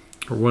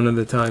 or one of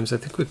the times. I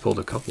think we pulled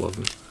a couple of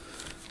them.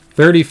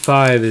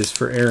 35 is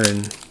for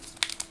Aaron.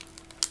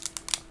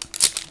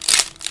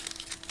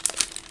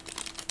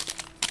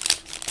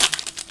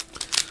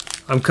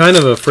 I'm kind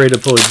of afraid to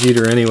pull a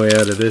Jeter anyway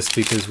out of this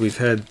because we've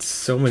had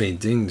so many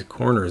dinged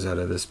corners out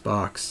of this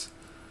box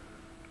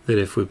that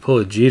if we pull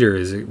a Jeter,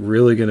 is it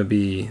really going to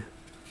be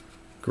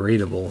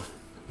gradable?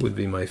 Would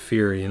be my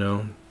fear, you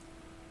know.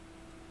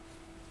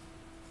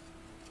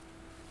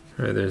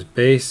 All right, there's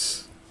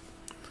base.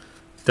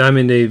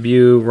 Diamond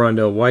debut,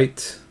 Rondell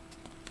White.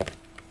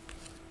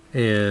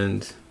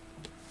 And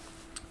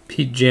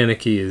Pete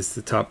Janicki is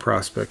the top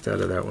prospect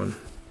out of that one.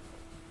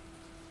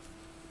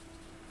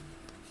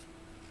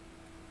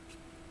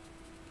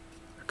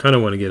 I kind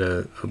of want to get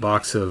a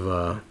box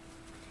of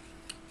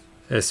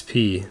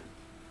SP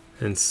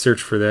and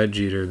search for that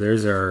Jeter.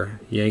 There's our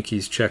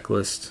Yankees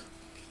checklist.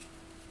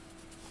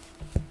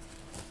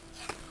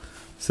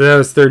 So that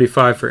was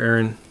 35 for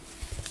Aaron.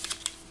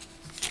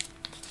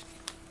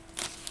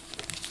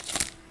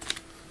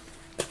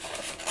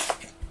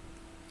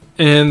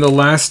 And the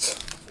last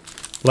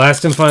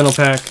and final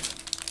pack.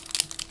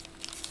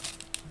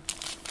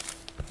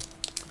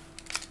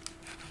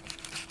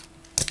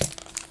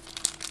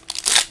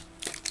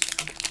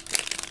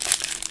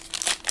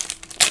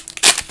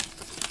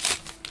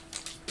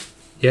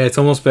 Yeah, it's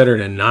almost better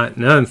to not.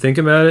 Now I'm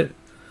thinking about it,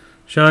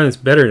 Sean, it's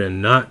better to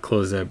not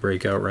close that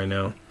breakout right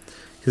now.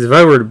 Because if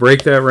I were to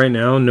break that right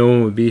now, no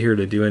one would be here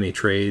to do any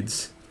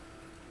trades.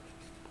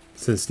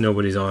 Since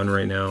nobody's on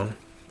right now.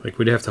 Like,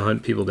 we'd have to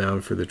hunt people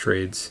down for the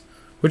trades.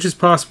 Which is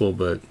possible,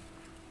 but...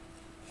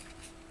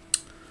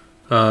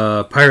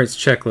 Pirates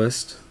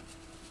checklist.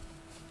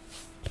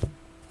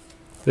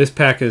 This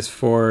pack is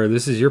for...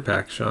 This is your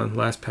pack, Sean.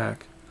 Last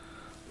pack.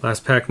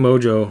 Last pack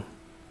mojo.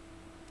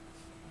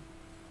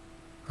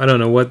 I don't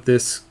know what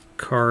this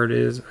card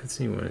is. I've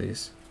seen one of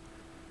these.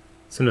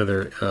 It's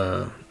another...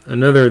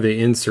 another of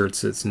the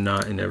inserts that's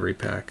not in every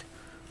pack.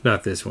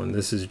 Not this one.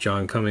 This is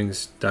John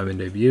Cummings Diamond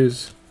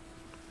Debuts.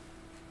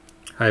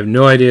 I have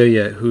no idea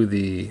yet who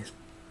the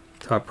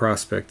top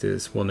prospect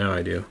is. Well, now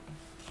I do.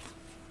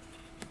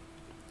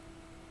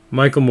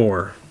 Michael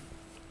Moore.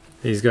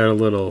 He's got a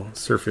little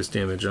surface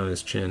damage on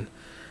his chin.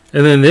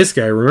 And then this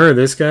guy. Remember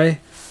this guy?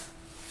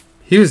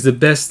 He was the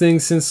best thing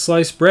since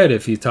sliced bread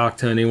if you talk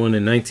to anyone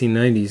in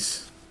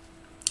 1990s.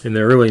 In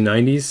the early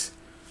 90s.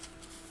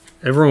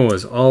 Everyone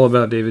was all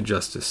about David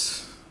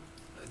Justice.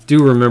 I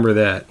do remember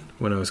that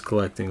when I was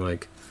collecting.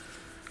 Like,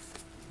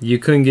 you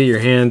couldn't get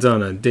your hands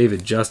on a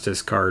David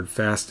Justice card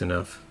fast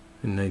enough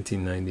in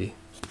 1990.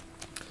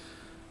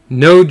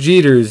 No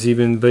Jeters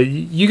even, but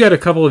you got a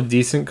couple of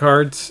decent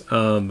cards,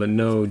 but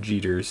no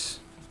Jeters,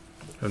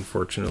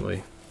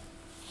 unfortunately.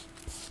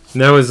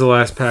 And that was the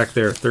last pack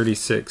there,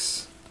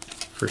 36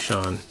 for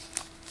Sean.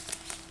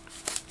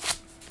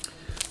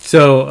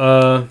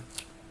 So,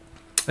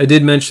 I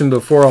did mention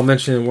before, I'll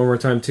mention it one more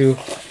time too.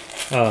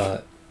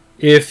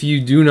 If you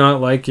do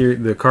not like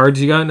the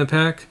cards you got in a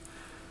pack,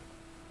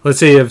 let's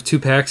say you have 2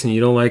 packs and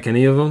you don't like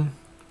any of them,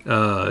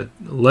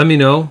 let me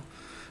know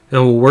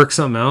and we'll work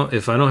something out.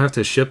 If I don't have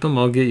to ship them,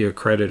 I'll get you a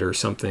credit or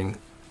something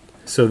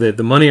so that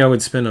the money I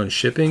would spend on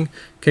shipping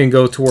can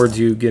go towards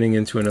you getting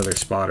into another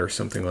spot or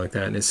something like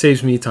that. And it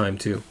saves me time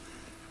too.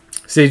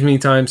 Saves me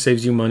time,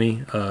 saves you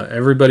money.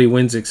 Everybody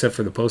wins except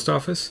for the post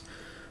office.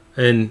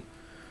 And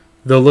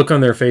the look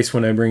on their face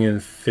when I bring in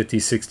 50,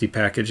 60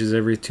 packages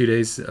every 2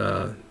 days,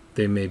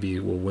 they maybe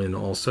will win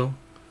also.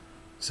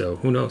 So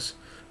who knows?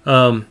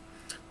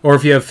 Or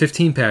if you have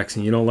 15 packs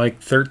and you don't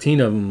like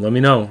 13 of them, let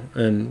me know.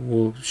 And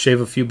we'll shave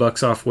a few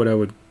bucks off what I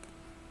would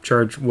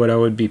charge, what I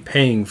would be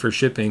paying for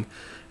shipping.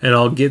 And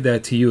I'll get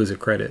that to you as a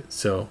credit.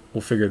 So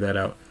we'll figure that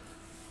out.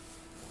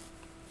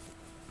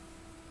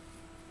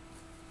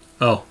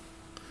 Oh.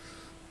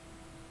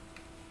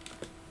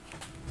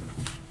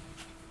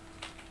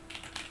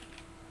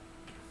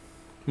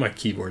 My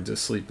keyboard's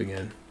asleep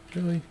again.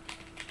 Really?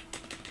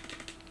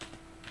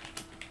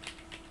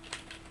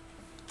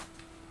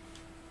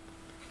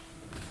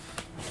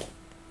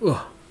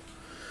 Oh.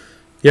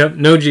 Yep,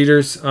 no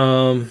Jeters.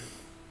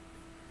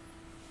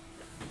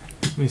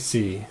 Let me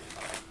see.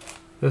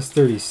 That's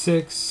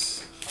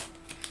 36.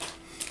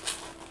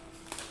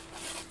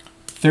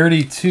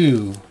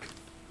 32.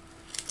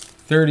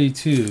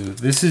 32.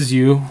 This is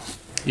you,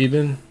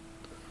 even.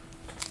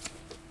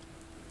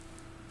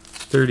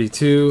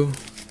 32.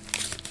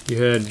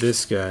 You had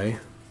this guy,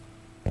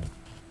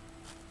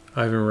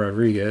 Ivan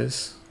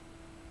Rodriguez.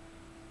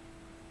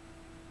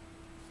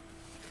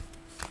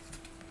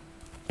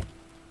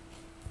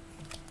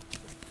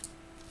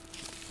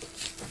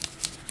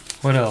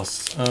 What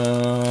else?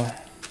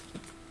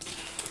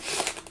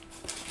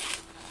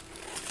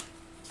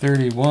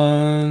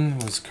 31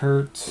 was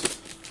Kurt.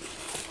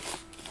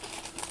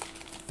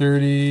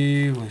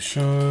 30 was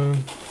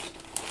Sean.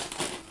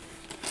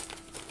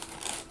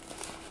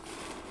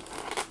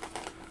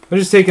 I'm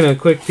just taking a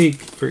quick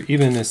peek for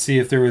Eben to see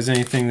if there was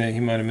anything that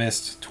he might have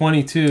missed.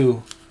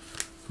 22.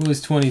 Who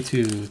was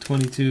 22?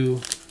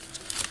 22.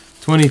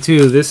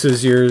 22. This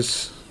is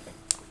yours.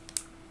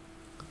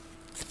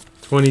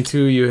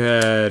 22, you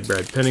had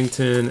Brad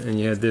Pennington, and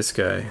you had this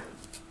guy,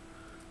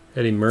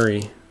 Eddie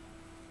Murray.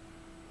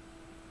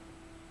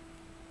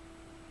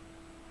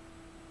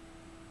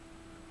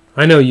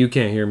 I know you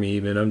can't hear me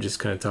even. I'm just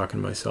kind of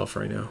talking to myself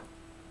right now.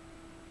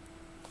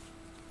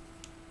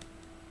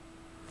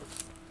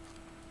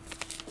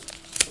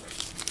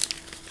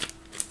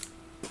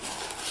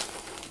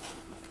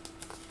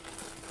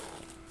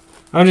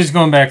 I'm just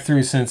going back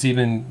through since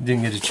even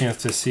didn't get a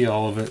chance to see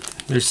all of it.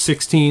 There's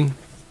 16.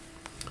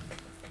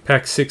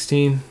 Pack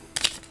 16.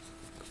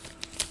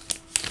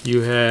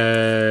 You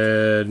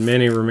had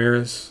Manny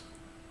Ramirez.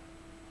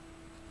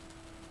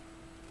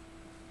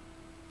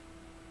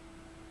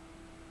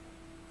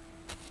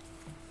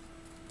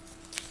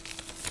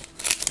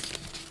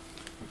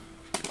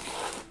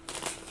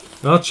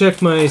 I'm gonna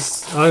check my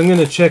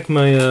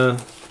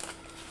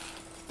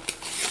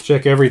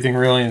check everything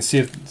really and see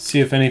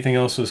if anything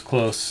else was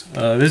close.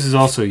 This is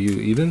also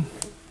you, even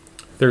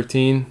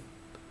 13.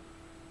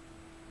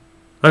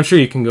 I'm sure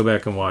you can go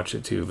back and watch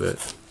it too,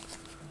 but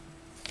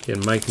you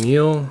had Mike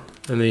Neal,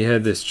 and then you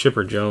had this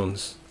Chipper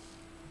Jones.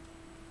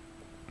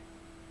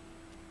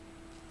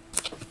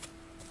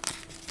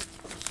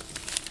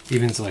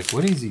 Even's like,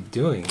 what is he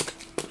doing? I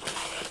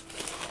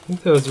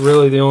think that was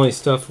really the only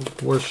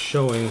stuff worth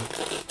showing.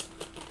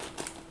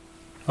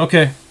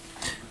 Okay.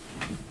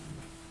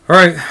 All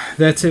right,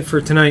 that's it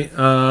for tonight.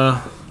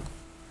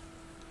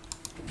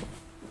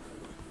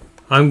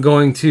 I'm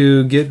going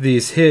to get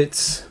these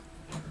hits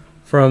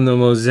from the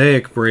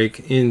Mosaic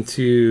break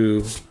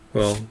into,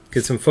 well,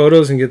 get some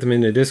photos and get them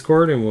into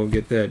Discord, and we'll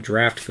get that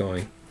draft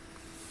going.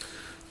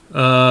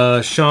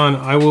 Sean,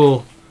 I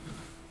will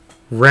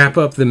wrap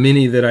up the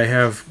mini that I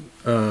have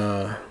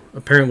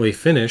apparently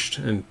finished,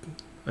 and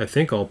I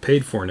think all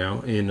paid for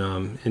now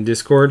in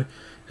Discord,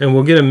 and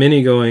we'll get a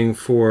mini going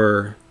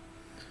for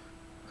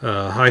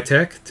high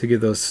tech to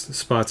get those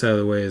spots out of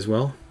the way as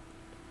well,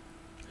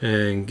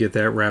 and get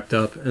that wrapped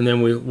up, and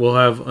then we'll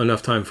have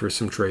enough time for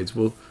some trades.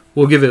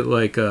 We'll give it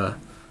like a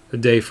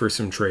day for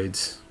some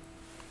trades.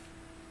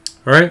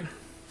 All right,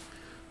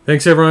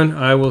 thanks everyone.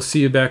 I will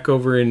see you back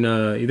over in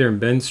either in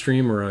Ben's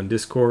stream or on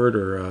Discord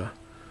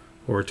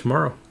or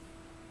tomorrow.